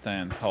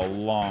understands how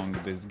long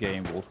this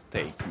game will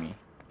take me.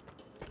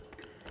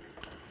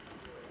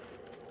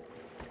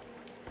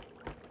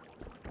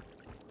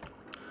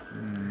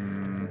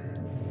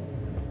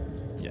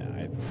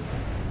 Yeah,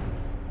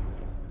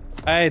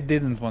 I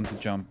didn't want to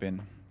jump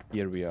in.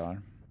 Here we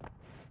are.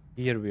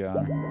 Here we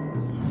are.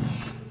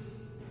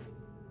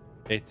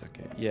 It's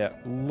okay. Yeah,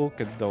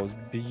 look at those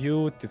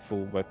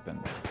beautiful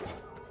weapons.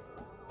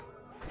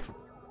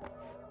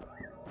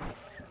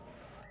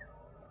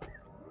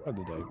 How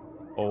did I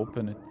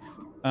open it?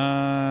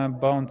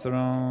 Bounce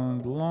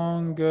around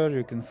longer.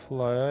 You can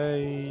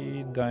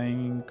fly.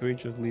 Dying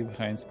creatures leave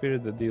behind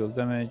spirit that deals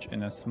damage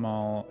in a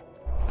small...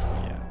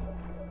 Yeah.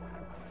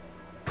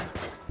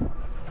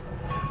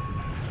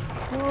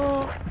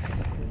 Oh.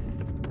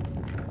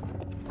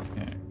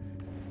 Okay.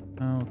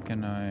 How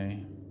can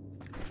I...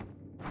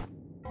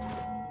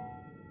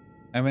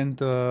 I went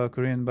to a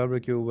Korean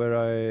barbecue where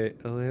I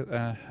live.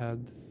 I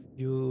had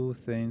few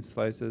thin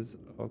slices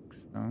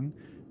ox tongue,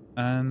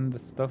 and the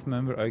staff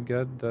member I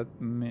got that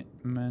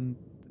meant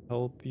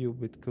help you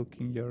with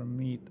cooking your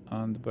meat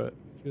on the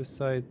barbecue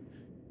side.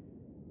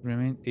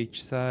 Remained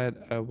each side.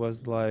 I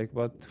was like,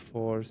 what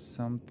for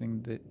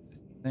something that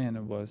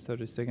then was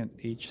 30 seconds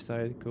each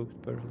side cooked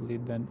perfectly.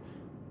 Then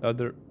the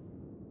other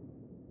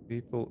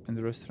people in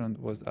the restaurant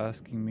was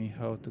asking me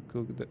how to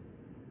cook the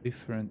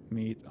different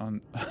meat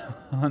on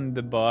on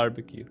the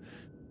barbecue.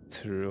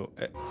 True.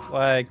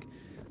 Like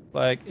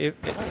if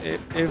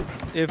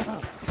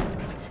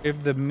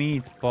the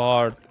meat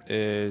part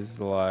is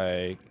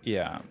like,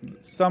 yeah,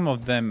 some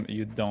of them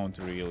you don't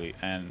really,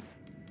 and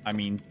I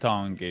mean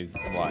tongue is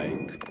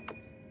like,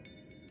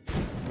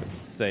 let's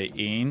say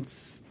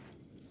ints.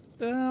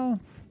 Well,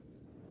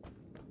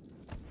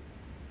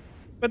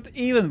 but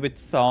even with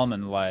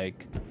salmon,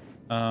 like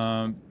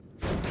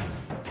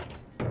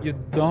you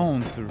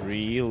don't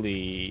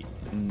really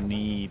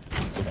need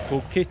to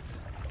cook it.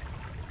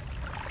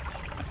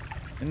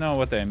 You know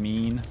what I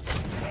mean?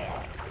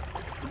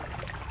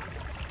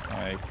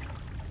 Like,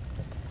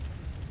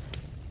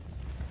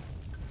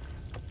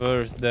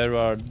 first there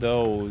are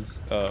those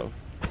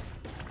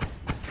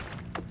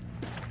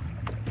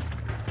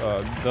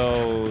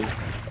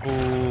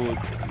food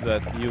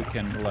that you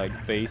can like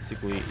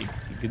basically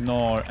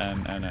ignore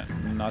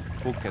and not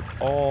cook at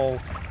all.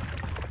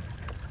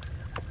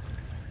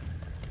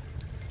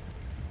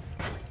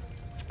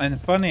 And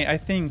funny, I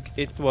think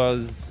it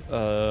was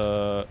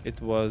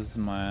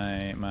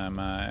my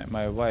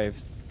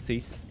wife's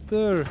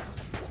sister,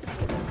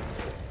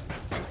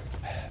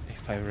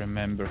 if I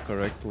remember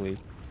correctly.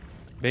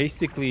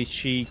 Basically,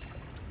 she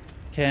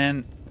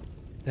can.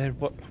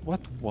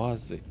 What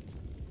was it?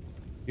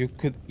 You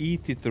could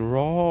eat it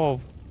raw,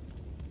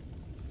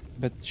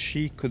 but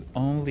she could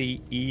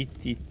only eat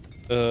it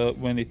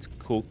when it's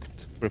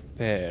cooked,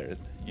 prepared.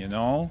 You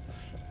know.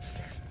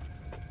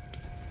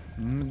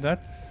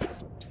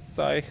 That's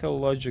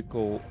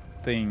psychological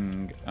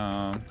thing.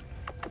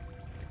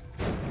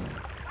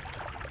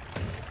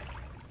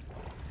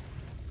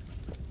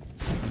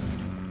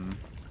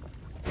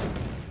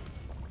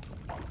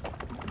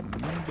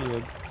 Maybe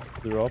let's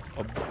drop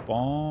a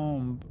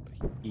bomb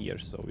here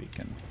so we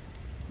can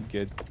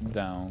get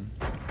down.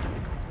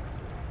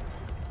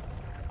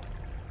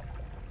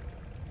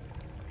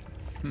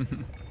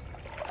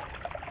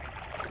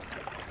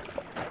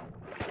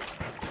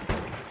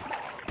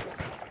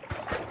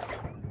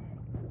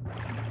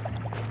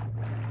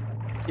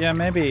 Yeah,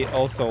 maybe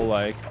also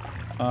like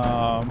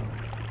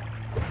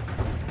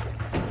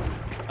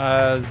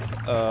as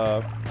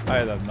I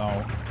don't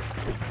know,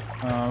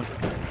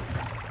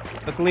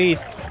 at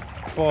least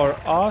for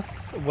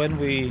us when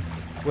we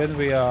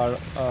are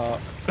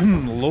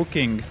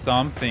looking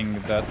something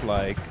that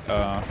like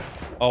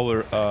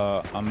our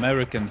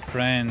American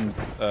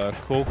friends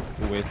cook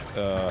with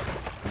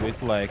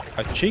like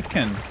a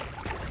chicken,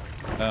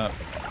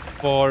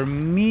 for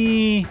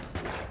me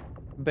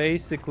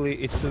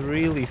basically it's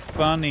really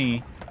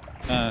funny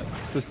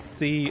to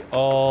see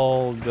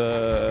all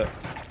the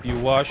you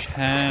wash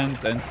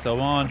hands and so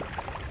on.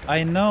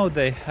 I know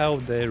they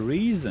have their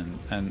reason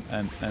and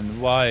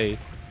why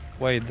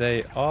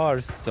they are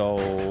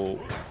so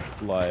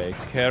like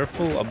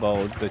careful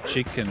about the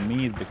chicken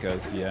meat,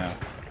 because yeah,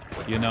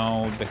 you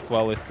know, the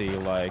quality,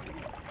 like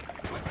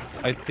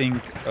I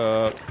think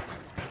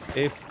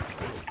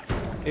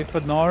if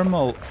a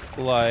normal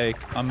like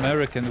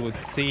American would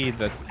see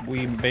that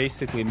we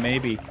basically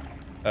maybe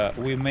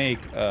we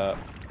make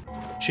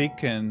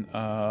chicken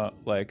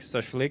like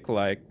shashlik,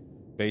 like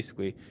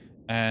basically,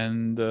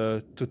 and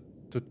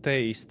to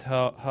taste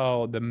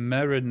how the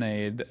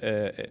marinade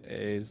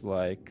is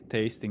like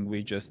tasting,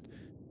 we just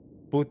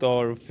put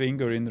our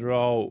finger in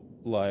raw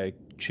like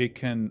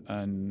chicken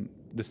and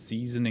the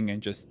seasoning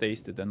and just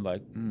taste it and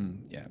like,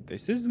 yeah,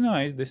 this is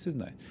nice, this is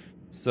nice.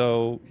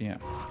 So yeah,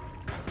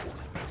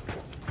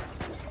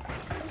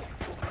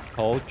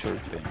 culture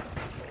thing.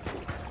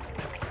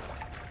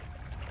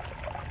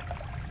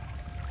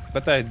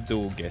 But I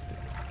do get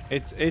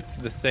it. It's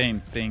the same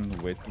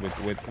thing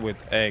with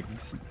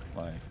eggs,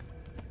 like.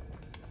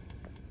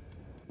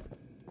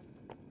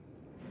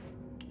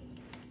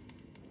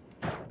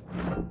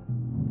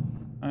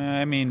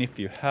 I mean, if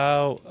you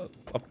have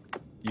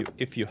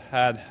if you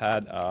had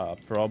a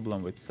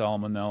problem with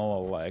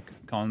salmonella, like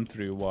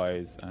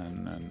country-wise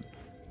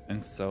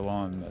and so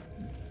on, that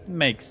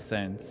makes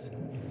sense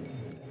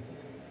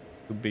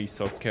to be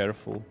so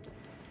careful.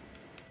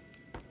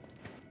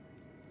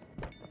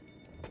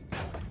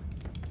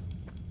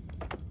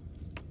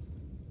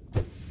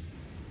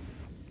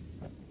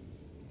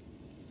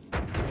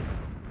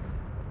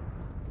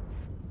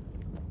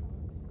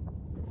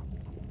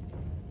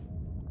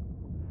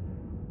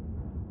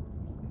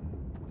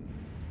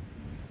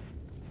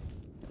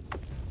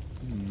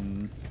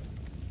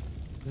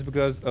 It's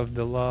because of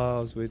the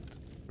laws with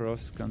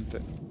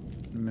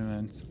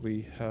cross-contaminants.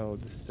 We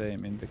have the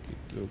same in the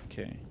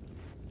UK.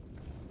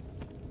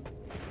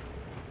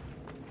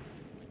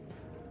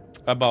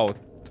 About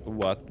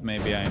what?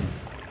 Maybe I'm.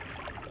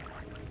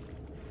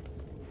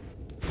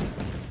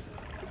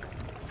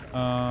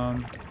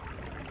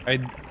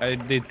 I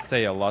did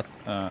say a lot.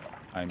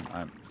 I'm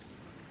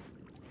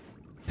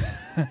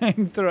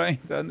I'm trying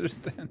to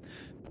understand.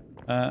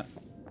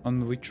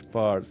 On which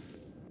part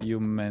you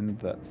meant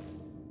that?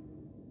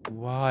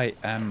 Why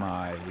am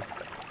I?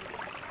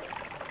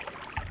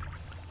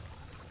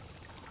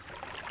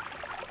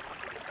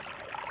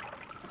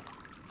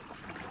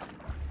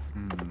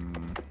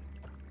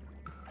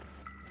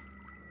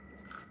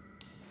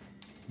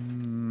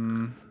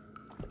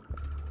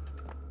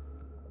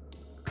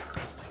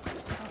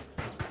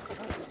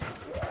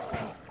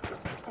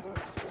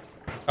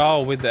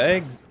 Oh, with the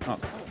eggs? Oh,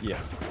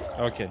 yeah.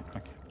 Okay,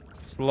 okay.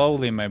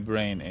 Slowly my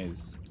brain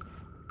is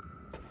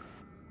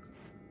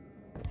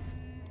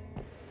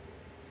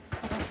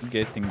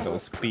getting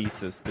those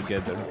pieces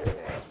together.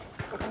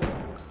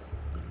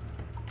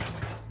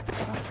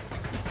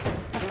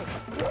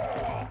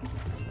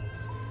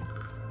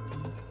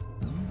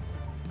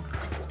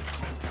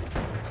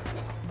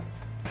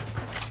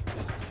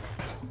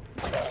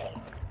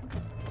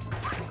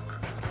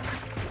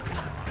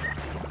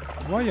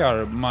 Why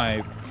are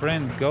my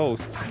friend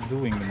ghosts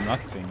doing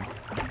nothing?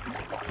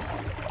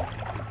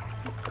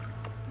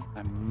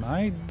 Am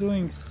I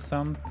doing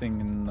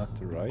something not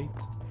right?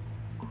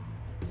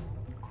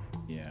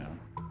 Yeah.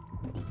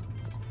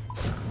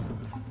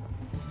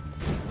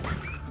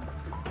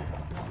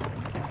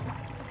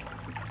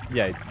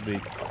 Yeah, it'd be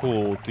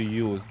cool to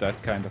use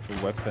that kind of a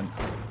weapon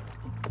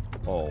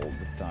all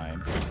the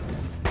time.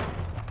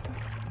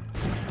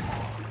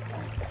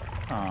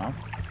 Ah.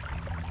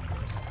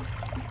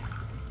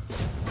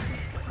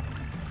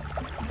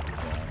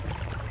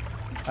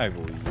 I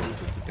will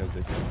use it because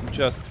it's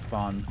just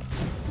fun.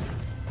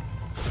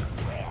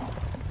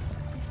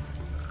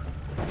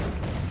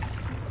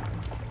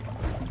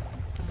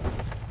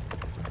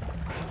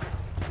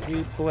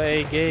 We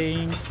play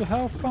games to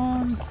have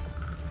fun.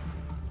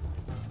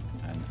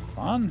 And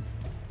fun.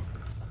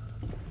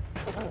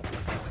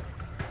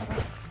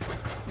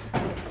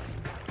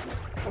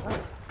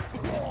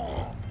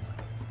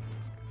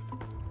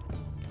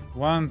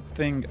 One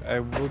thing I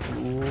would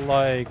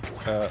like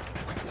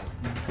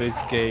this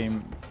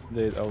game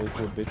did a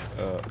little bit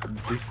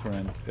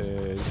different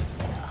is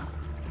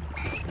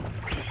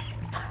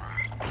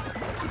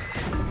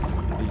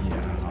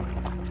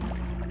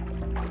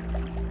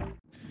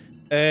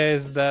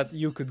that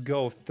you could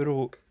go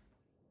through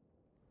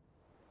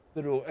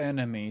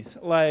enemies.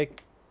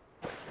 Like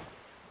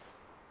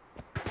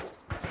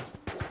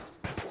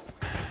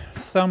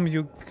some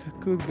you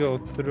could go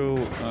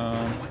through,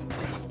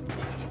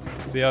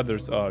 the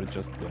others are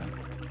just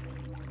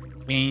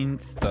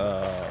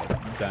insta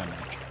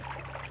damage.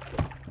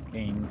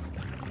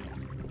 Insta.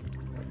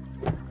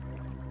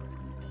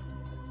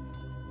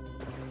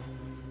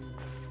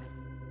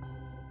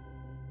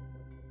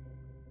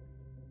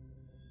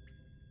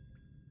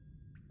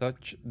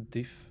 Touch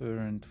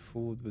different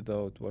food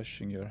without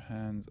washing your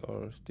hands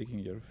or sticking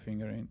your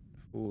finger in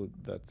food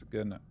that's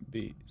gonna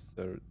be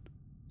served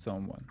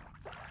someone.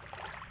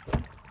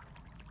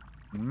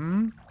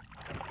 Hmm?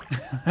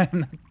 I'm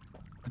not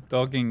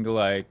talking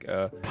like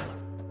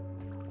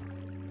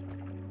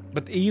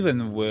but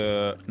even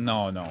with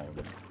no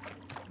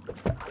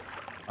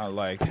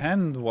like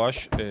hand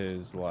wash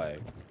is like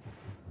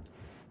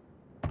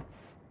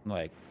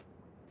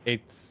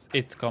it's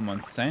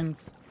common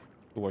sense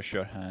to wash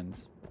your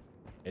hands,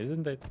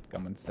 isn't it?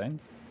 Common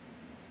sense.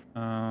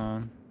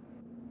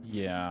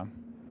 Yeah,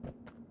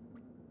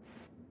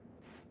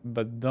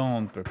 but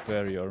don't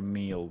prepare your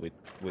meal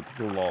with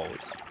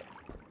gloves.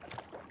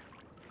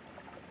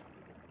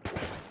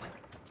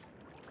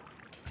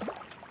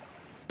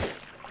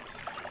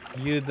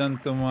 You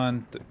don't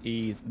want to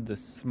eat the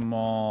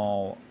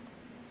small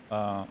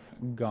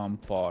gum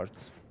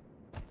parts.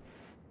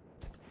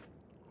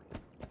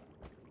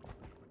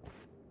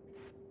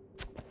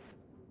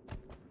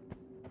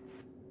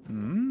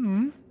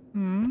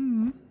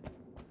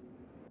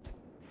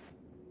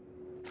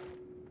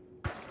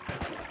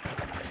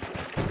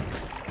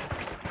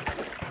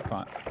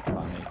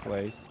 Funny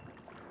place.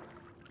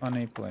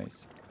 Funny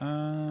place.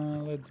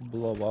 Let's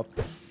blow up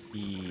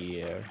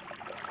here.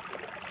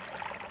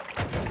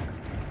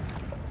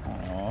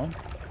 Oh.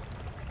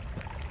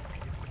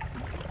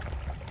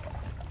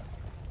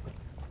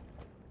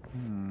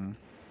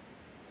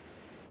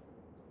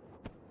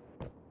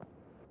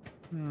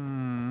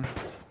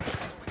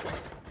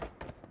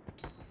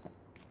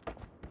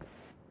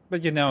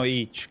 But you know,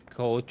 each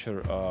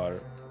culture are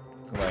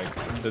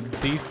like the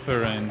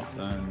difference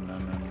and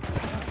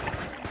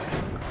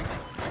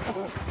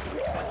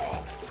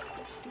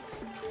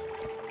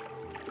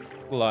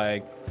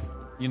like,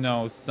 you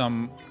know,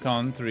 some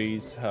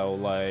countries have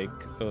like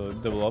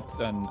developed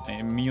an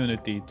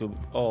immunity to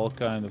all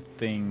kind of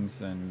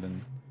things, and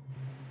then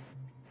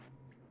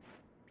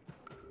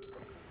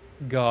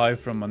guy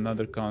from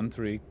another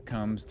country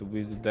comes to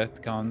visit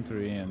that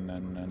country and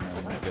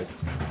gets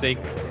sick.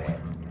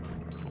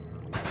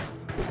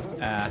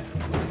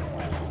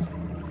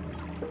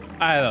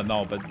 I don't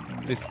know, but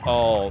this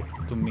all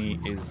to me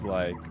is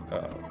like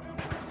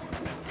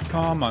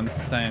common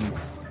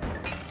sense.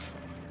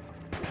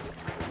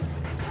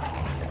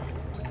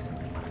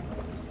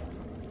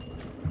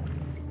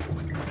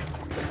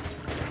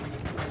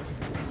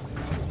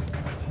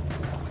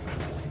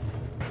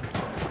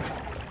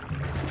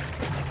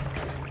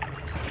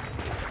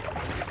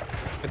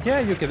 But yeah,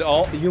 you could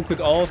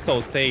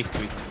also taste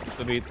with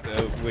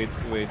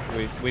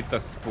a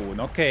spoon.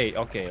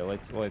 Okay,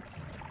 let's.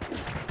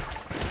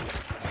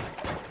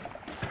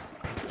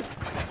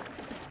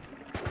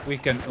 We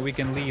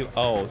can leave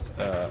out.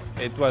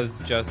 It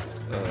was just.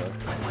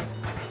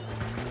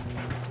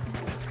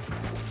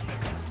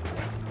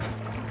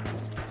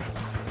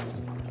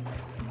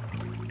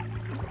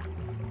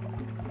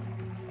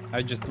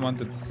 I just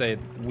wanted to say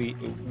that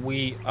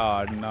we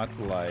are not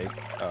like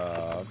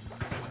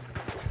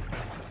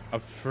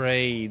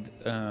afraid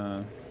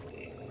to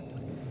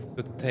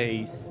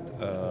taste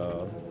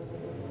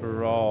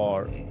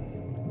raw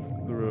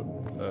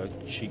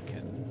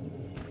chicken.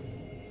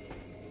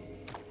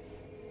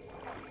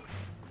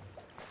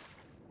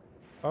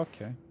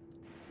 Okay.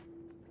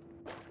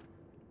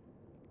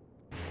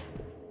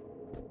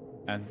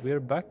 And we're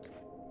back.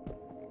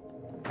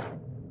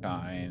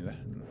 Kinda.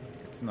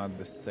 It's not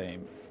the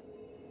same.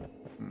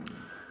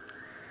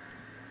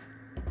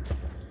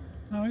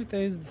 No, it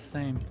is the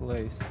same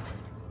place.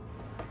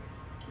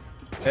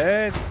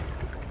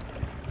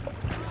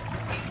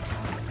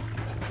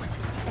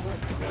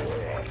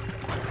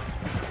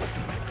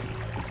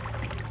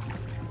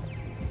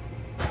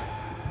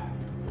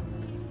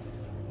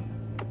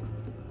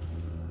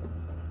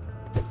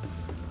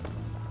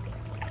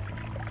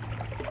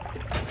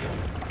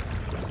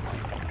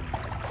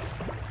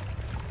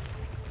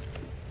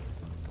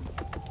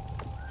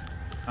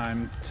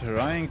 I'm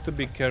trying to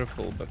be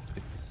careful, but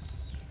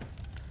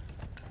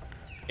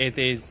it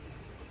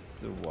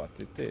is what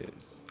it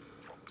is.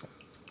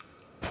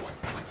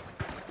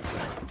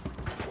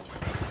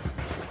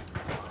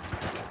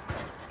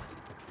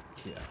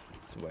 Yeah,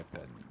 its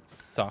weapon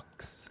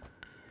sucks.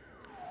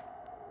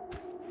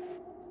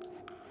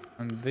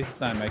 And this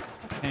time I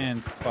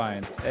can't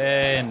find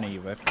any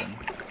weapon.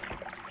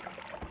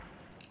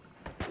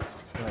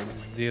 Like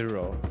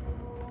zero.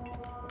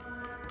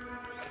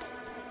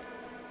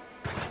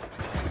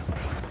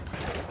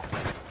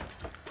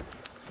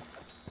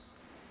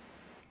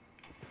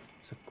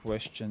 It's a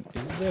question,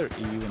 is there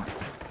even...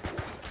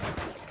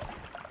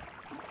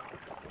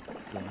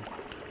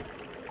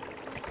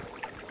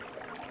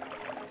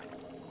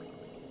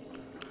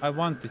 I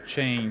want to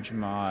change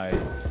my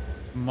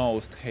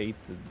most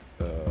hated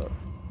unit.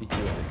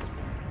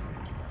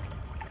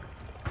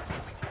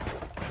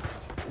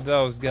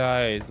 Those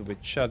guys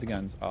with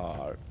shotguns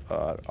are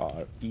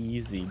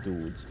easy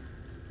dudes.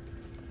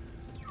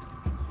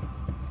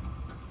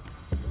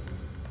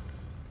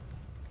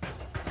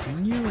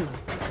 Can you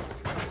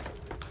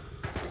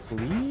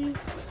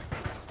please?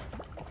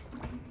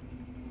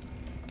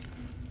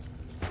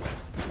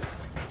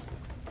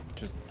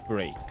 Just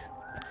break.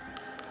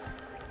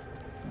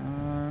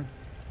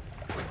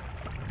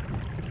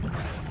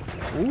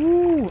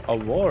 Ooh, a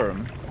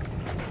worm.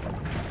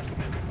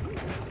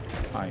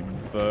 I'm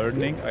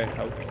burning. I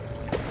have...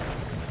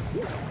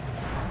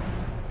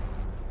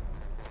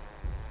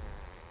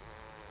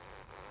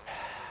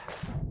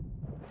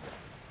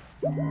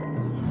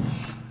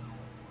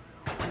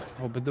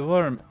 Oh, but the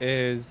worm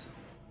is...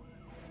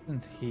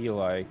 Isn't he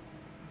like...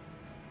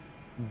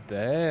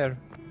 there?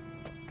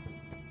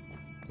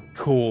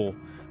 Cool.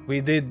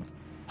 We did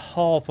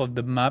half of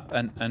the map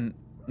and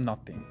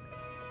nothing.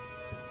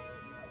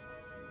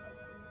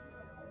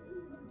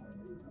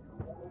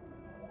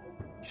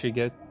 She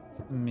gets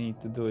me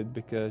to do it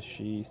because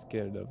she's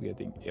scared of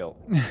getting ill.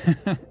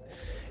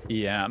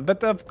 Yeah,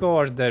 but of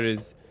course there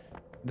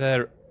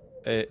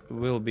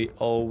will be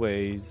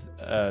always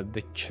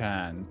the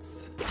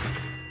chance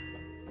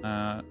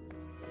to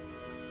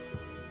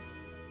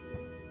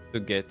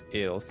get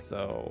ill,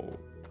 so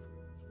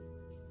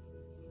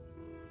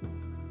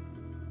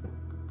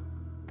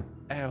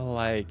I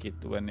like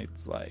it when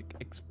it's like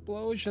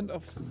explosion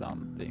of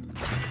something.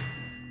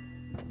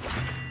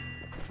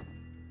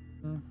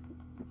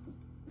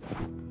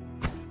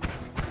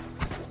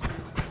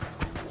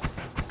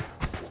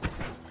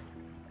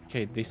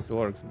 Okay, this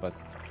works, but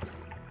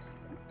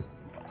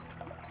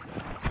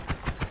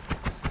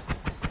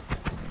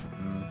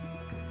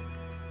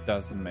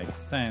doesn't make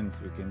sense.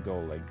 We can go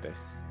like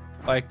this.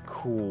 Like,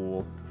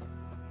 cool.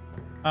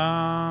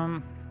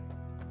 What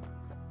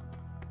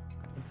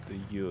do?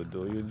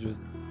 You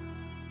just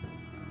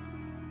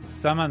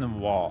summon a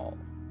wall.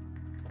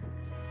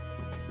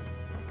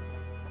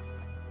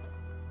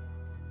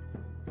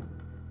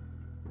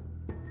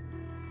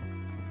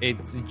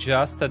 It's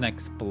just an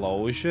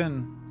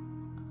explosion.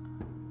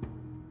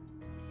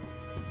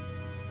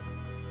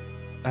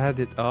 Add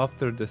it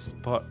after the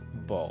spot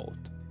bolt.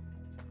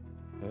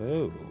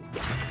 Oh,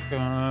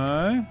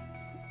 okay.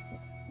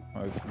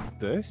 Like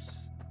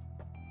this.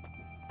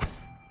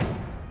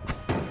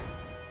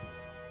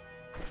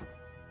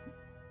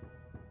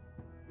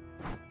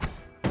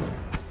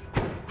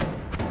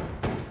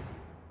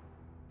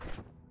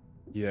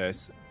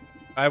 Yes,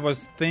 I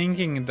was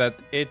thinking that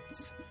it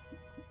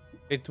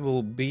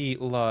will be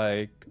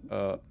like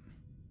a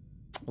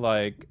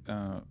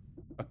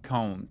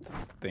count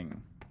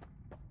thing.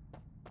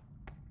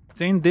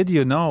 Zane, did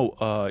you know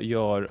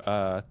your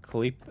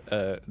clip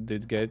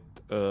did get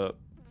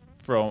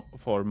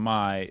for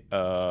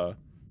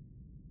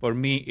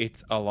me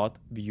it's a lot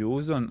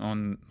views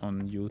on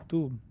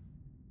YouTube.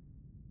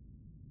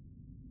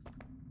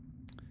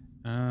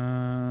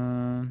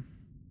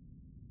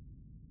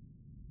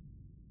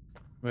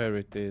 Where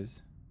it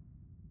is?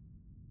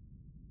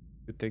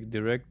 You take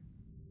direct.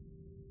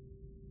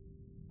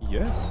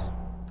 Yes.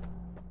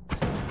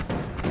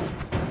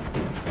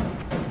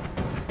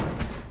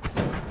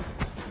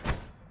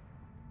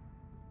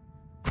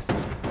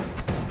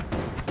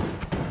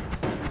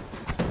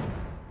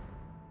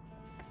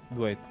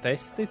 Do I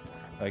test it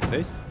like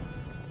this?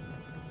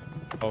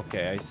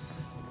 Okay, I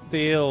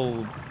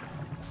still...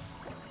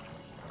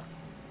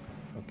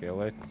 Okay,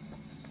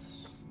 let's...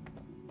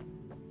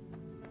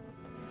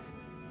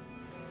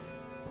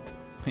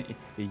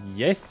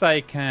 Yes, I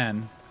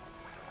can.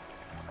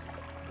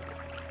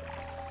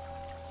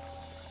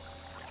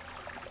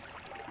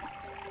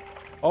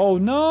 Oh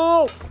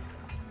no!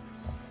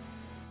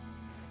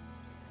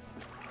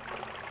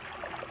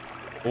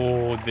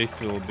 Oh,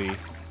 this will be...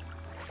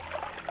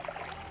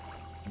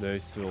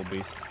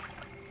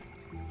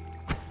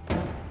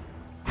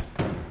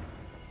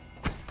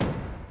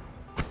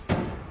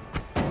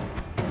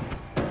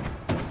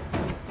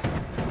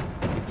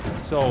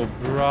 so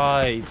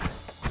bright.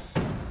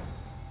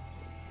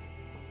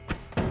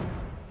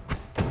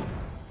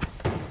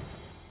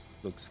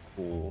 Looks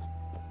cool.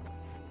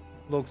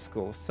 Looks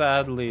cool.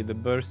 Sadly, the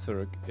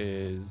Berserk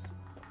is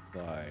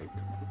like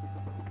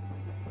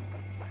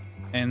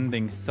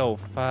ending so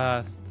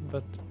fast,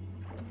 but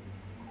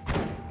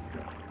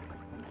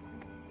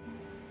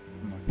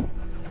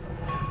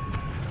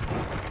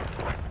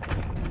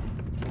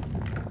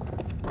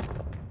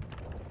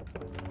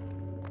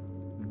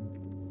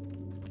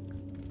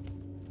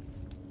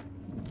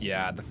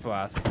yeah, the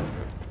flask.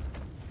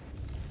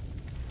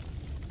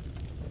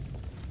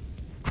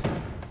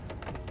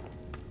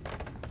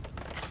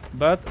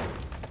 But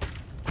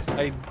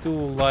I do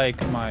like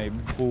my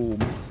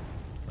booms.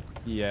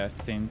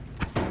 Yes,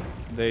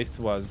 this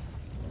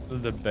was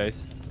the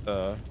best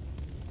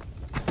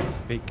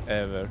pick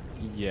ever.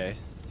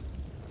 Yes.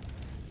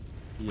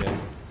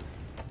 Yes.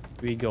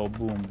 We go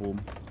boom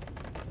boom.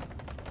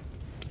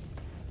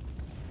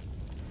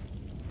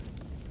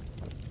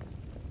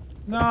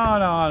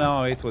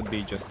 No, it would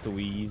be just too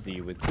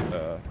easy with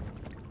the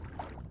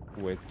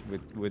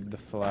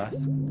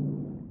flask.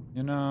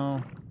 You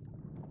know.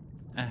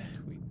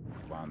 We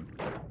won.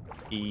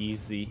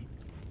 Easy.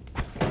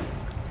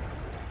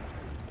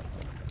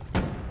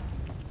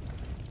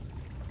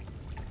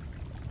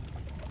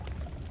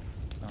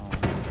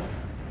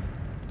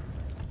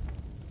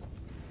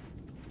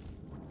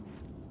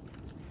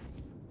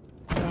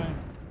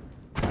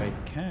 I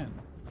can.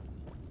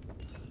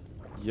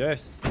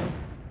 Yes.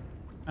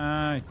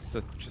 It's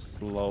such a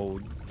slow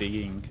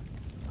digging.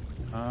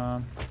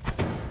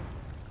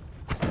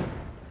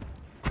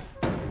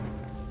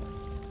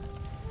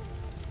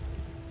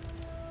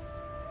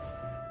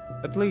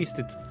 At least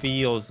it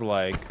feels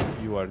like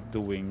you are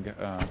doing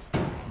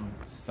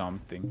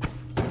something.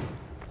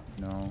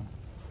 No,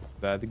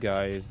 that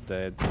guy is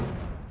dead.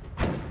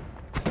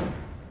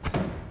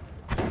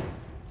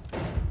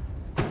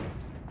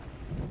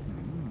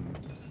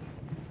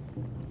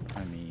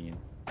 I mean,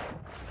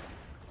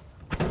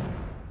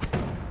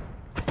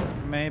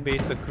 maybe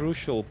it's a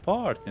crucial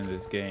part in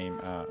this game.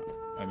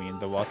 I mean,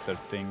 the water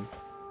thing.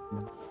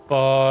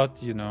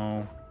 But, you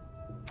know...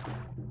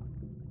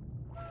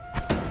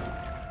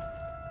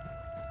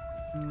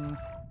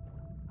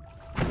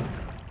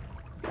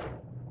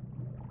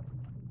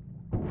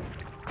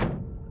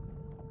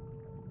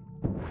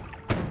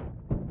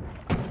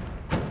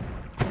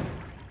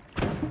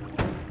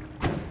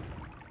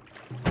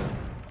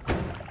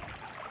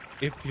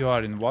 If you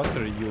are in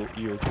water,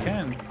 you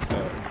can't.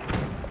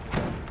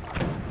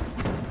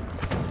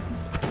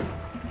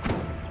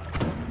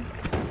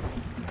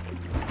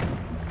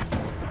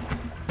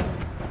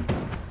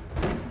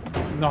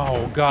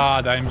 No,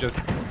 God, I'm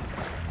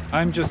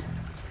just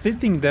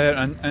sitting there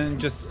and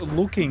just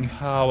looking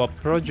how a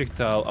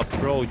projectile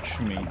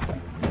approached me.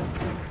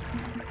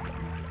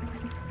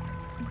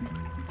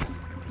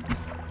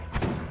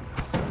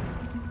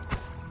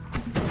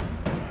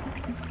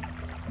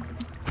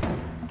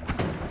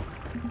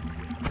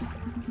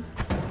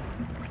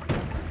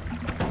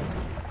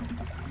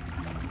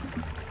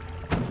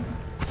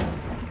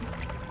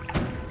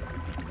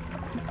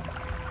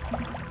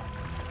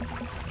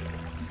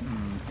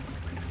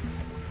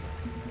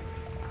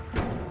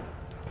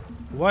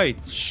 Why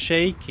it's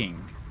shaking?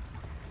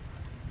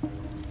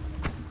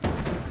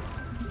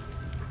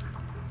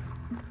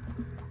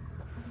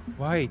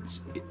 Why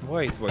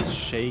it was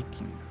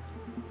shaking?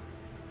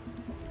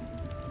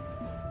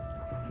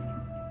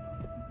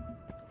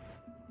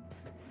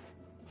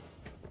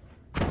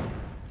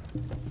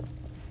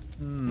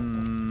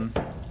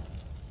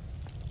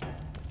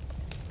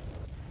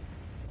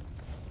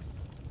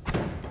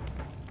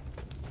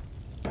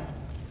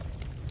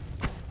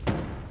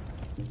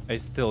 I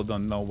still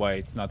don't know why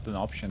it's not an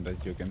option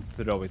that you can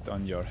throw it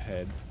on your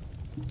head.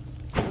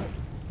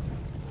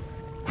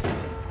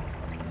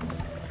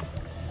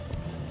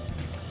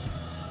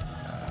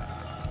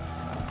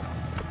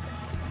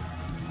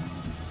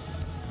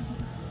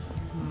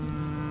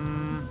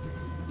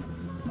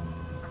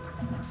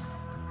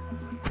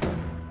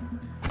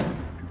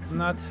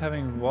 Not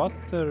having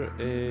water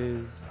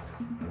is...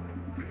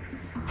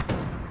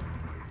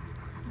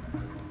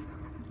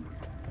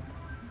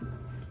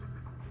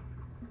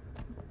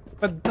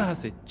 But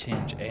does it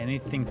change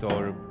anything to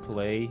our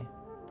play?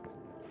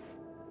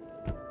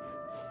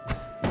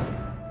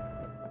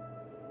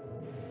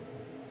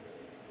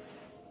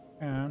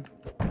 Yeah.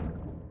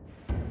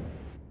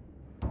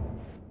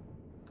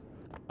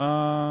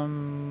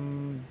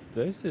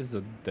 This is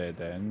a dead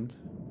end.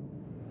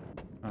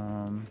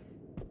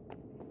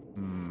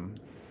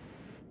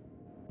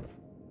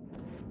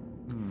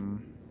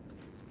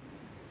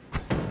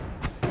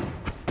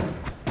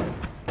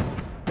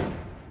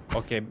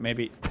 Okay,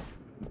 maybe...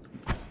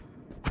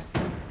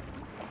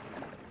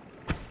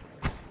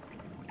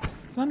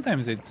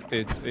 Sometimes it's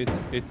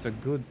a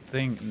good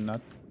thing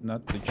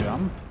not to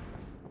jump,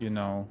 you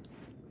know.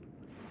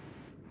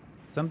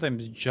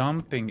 Sometimes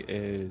jumping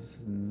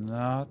is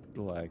not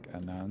like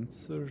an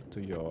answer to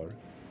your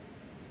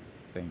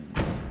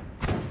things.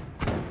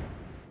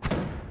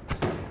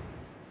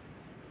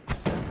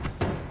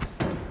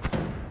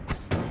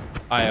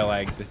 I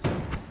like this.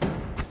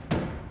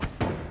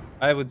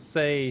 I would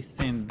say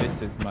since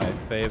this is my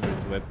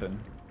favorite weapon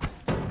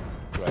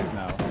right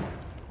now.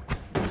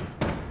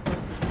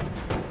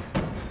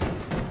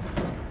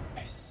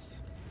 Yes.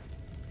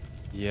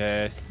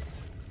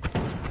 Yes.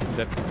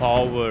 The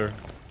power.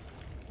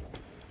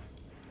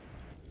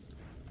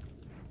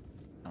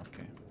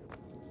 Okay.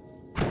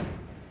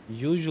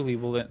 Usually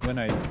when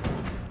I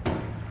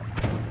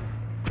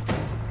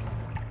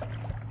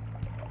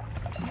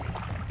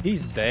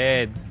He's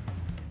dead.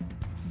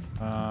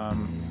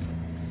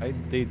 I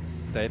did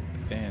step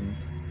in.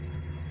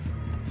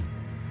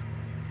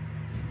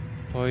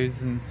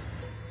 Poison.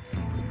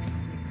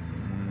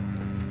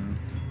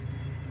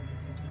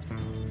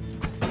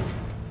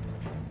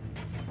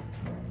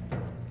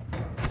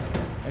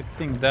 I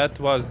think that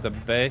was the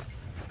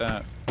best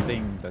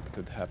thing that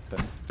could happen.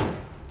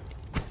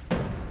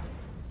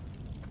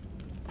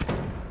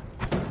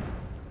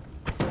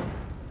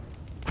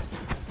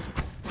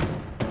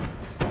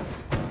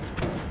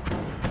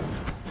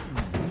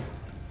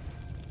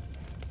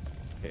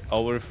 Okay,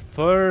 our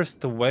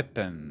first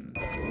weapon.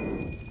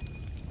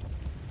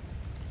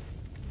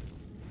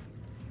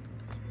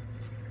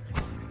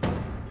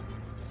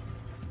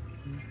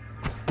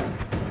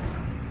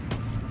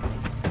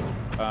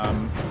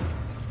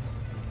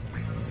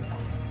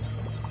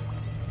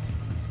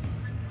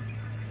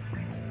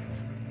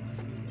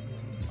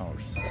 Our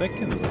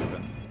second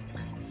weapon.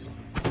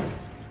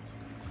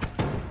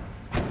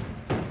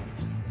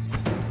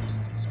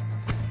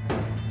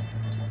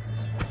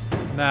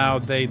 Now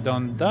they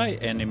don't die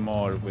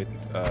anymore with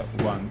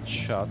one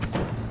shot.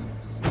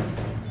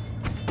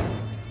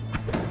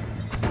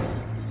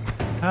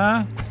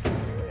 Huh?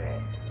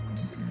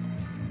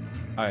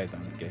 I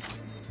don't get it.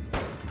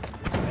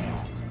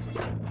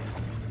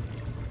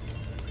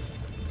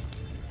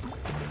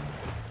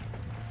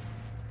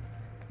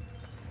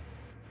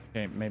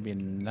 Okay, maybe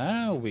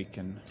now we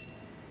can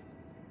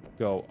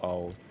go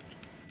out.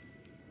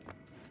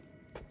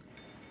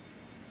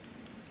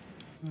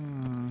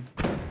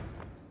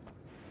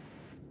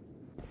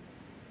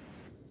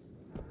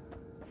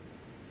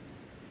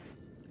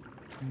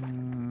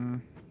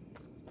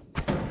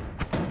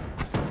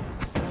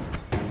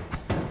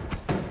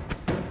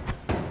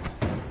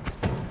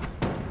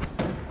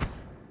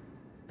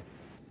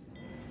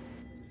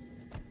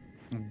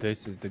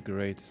 This is the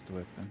greatest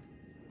weapon.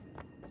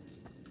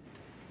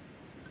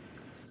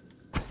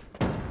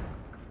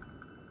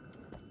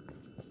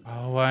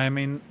 Oh, I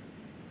mean...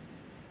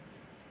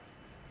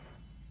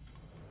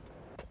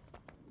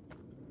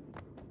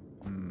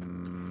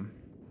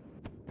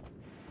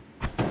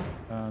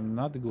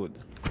 not good.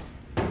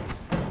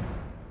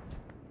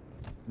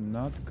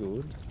 Not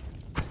good.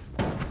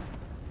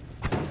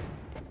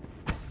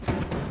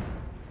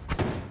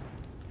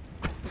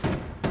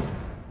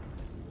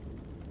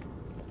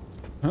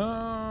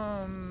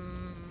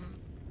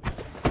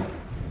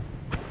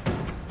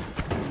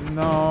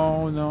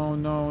 No, no,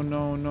 no,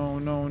 no, no,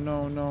 no,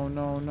 no, no,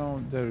 no,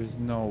 no. There is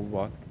no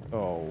what.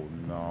 Oh,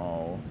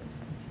 no.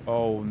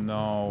 Oh,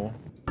 no.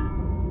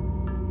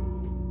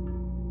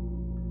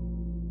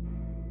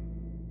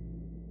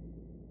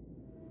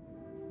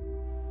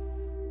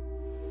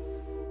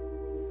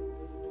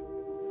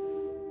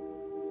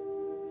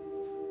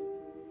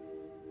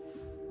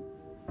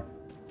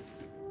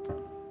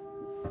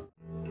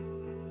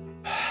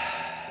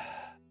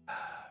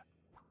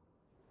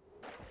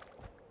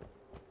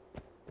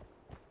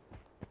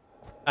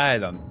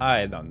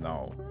 I don't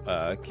know,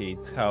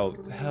 kids. How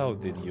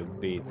did you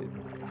beat it?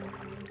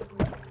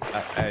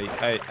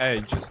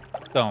 I just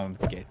don't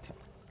get it.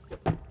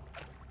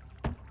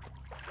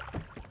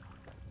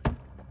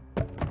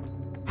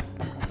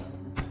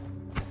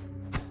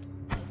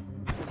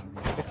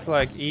 It's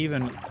like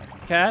even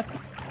cat.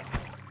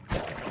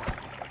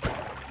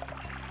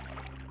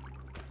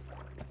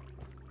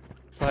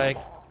 It's like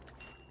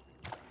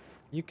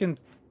you can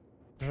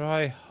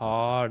try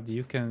hard.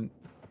 You can.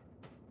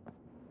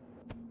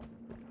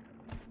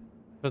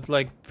 But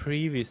like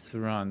previous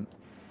run,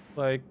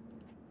 like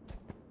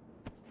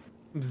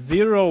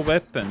 0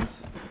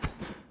 weapons.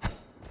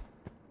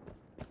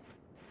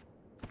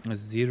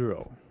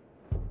 0.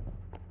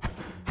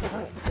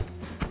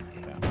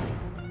 Yeah.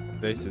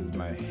 This is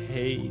my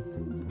hate.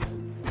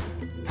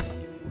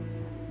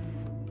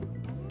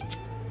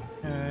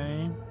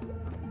 Okay.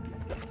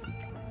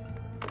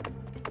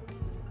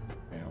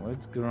 Okay,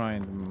 let's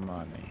grind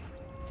money.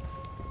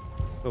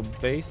 So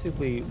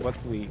basically what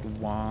we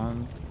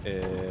want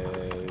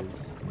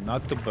is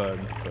not to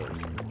burn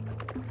first.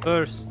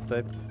 First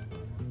step,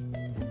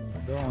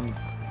 don't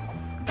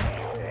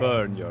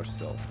burn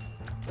yourself.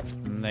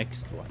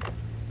 Next one.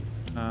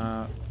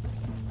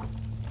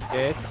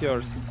 Get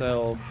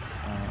yourself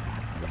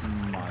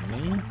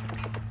money.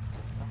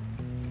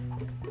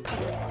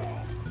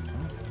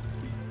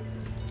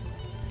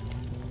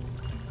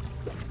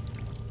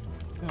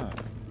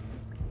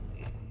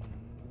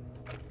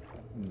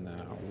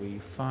 Now we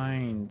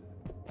find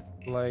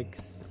like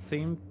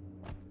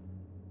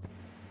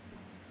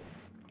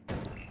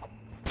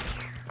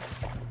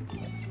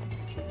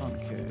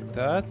Okay.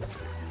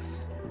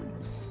 That's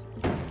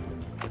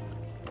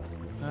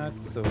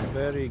a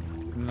very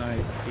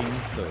nice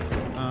info.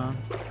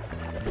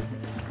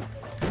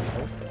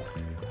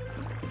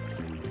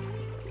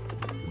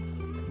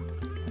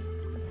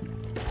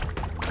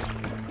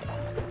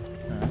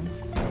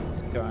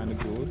 That's kind of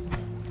good.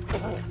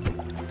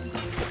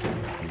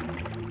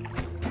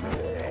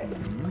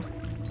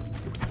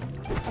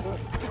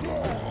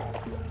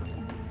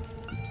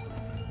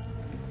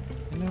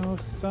 You know,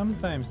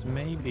 sometimes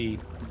maybe.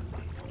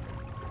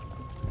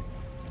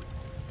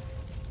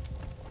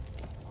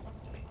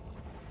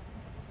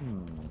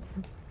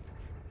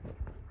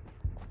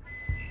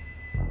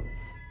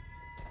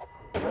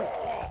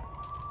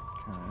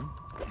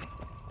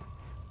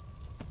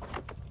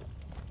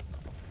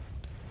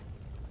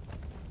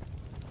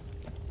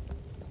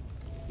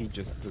 He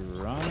just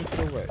runs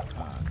away.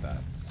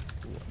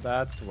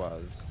 That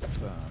was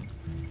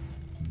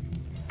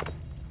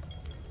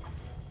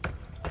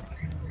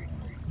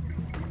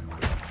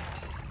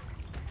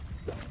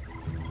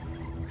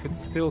could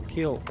still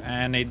kill,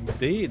 and it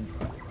did.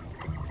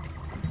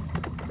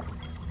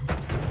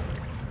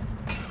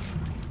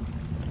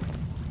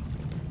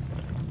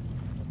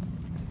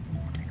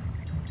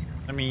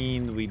 I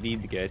mean, we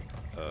did get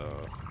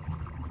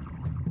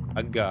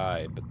a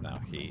guy, but now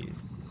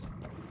he's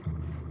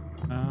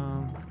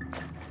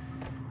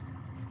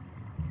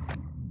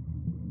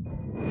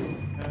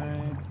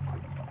okay.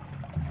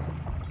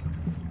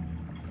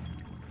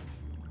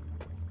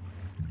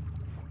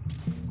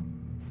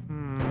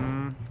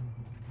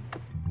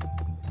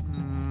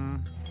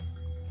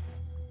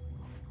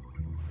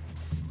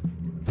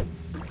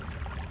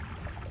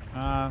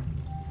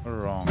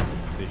 Wrong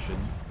decision.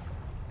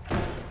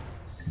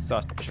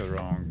 Such a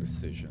wrong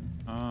decision.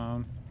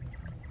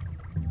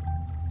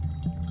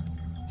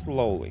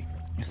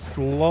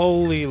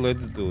 Slowly,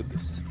 let's do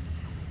this.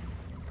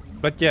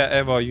 But yeah,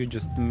 Eva, you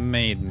just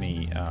made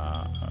me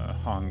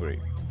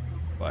hungry.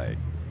 Like,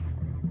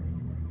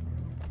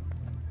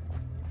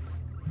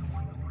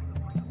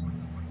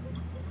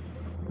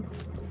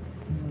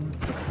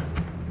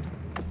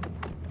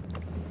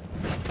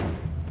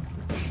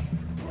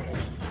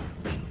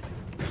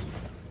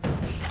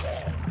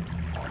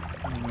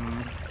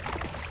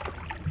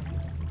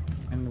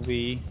 and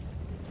we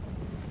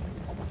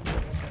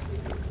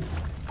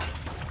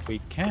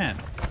can.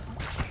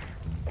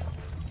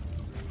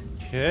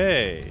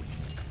 Okay.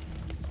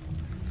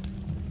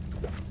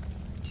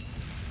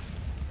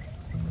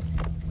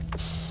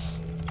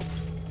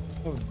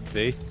 Oh,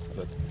 this,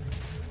 but I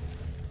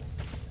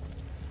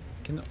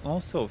can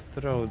also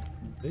throw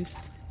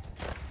this.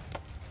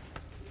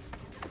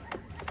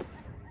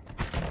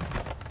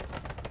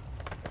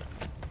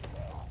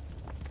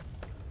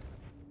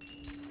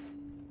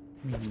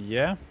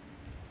 Yeah.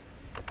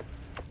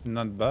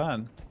 Not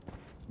bad.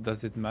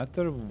 Does it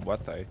matter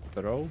what I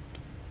throw?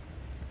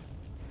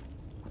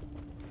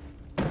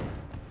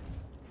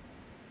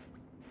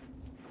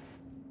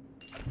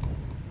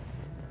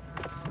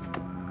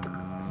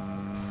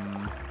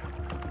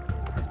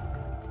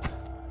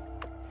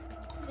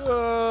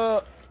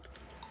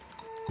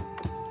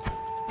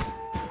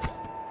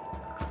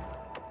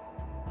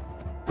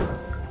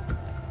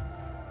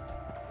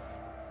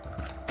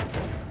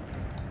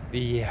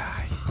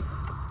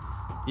 Yes.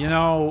 You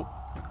know,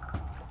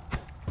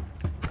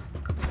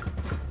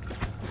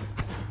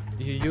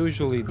 you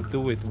usually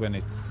do it when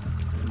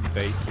it's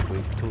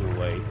basically too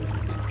late.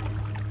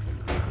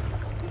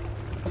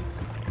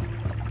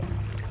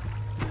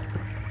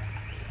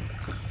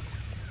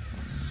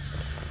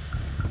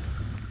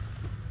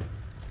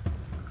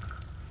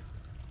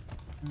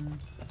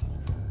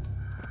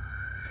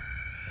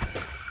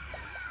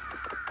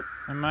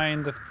 Am I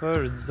in the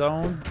first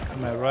zone?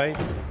 Am I right?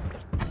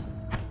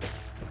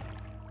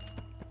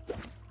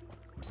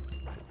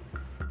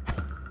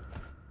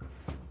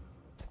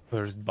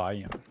 First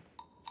biome.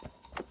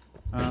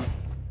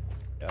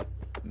 Yep,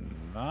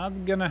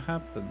 not gonna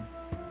happen.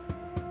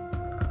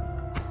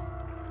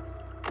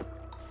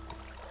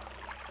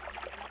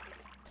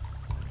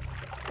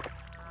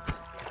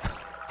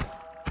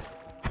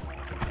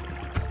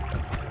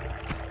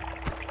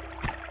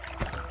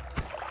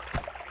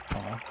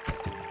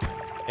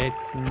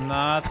 It's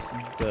not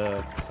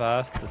the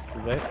fastest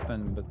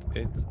weapon, but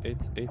it's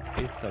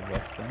a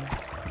weapon.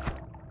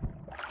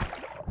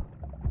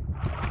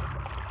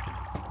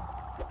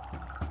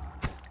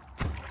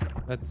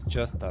 That's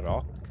just a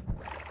rock.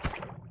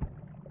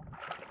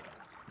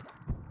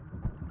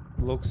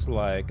 Looks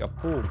like a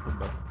poop,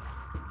 but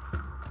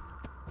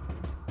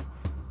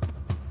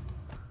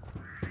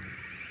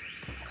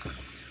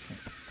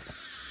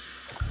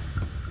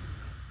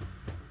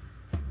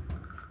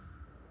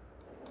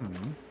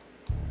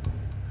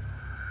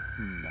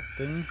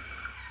nothing.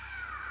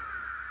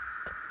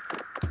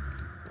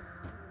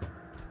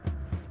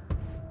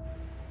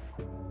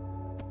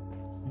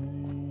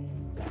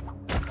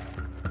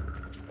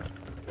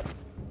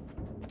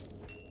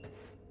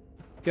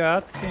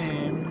 Got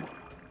him.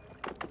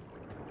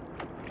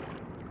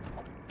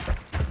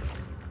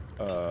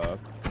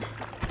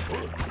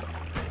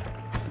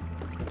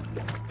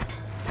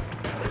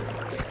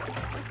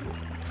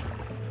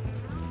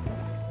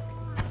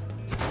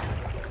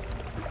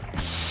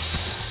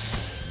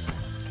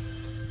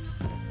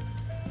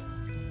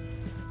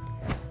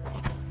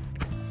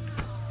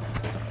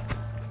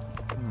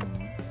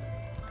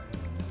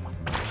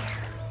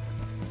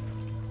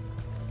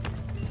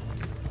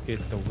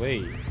 it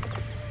away.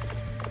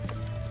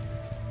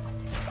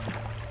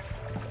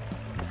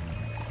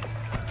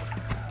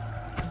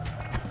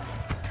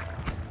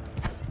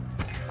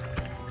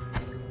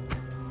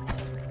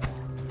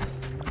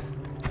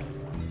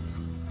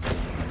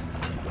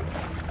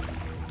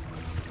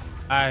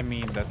 I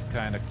mean, that's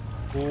kind of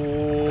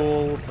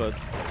cool, but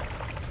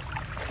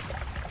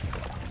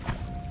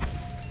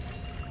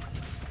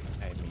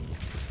I mean,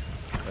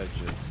 let's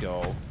just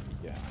go.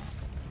 Yeah.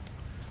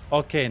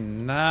 Okay,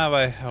 now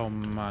I have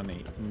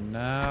money.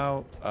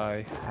 Now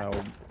I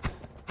have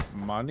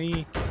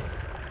money.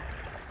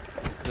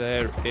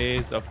 There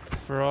is a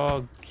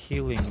frog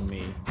killing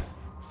me.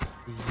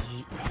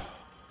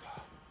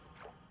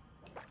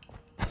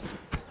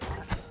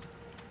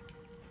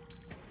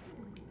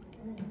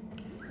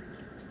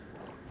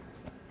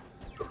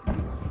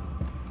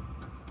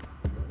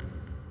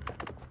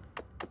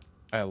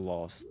 I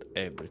lost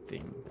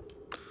everything.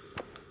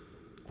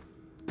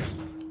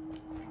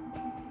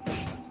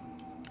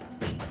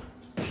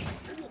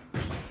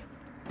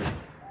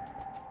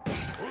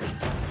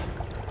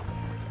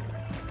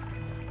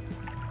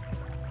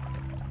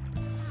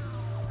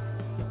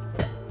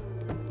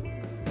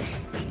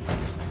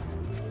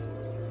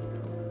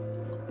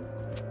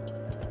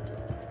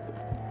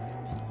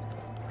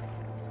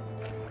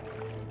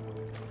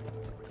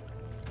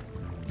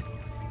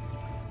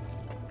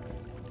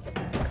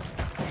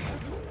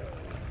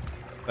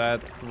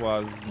 That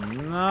was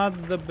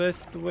not the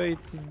best way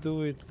to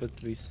do it, but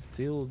we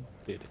still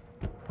did it.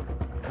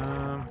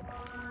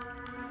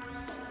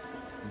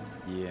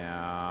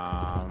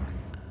 Yeah,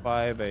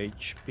 5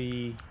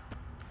 HP.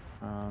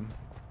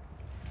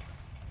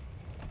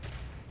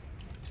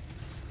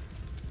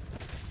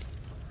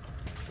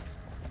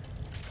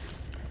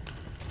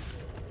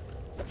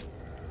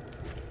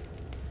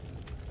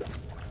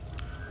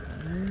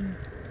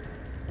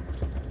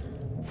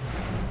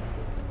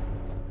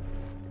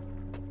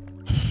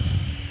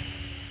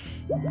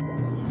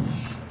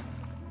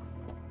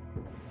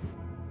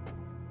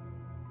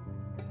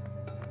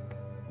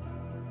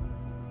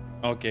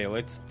 Okay,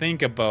 let's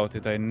think about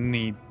it. I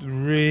need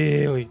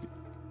really...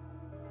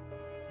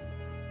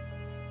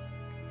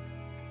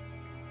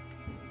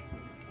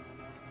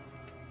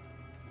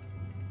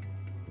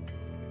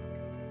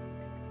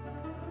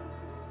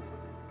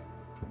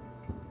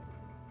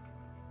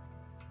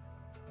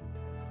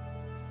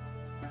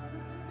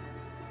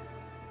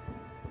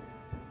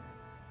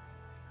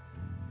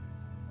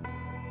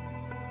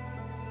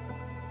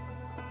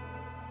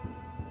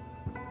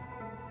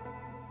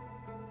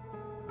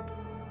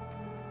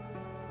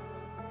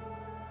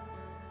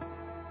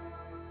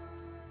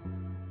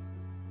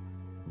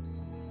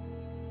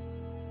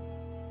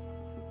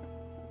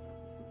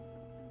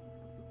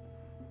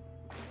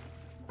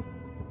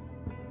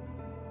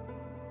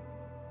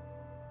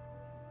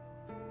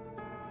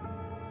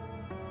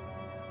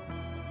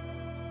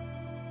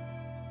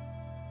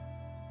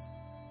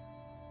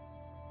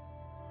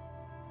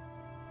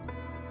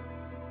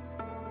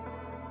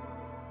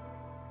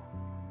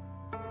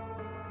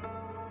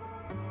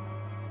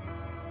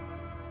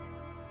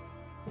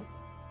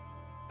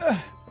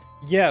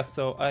 Yeah,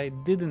 so I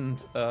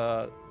didn't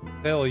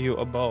tell you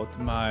about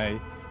my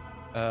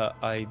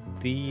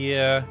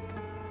idea,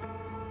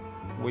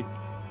 which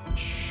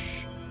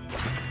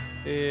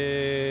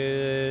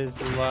is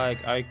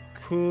like I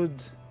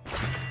could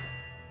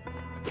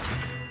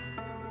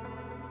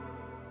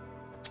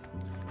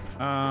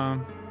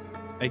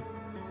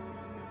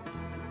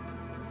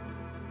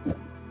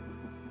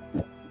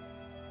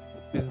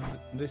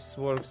this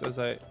works as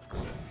I...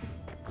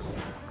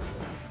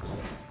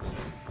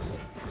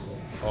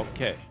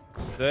 Okay,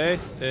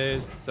 this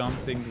is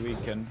something we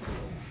can...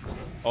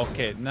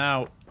 Okay,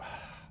 now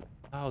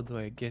how do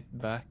I get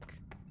back?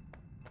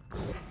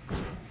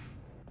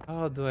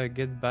 How do I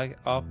get back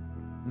up?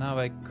 Now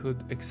I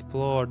could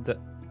explore the...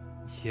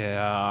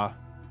 Yeah.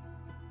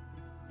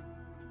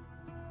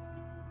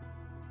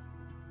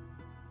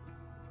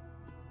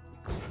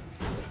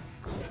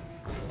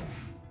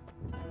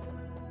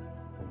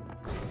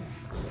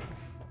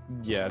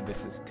 Yeah,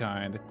 this is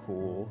kind of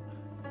cool.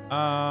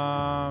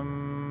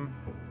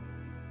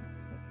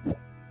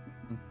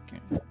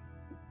 Okay.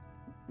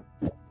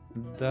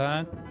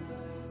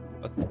 That's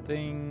a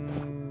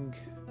thing.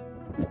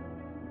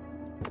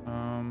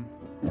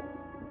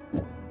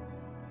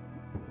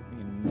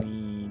 We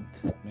need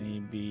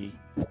maybe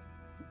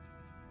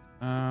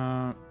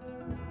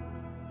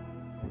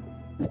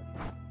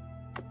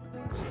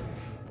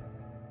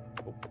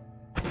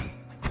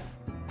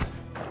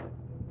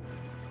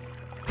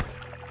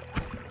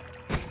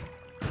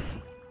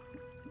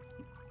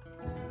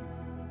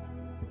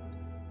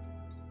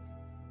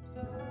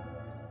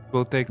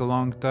will take a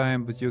long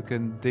time, but you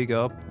can dig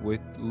up with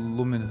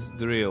luminous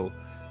drill.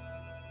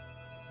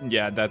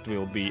 Yeah, that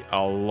will be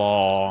a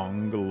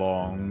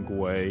long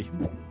way.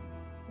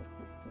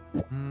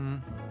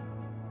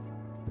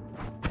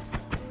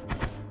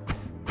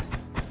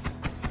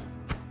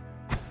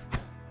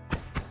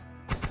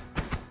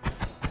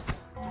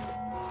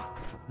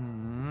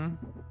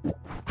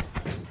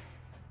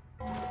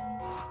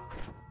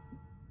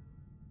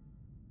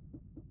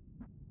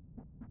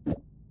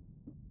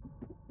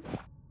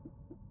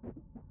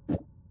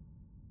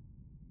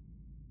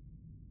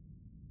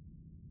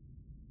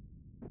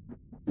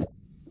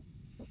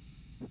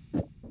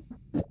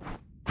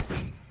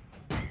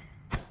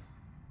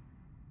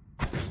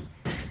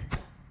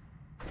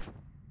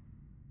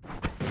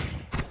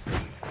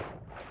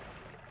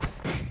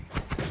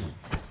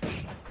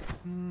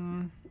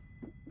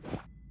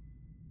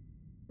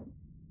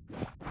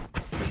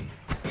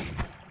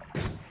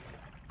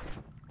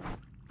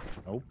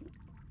 Nope.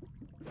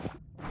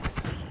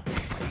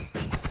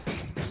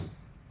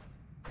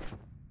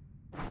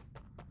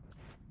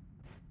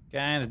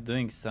 Kinda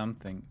doing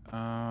something.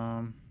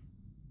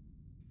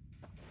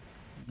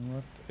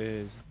 What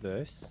is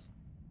this?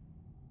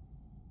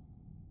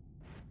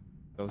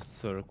 Those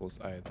circles,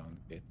 I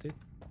don't get it.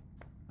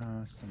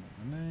 Some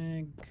of an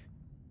egg.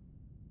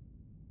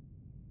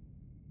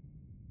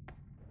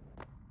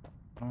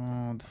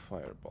 Oh, the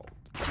firebolt.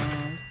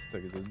 Let's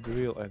take the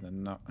drill. I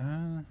don't know.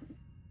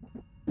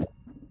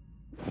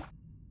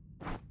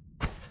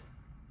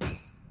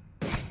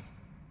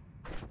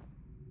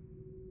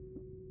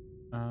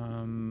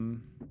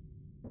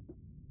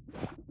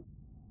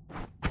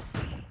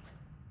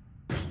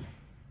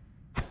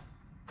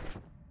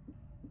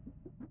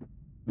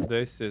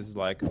 This is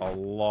like a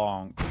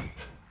long.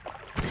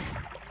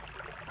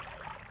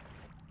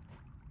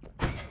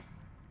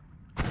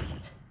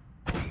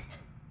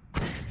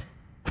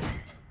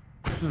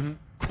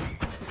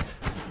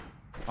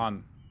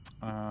 Fun,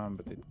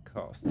 but it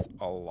costs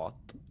a lot.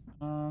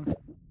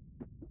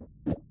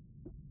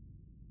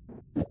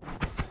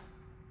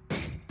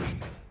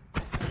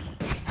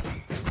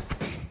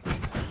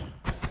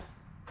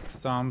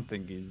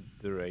 Something is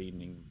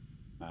draining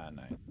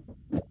mana,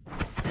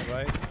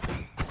 right?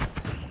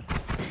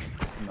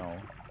 No.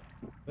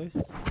 This?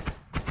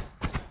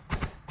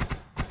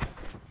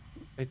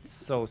 It's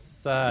so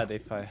sad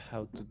if I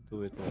have to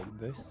do it like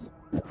this.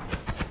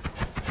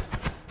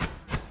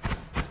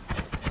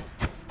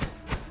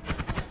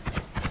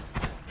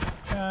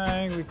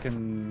 We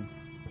can...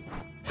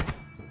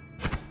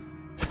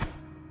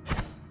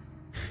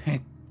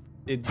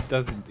 it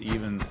doesn't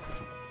even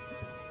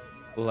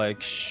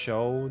like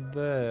show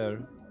there.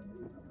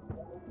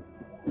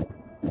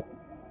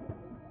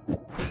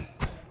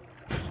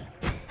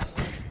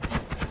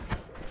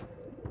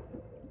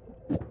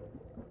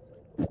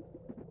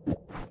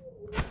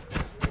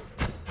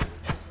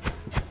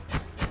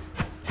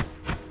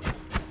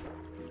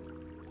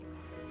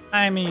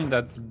 I mean,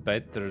 that's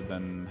better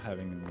than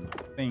having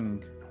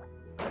nothing.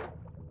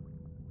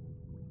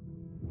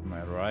 Am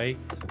I right?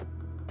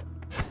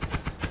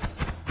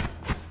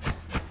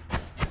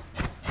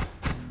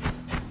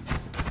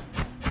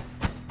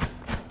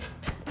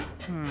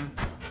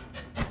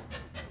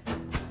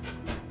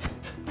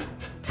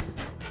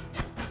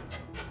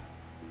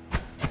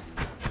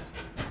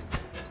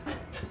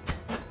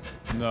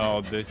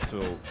 No, this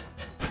will...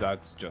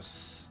 That's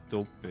just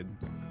stupid.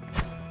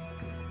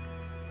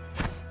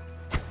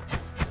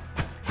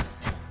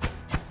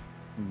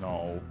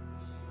 No.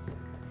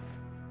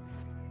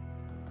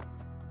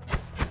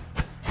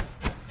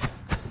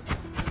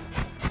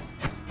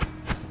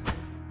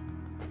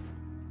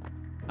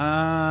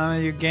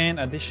 You gain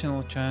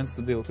additional chance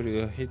to deal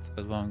critical hits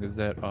as long as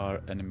there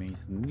are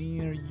enemies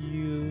near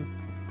you.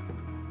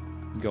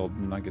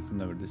 Golden nuggets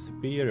never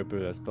disappear. Your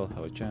previous spell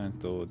have a chance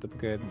to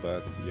duplicate,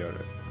 but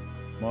you're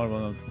more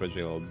vulnerable to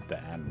fragile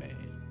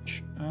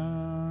damage.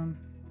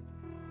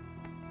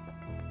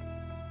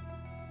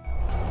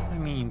 I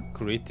mean,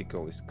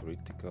 critical is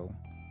critical.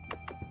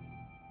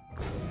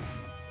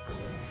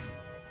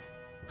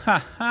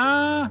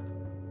 Haha!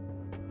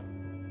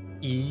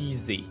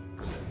 Easy.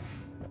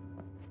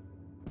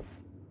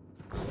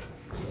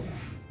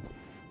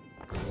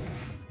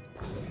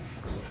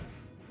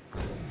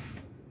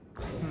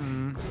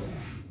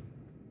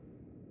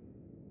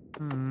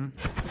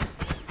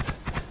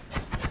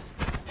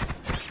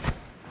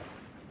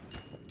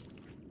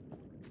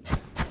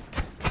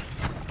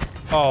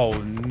 Oh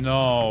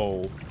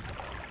no.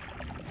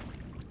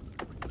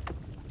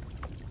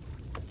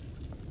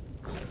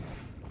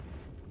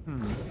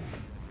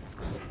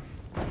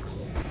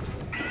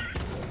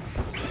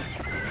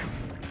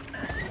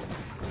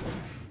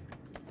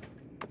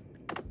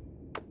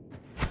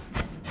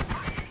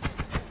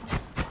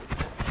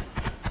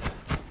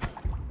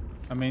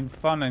 I mean,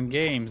 fun and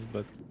games,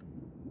 but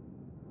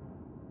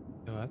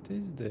what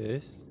is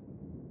this?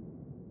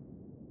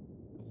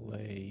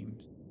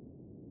 Flames.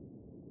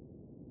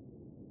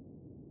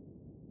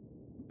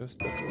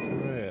 Just a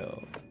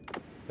trail.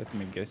 Let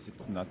me guess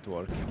it's not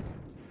working.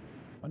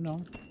 Oh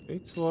no,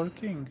 it's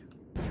working.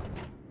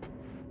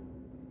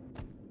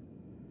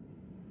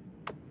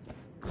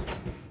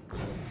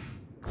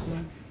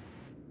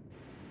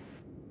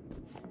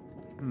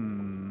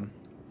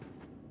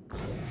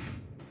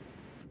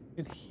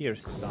 I can hear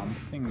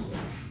something.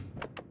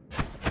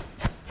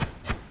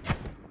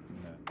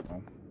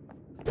 No.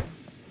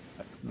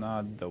 That's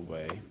not the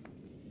way.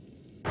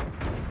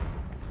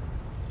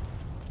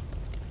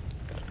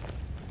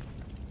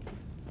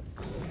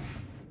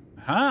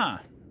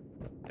 Aha!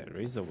 There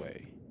is a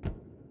way.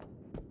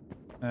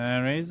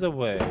 There is a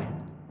way.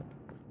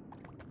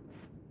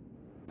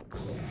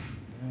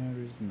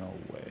 There is no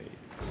way.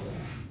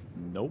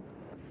 Nope.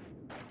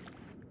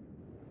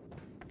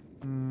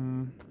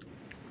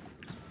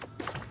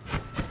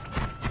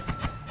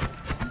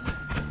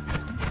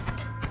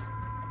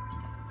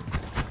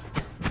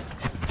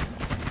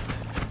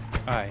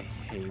 I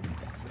hate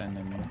this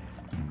enemy.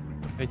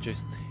 I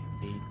just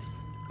hate it.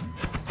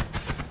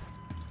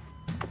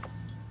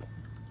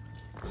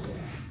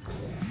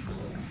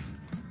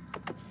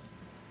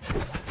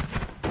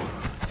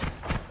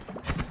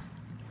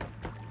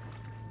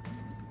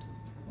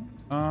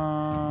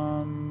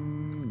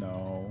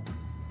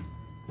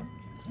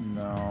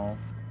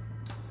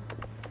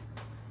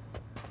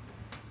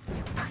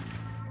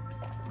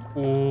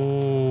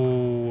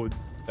 Oh,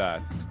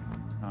 that's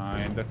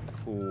kinda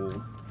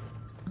cool.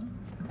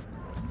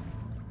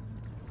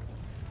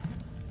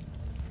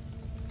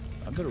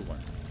 Another one.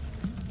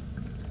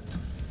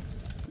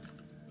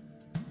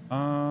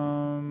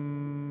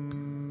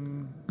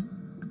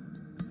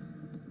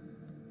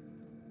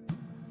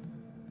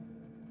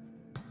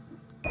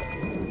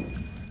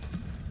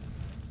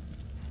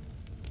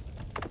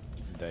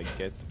 Did I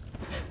get?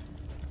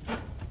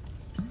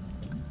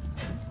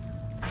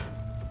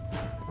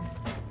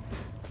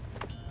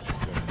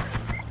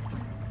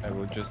 I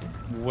will just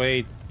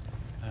wait.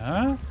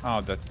 Huh?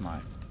 Oh, that's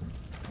mine.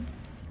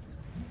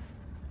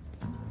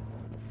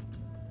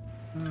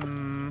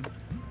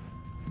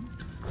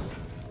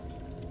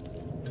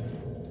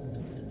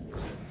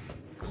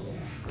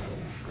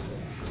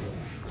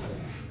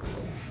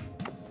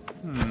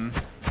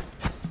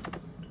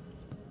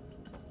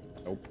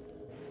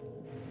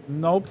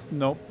 Nope,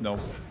 nope, nope.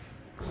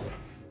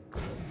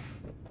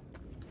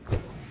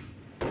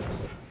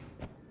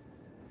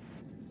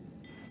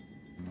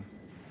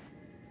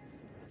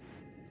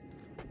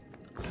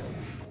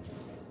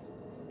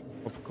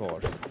 Of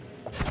course.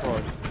 Of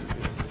course.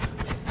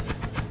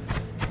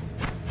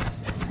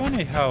 It's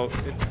funny how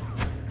it...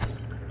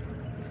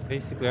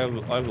 Basically, I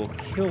will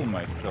kill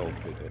myself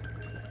with it.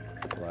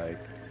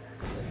 Like...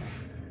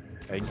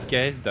 I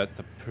guess that's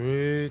a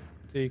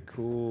pretty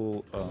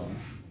cool...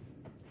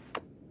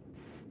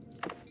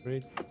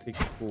 pretty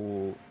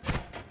cool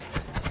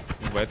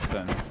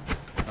weapon.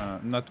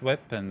 Not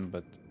weapon,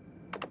 but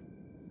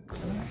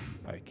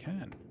I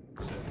can.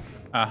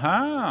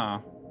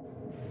 Aha!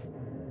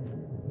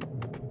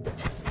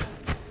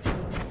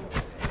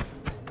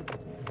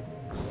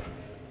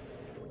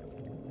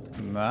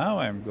 Now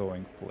I'm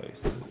going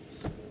places.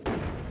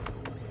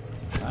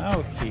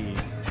 Now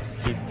he's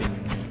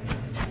hitting me.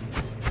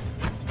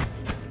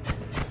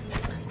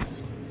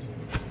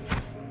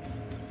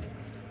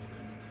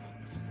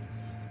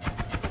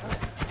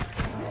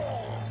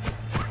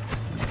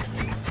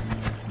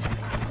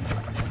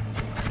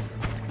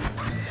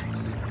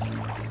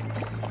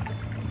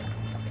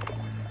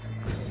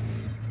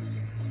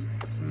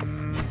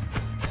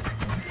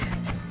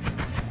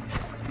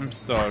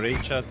 Sorry,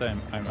 chat.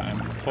 I'm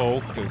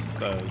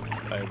focused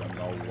as I don't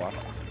know what.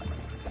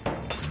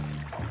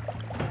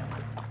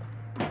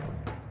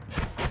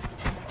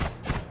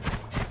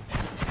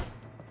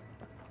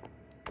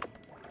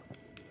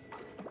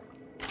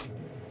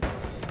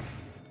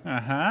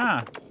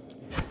 Aha!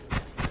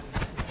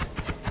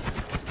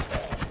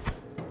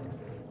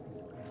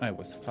 I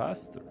was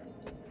faster.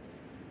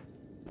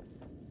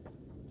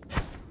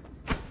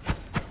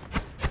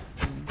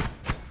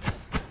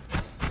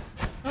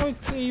 Oh,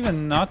 it's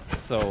even not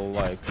so,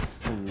 like,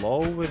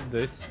 slow with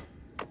this.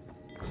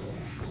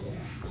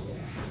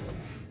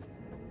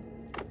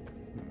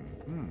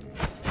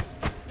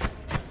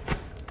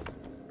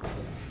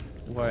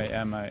 Why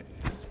am I...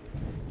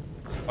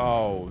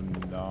 Oh,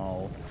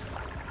 no.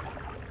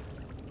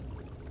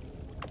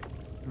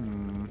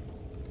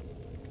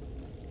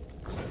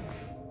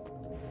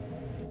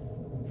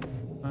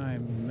 I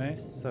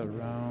mess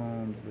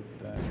around with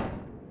that.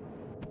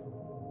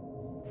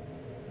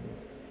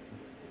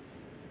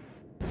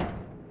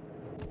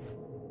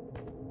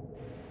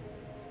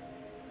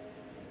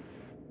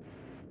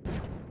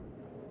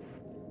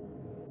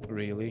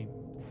 Really?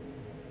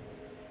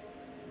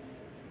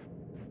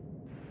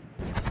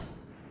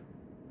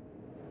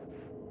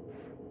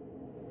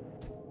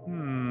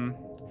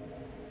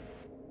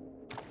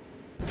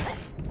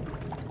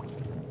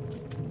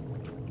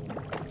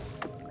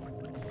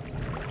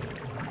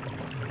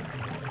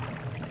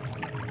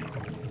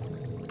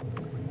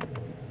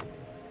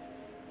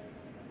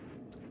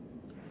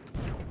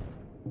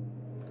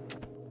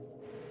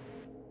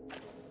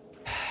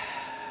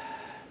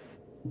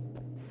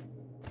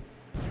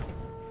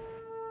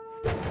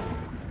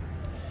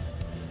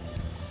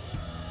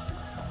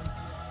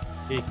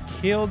 He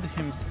killed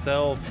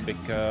himself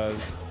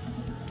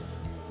because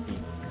he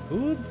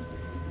could?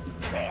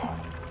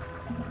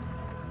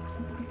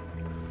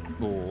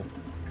 Cool.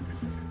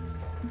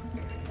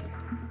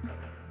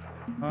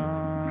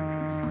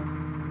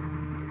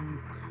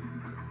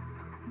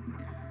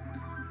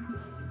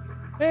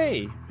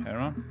 Hey,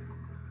 Hera.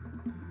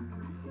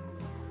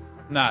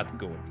 Not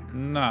good.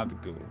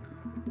 Not good.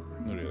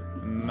 Really,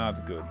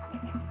 not good.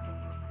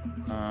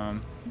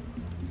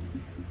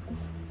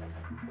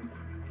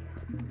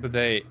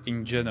 Today,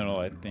 in general,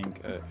 I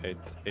think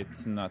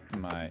it's not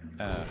my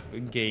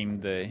game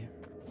day.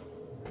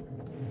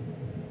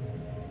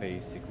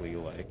 Basically,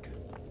 like,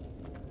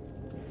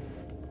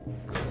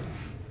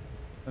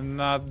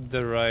 not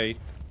the right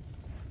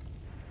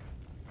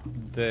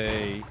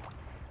day.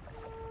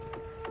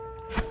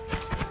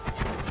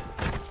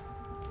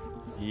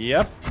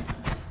 Yep.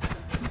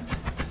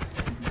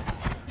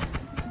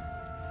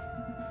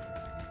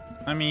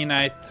 I mean,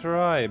 I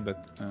try,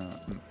 but yeah.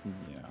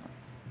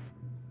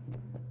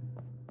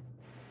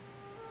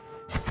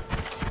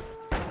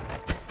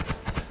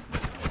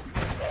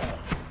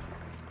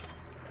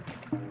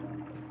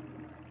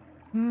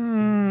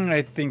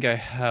 I think I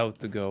have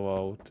to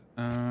go out.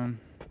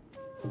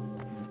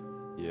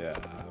 Yeah.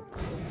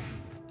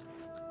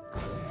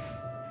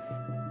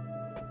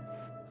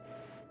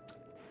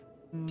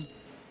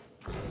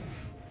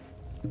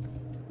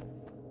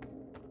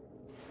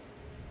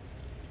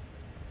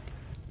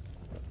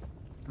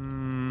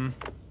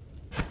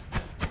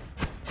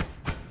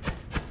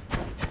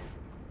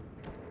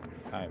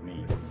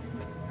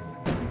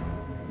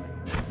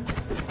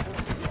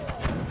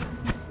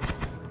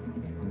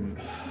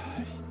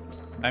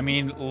 I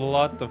mean, a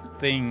lot of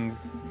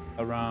things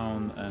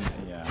around, and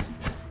yeah.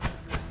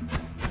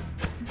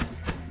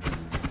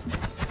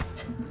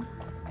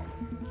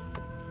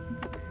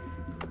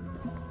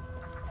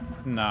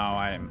 Now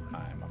I'm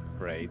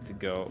afraid to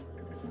go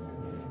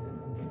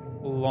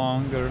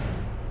longer.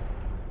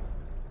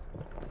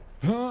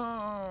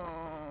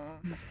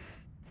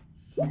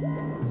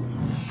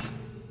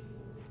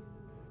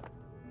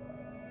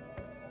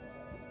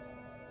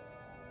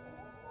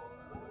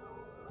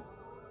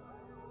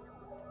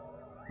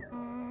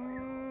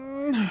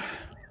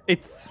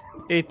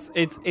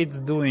 It's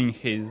doing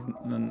his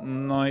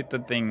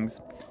Noita things.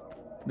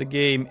 The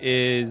game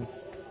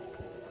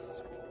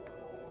is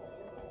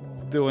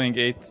doing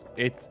its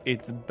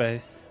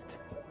best.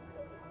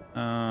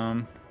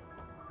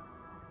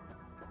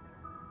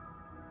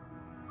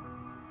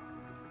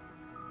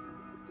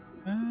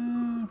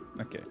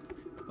 Okay,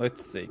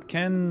 let's see.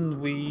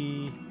 Can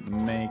we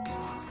make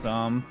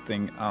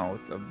something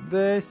out of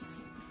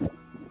this?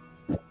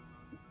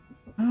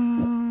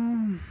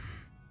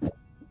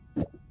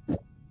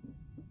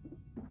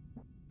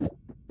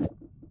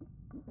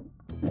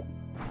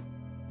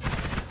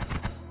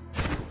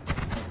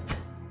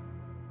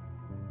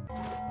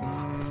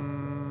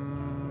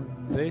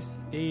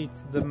 This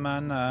eats the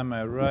mana, am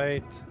I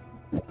right?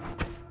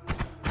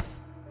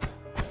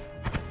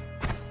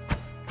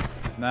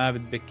 Now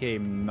it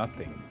became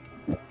nothing.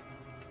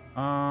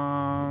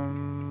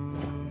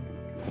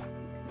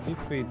 If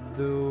we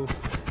do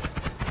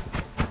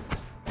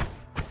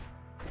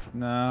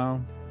now,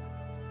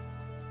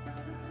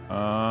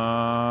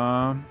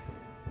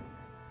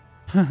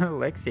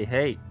 Lexi,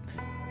 hey.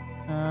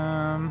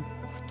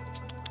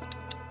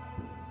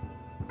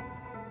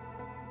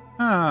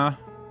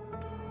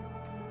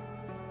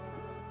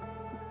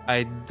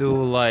 I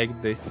do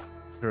like this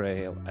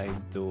trail. I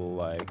do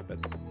like, but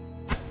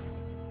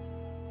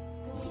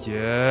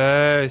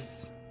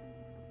yes.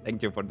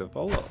 Thank you for the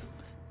follow.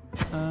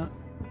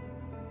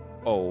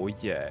 Oh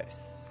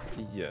yes,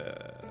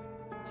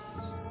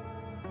 yes.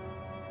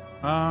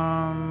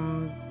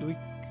 We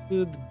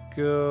could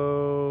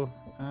go.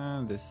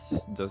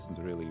 This doesn't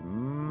really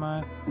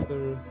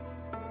matter.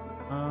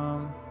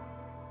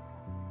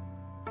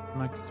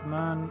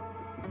 Maxman.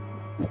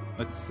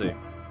 Let's see.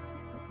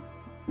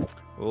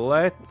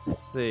 Let's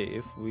see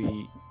if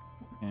we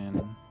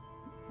can.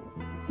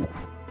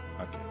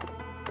 Okay.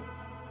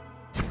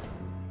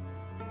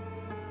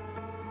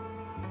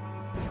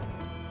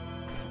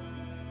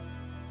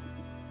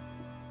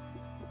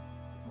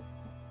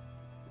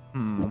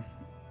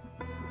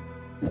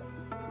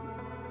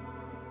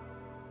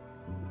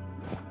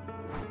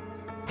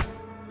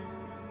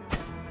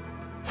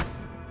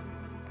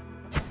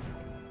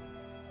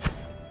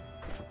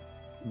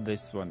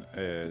 This one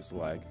is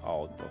like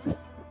out of.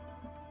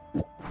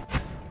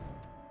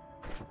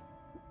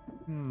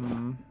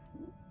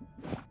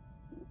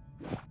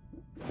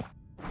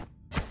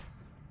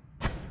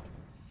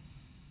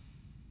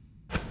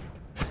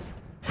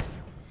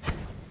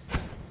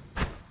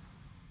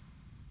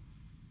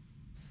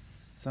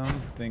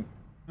 Something.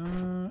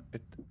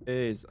 It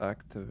is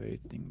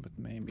activating, but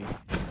maybe.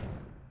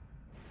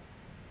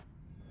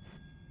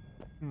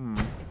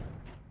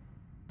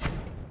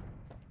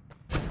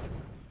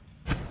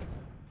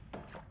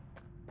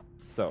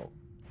 So.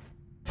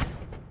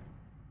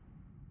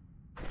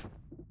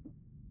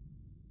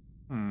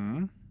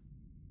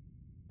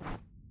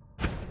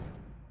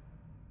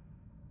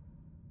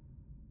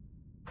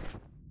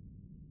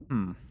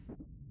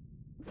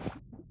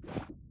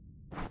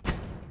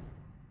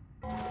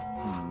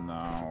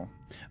 No.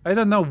 I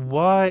don't know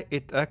why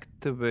it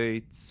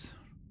activates.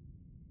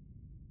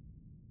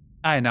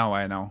 I know.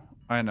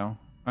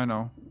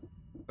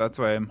 That's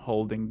why I'm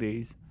holding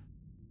these.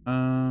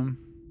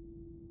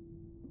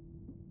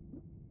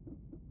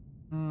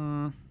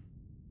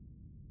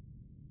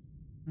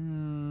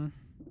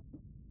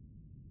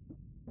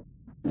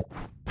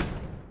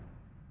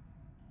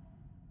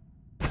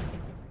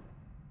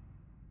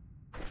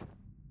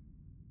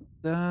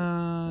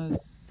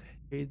 Does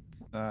hit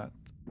that?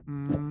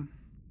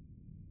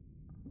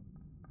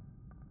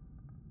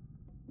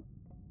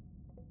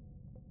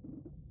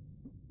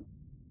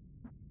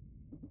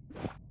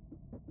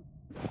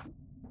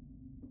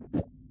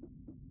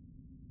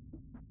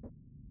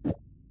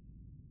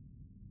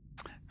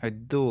 I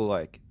do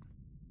like it.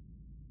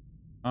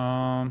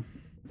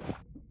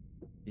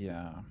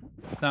 Yeah.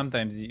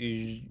 Sometimes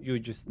you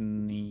just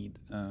need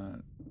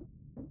a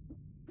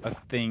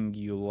thing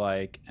you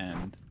like,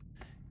 and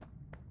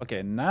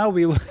okay, now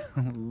we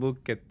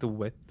look at the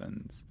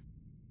weapons.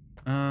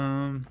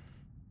 Um.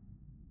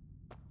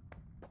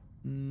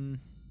 Mm,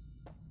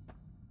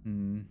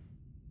 mm.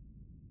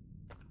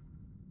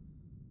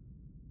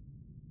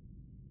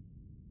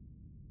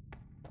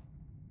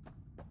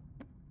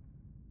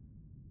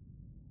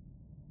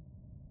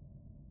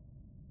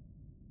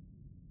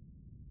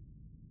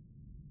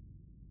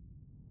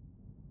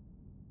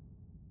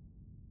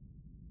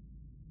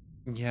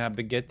 Yeah,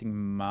 but getting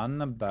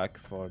mana back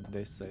for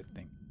this, I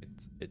think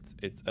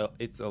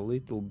it's a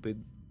little bit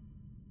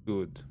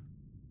good.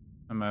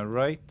 Am I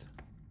right?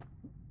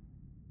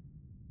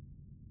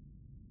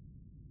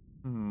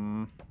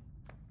 Hmm.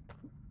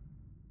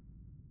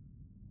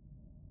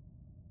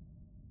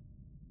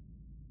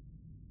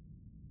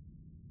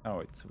 Oh,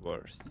 it's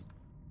worse.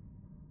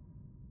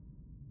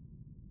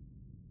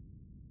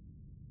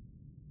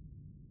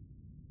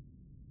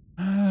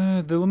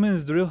 The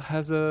luminous drill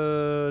has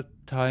a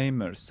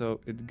timer, so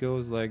it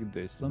goes like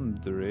this.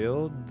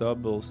 Drill,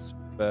 double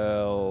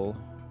spell.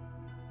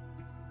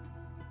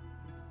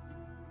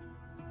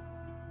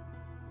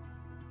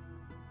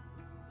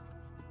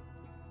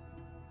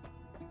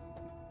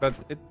 But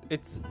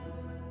it's...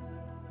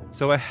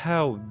 So I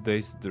have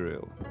this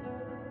drill.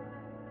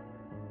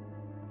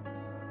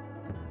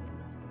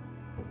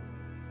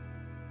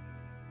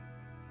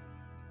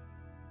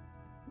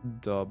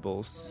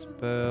 Double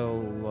spell,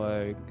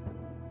 like...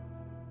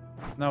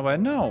 Now I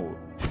know.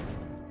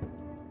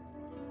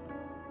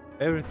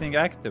 Everything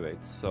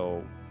activates,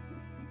 so...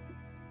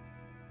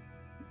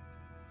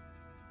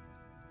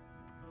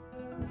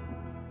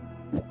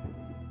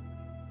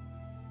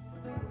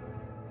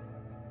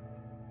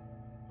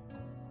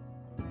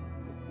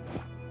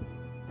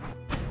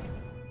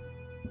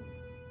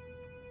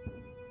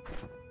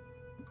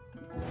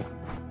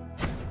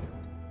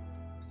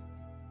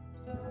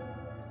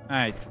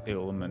 It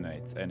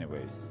illuminates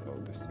anyways, so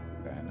this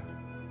kinda...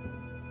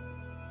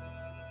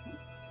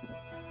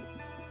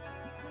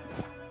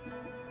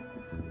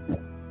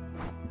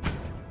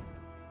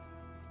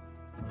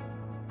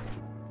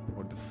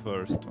 Or the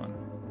first one.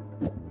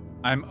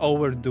 I'm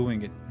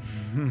overdoing it.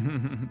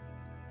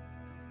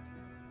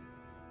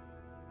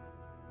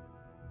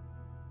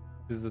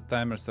 This is the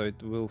timer, so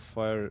it will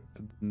fire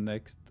the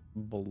next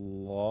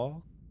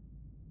block.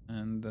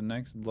 And the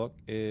next block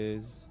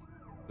is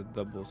the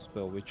double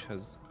spell, which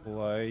has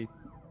light.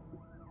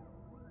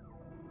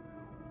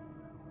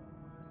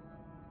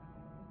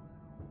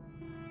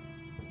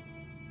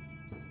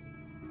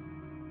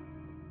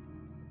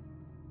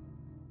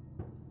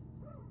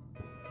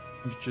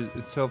 Which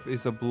itself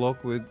is a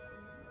block with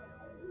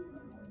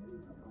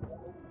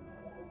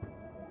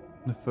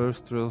the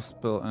first drill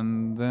spell,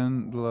 and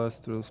then the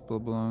last drill spell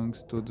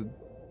belongs to the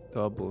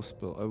double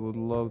spell. I would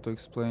love to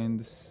explain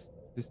this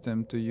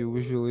system to you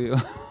visually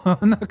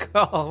on a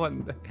call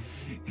one day.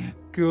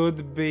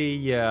 Could be,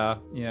 yeah.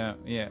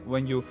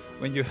 When you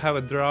have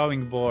a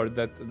drawing board,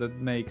 that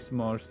makes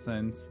more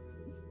sense.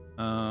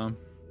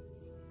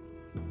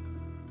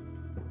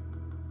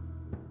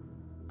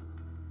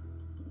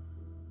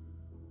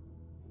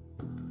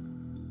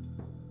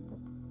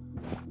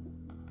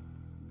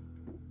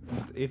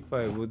 If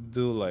I would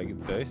do like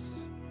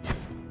this...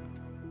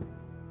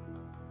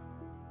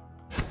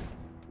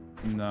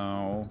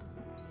 No.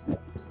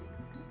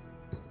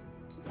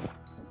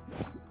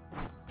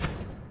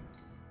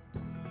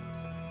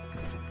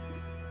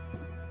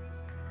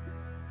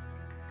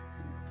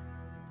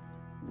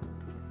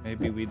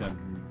 Maybe we don't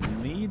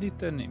need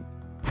it anymore.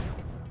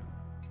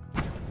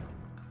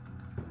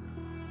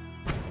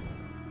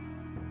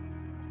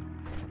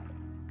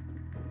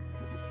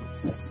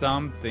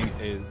 Something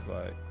is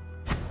like...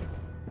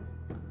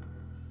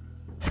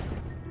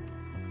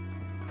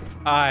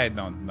 I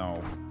don't know.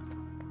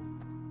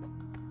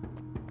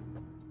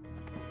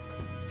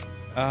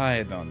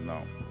 I don't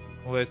know.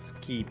 Let's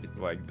keep it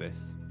like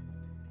this.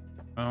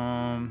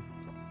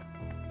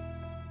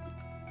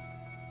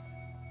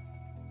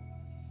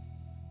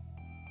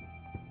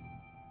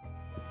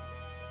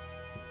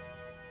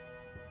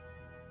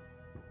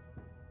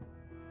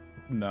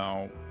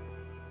 No.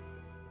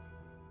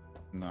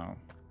 No.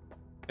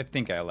 I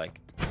think I like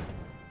it.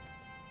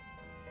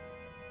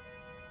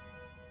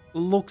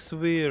 Looks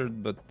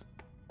weird, but...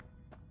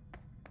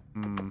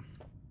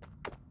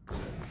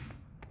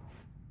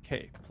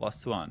 Okay,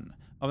 +1.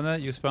 Of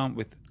that you spawn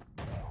with...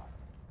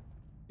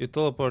 You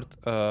teleport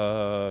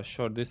a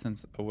short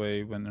distance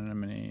away when an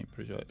enemy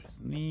projectile is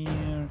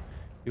near.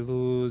 You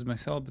lose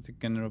max health, but you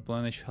can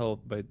replenish health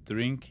by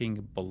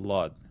drinking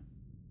blood.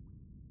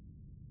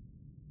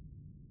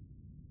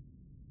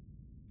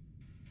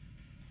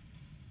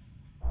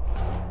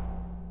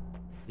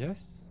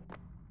 Yes,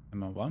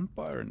 I'm a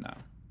vampire now.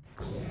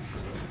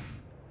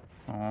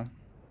 Oh.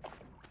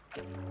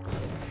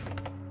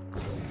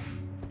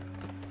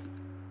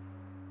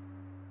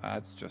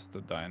 That's just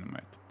the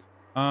dynamite.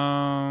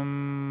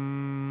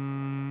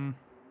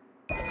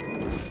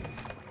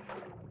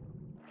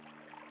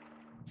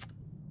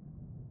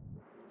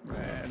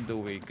 Where do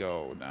we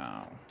go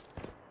now?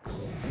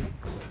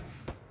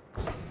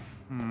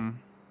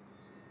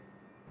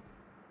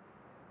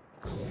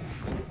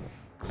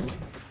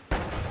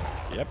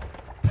 Yep.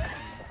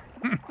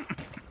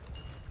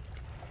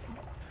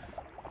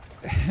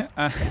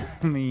 I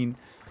mean,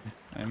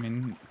 I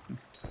mean,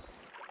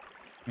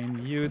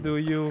 you do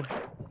you.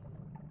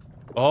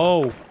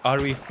 Oh, are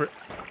we?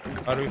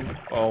 Are we?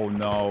 Oh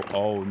no!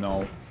 Oh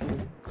no!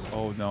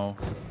 Oh no!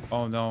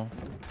 Oh no!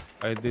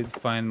 I did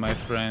find my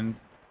friend.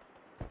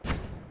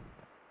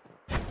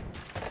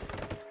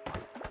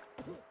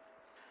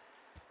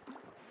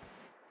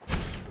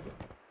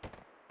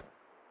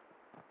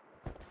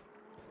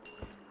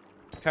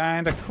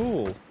 Kinda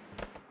cool.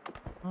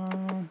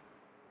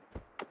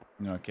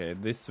 Okay,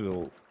 this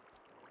will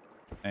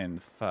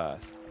end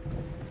fast.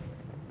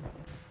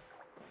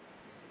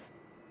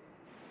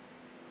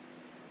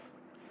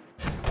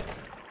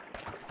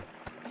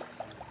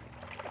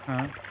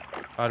 Huh?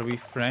 Are we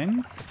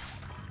friends?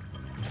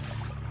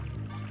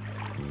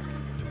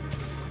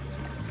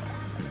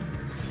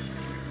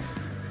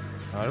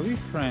 Are we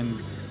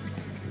friends?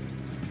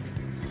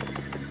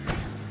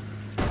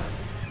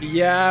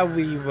 Yeah,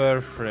 we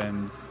were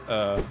friends.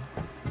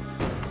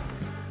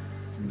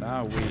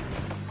 Now we...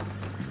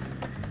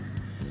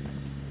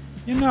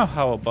 You know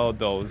how about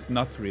those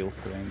not real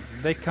friends?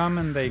 They come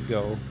and they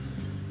go.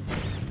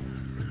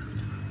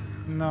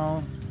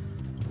 No.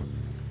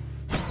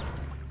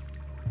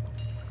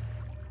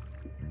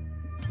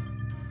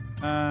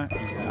 Yeah,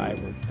 I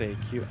will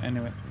take you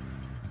anyway.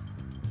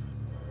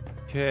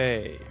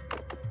 Okay.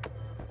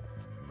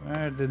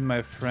 Where did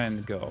my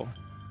friend go?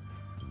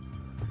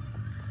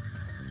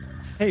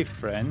 Hey,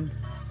 friend.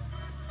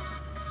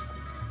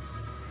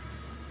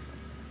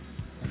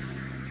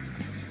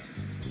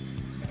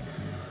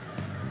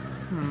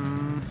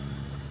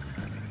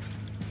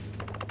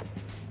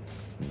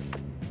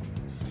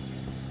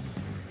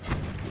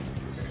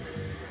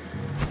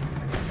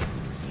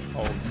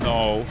 Oh,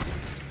 no.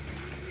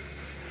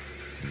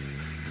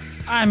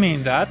 I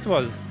mean, that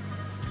was...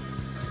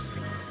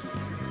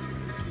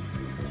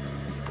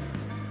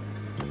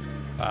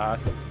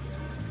 fast.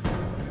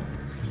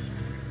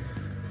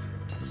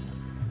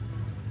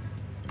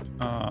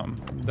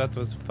 That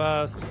was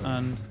fast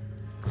and...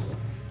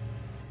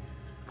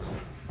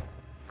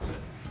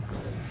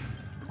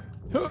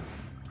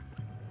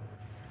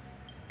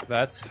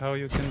 That's how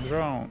you can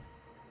drown.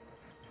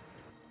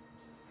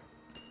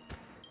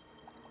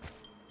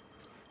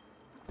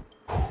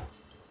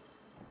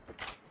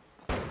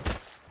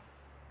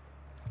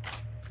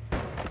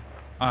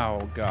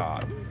 Oh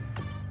god.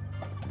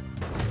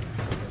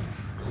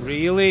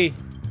 Really?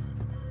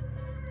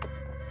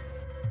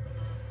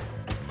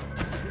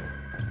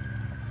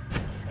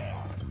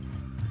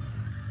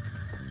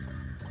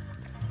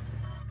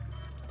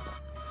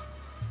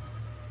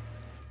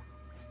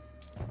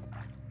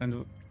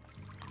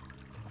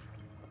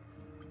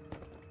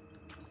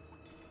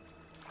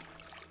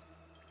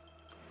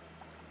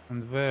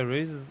 And where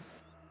is...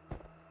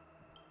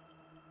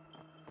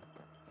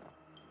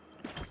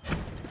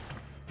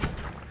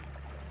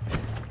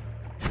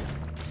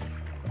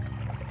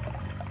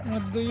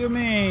 What do you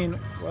mean?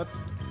 What?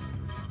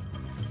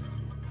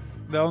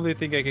 The only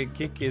thing I can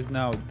kick is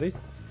now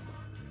this.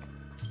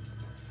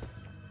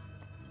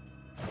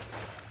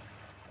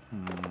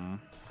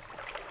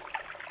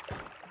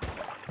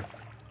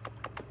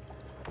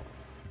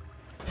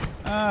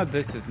 Ah,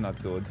 this is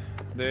not good.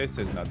 This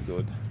is not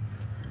good.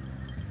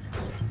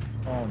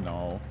 Oh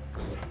no.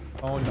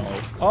 Oh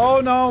no. Oh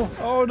no!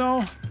 Oh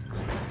no!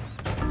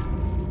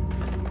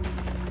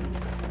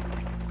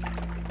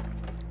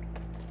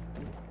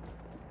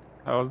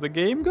 How's the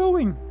game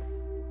going?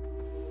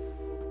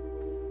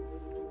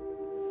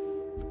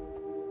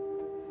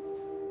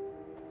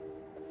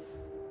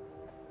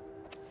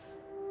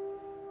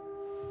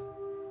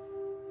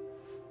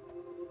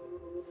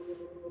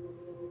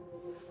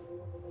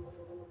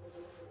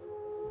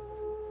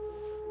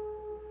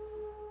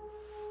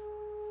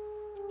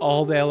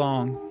 All day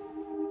long.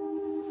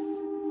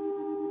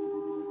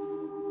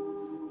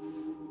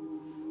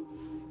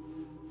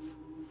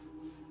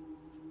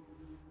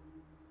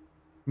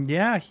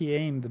 Yeah, he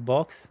aimed the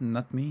box,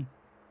 not me.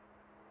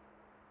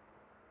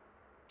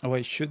 Oh,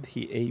 why should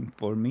he aim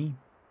for me?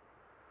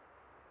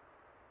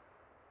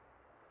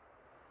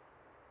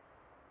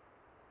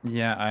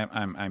 Yeah,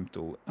 I'm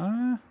too.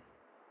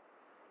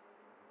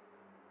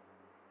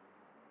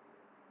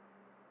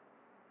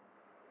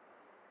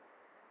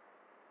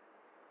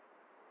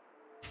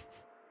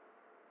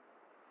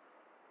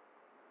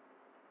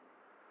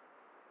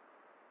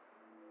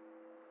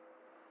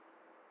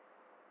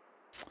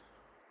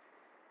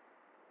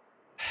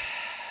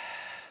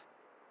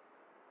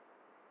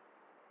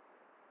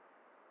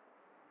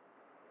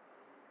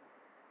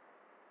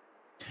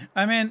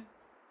 I mean,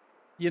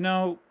 you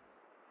know,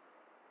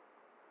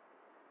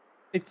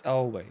 it's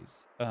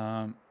always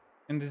in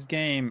this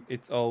game.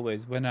 It's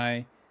always when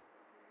I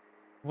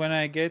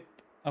get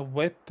a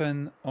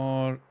weapon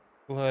or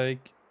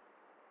like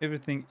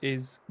everything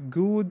is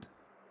good,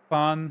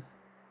 fun,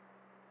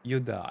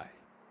 you die.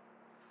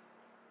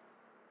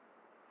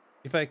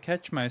 If I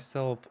catch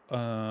myself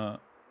on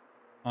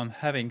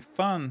having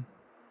fun,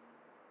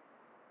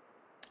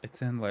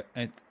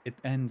 it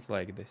ends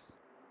like this.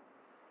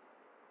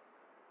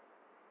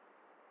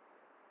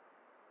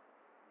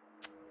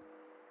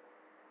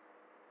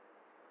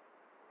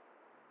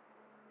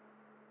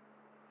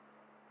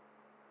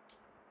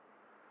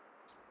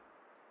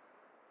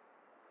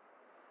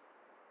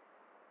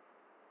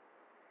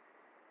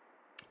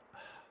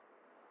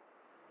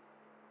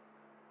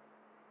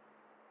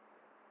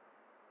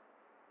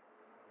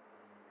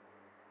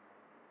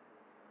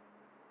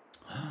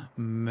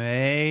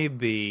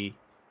 Maybe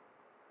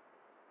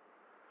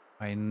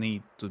I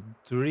need to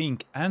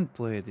drink and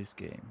play this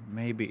game.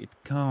 Maybe it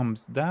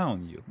calms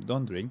down you.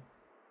 Don't drink.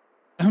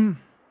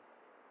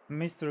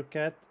 Mr.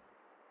 Cat,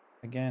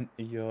 again,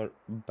 your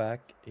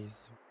back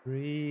is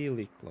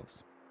really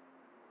close.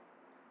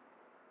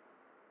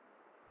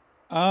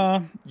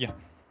 Yeah.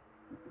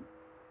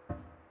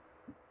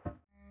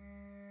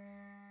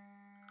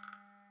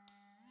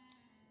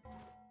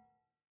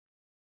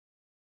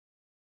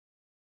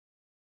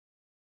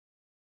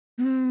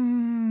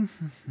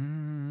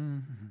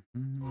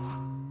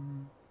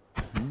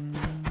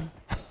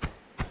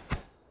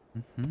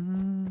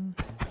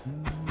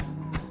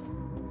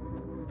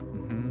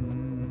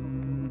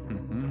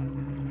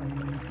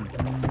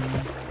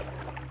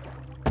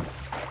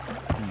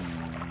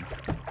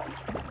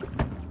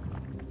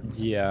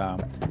 Yeah.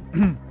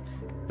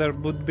 There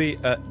would be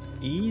an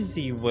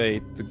easy way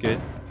to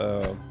get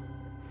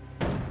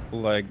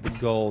like the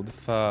gold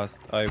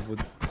fast.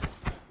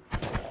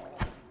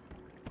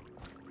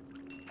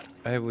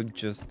 I would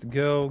just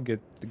go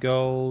get the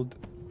gold.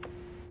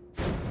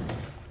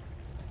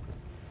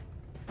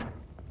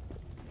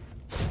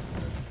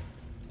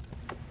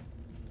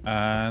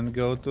 And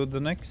go to the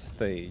next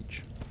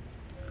stage.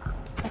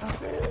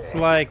 It's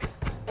like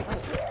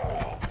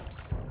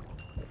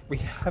we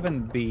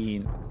haven't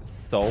been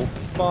so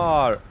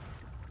far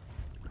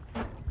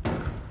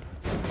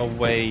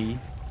away.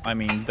 I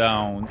mean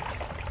down.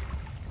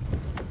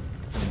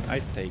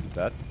 I take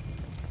that.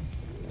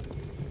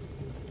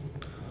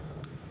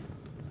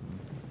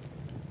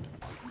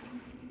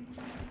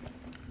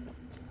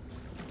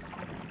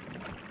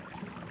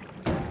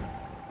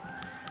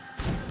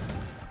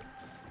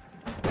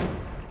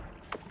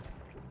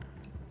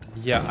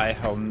 Yeah, I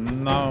have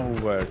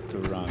nowhere to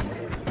run.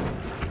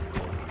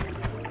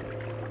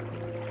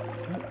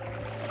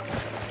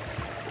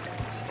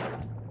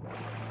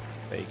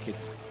 Take it.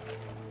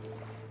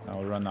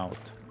 Now run out.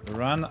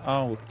 Run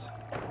out.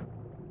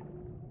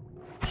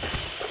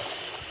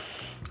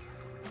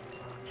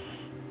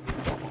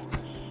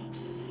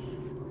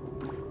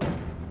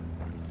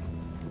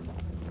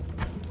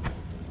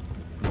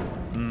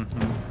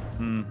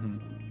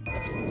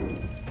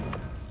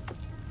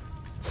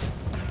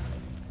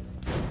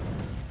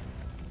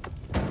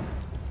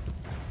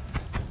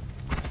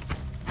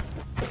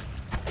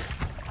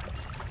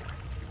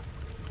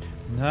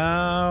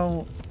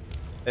 Now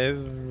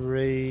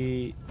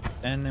every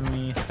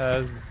enemy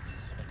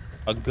has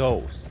a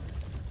ghost.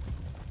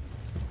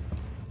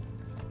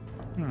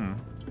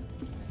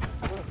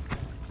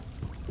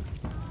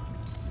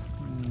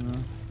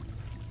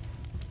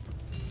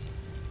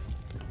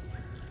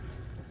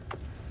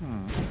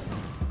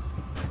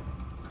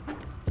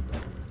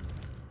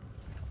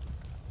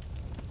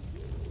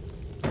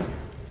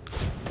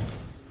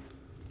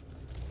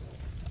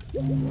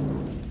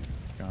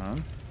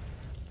 Come.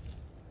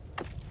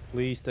 At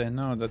least I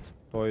know that's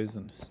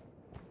poisonous.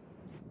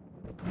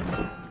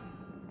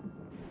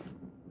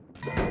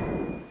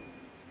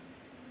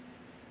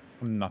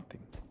 Nothing.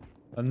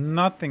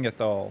 Nothing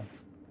at all.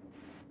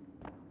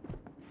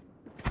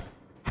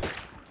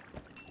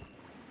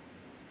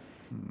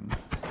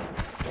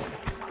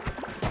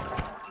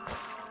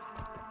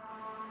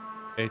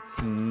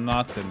 It's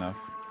not enough.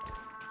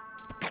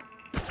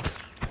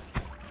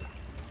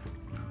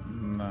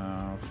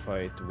 Now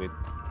fight with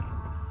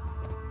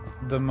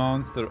the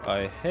monster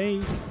I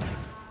hate.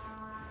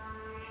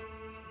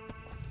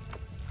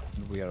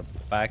 We are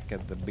back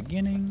at the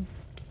beginning.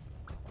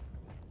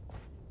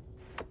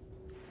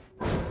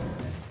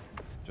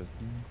 Let's just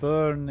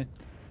burn it.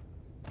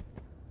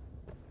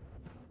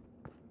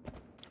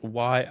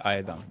 Why?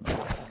 I don't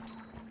know.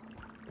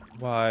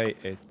 Why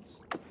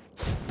it's...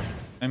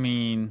 I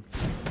mean...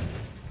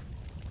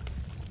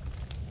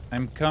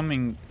 I'm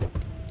coming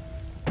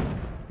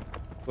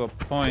to a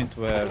point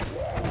where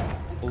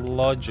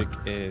logic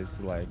is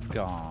like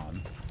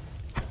gone.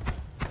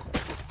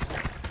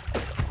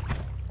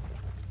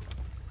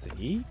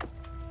 See?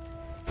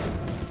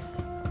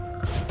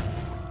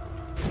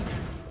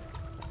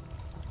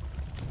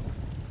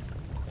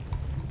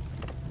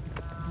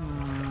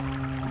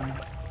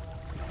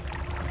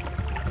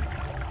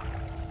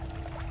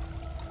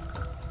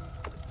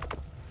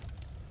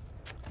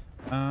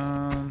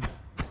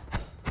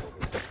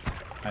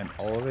 I'm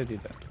already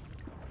done.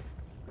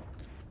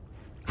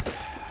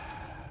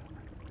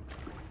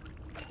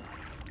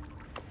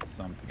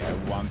 Something I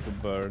want to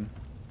burn.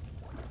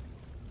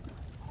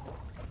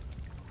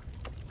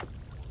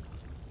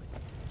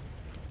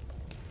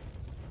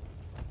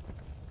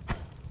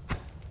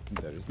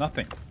 There is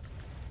nothing.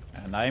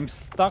 And I'm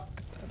stuck.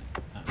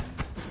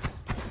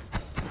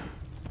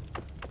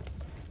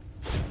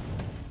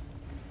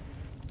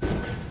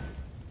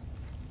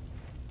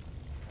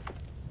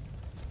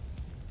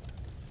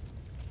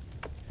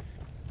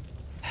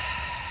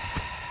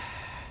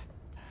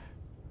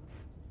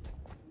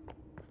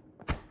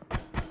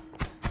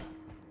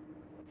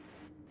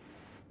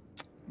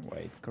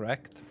 Wait,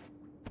 correct?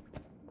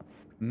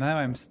 Now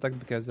I'm stuck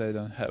because I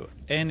don't have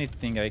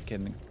anything I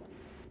can...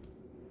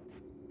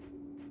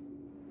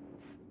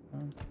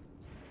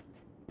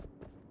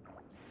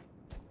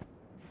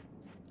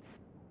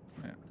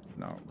 Yeah,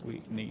 no,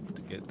 we need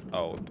to get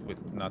out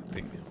with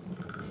nothing.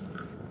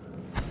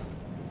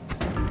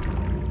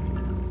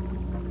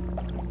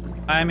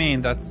 I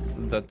mean,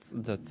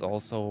 that's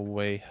also a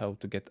way how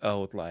to get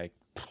out, like...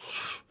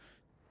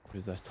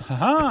 Just,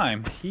 haha,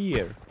 I'm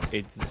here.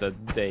 It's the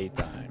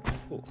daytime.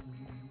 Cool.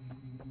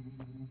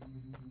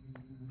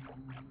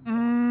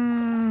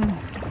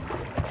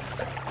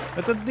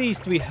 But at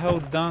least we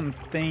have done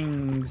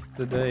things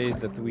today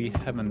that we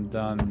haven't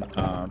done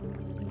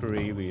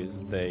previous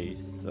days,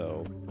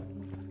 so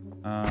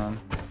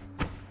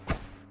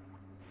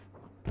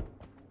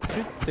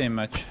pretty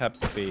much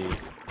happy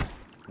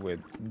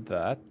with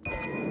that.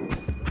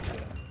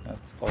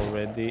 That's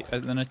already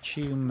an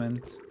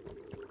achievement.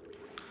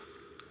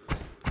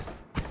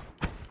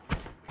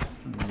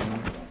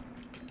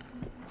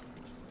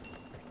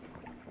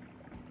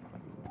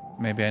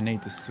 Maybe I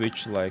need to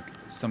switch like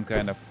some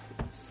kind of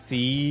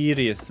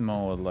serious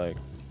mode,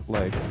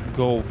 like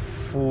go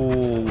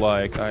full,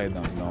 like, I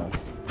don't know,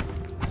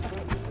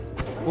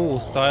 full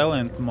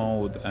silent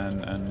mode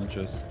and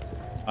just,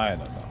 I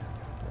don't know.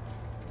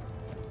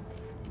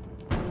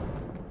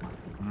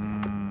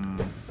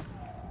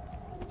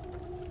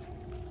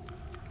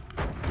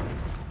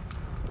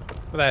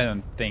 But I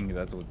don't think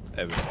that would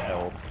ever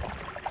help.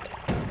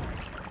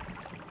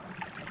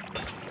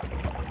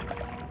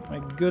 A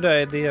good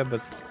idea,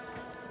 but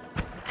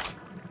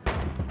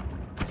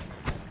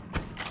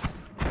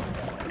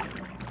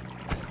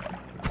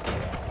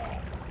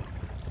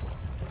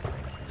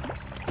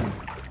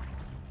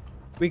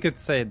we could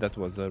say that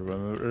was a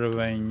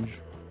revenge.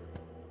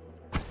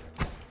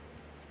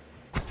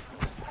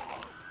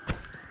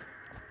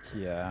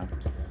 Yeah.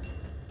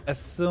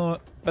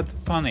 But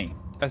funny.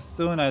 As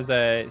soon as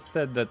I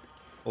said that,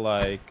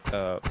 like,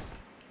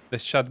 the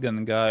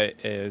shotgun guy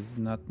is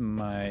not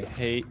my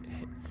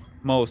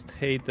most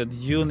hated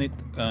unit,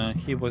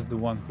 he was the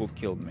one who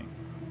killed me.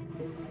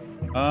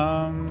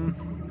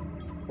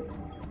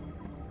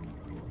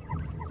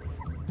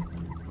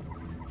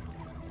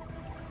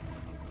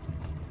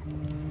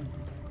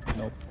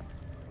 Nope.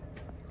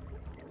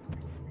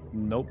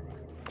 Nope.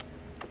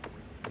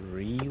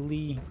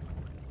 Really?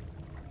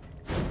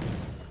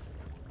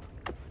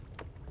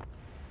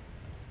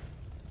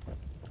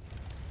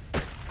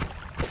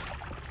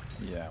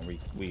 Yeah,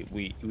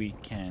 we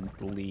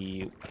can't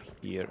leave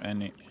here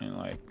any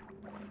like,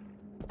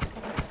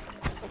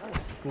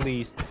 at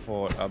least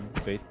for a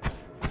bit.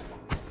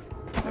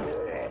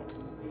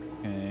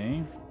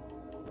 Okay.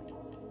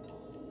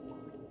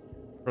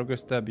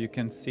 Progress tab, you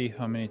can see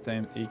how many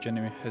times each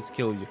enemy has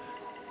killed you.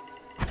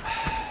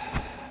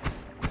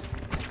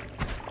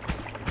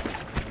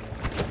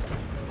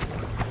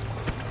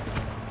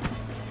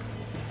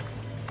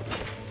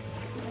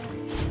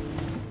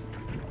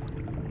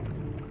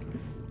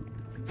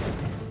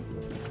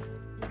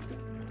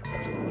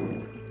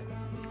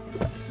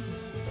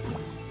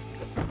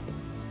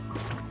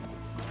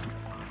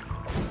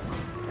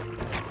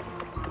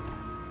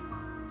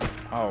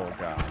 Oh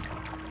god.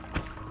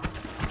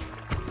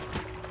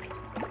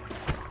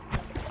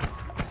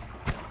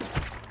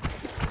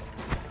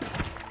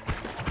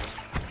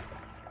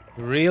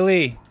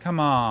 Really? Come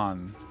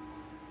on.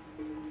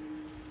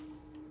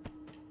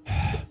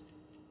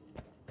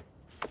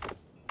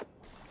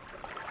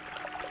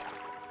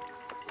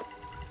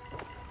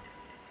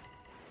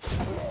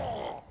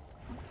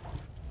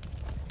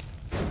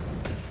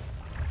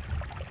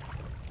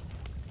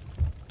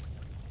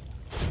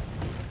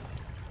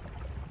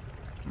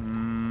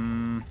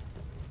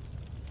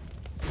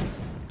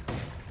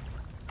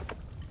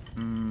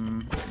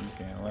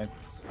 Okay,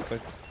 let's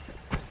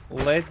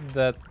let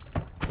that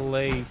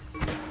place.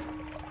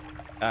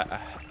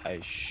 I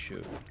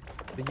should.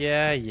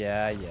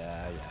 Yeah.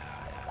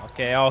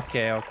 Okay.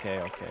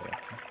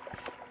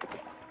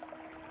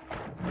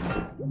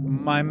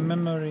 My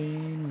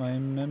memory.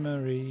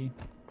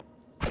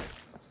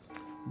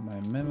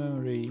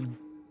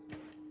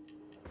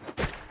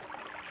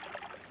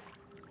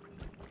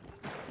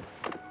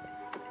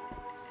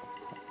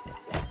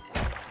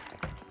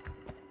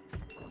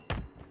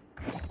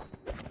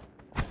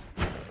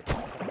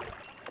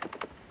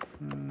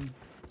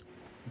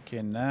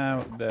 Okay,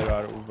 now there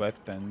are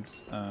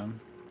weapons. At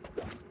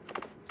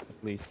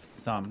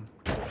least some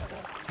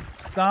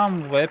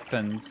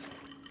weapons.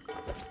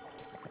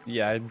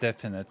 Yeah, I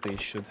definitely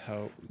should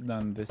have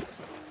done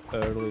this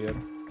earlier.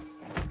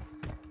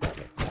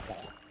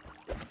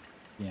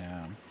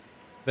 Yeah.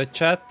 The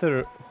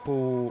chatter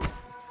who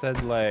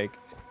said like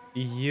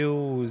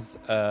use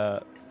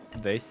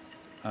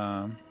this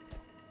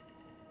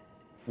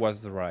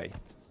was right.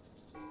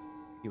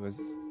 He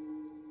was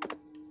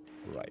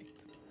right.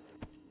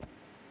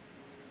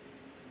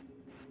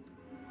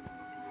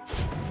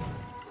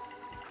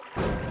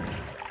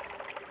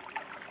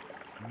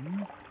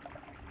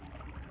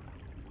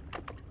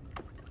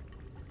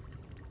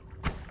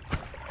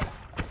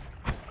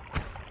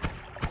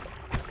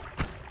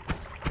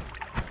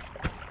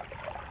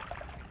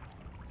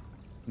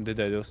 Did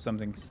I do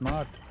something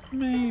smart?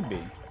 Maybe.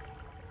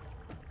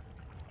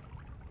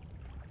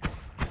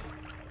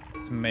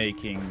 It's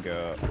making...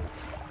 Okay.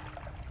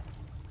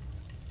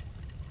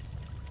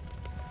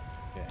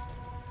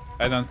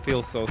 I don't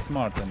feel so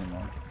smart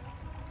anymore.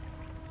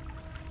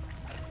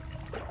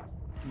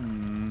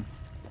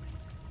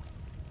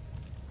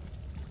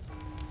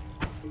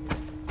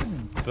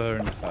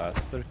 Burn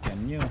faster,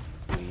 can you?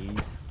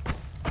 Please.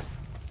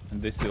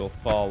 And this will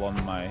fall on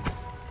my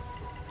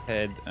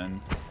head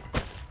and...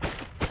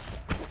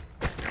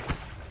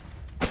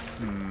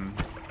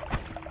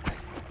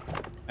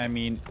 I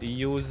mean,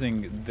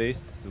 using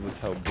this would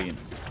have been...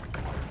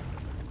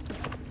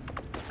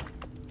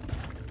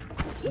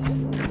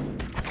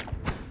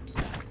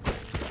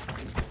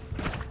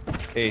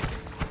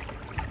 It's...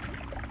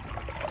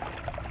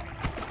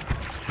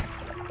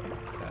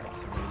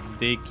 That's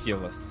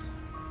ridiculous.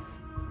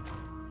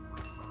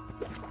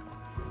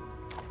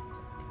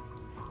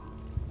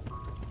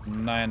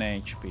 Nine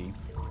HP.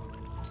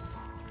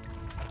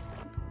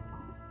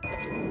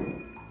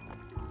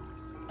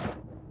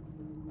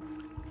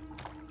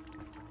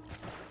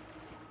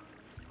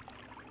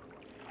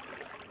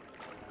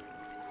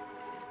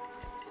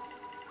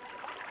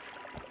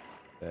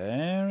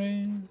 There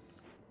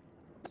is...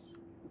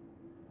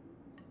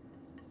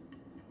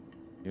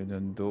 You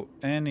don't do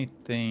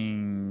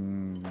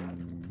anything.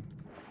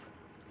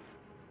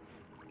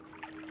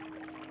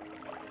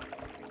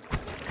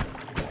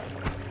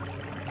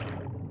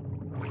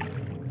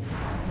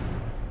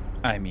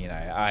 I mean,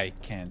 I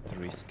can't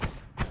risk it.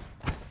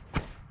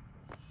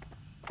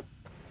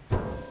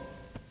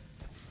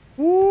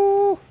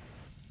 Woo!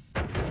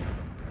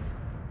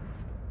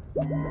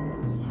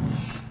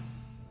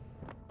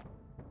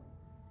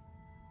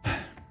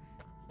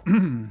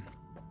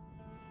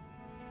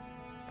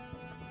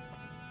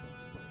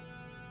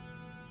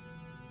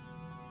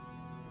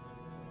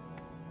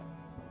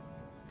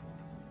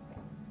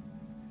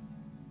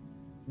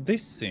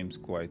 This seems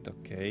quite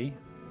okay.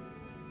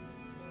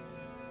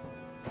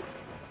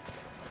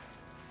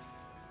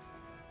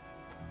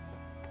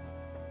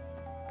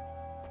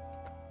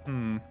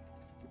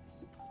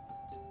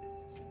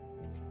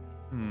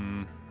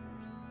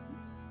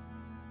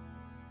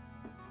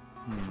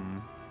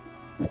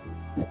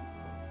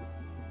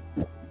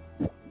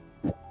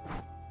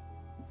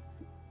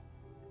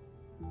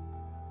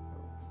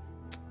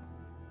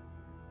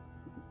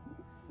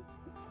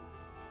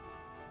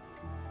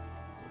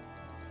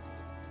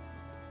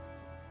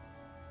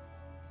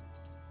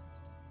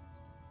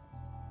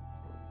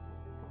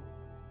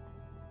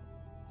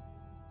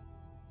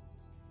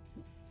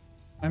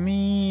 I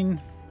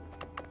mean,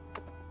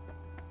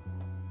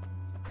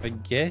 I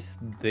guess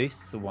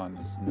this one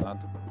is not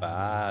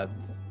bad.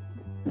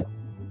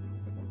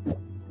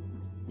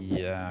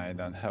 Yeah, I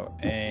don't have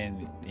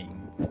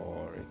anything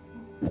for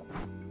it.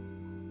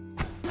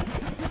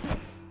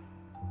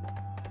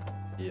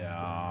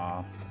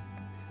 Yeah.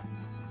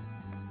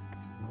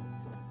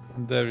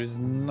 There is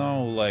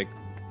no, like,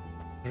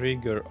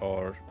 trigger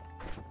or...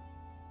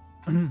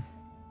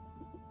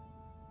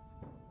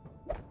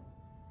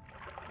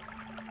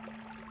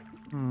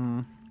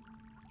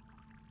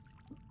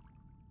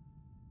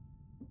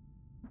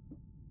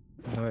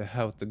 Do I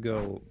have to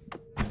go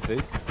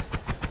this?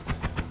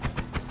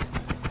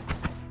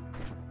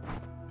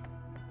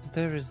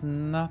 There is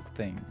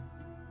nothing.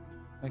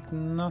 Like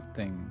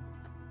nothing.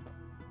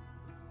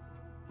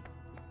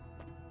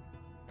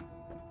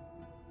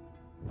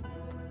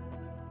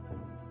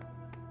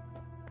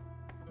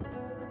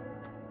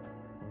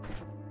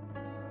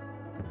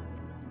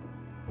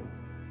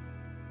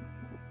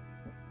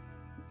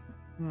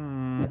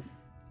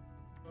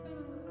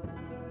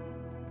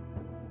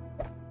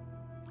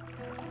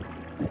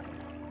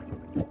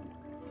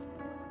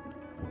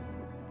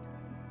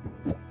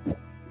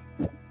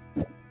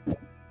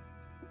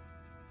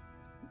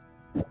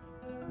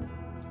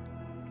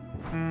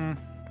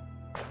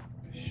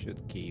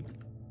 Should keep.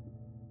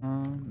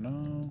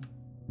 No.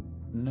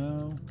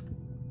 No.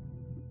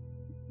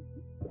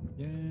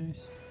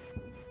 Yes.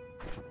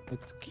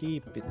 Let's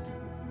keep it.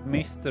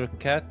 Mr.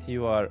 Cat,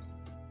 you are...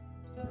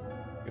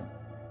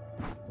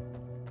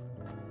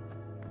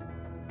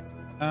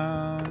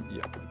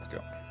 Yeah, let's go.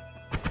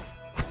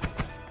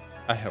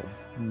 I have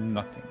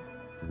nothing.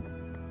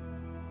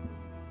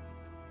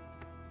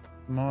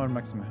 More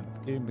maximum health.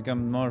 Okay,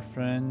 become more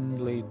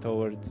friendly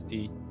towards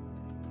each.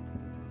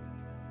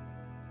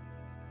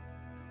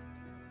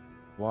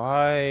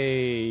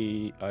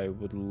 Why I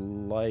would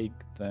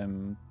like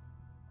them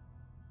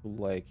to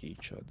like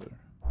each other.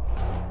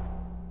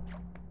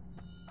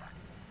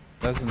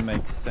 Doesn't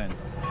make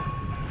sense.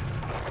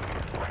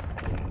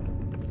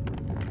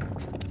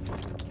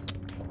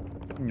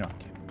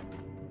 Okay.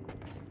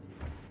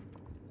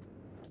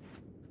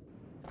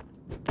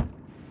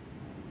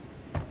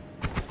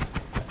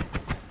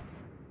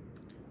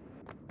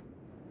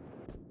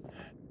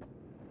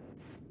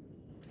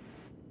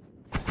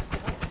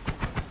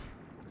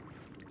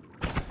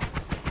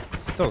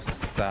 So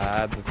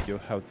sad that you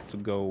have to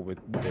go with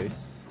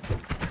this.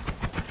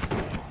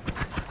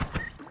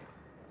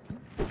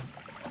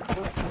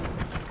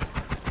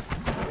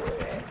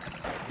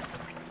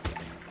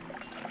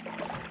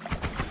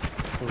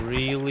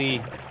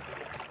 Really?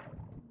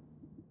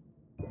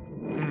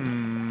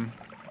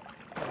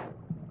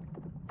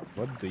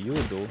 What do you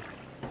do?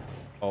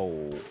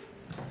 Oh.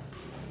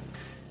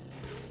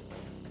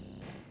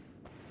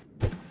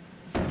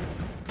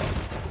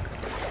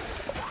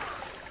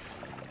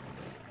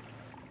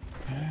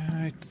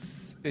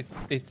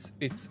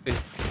 It's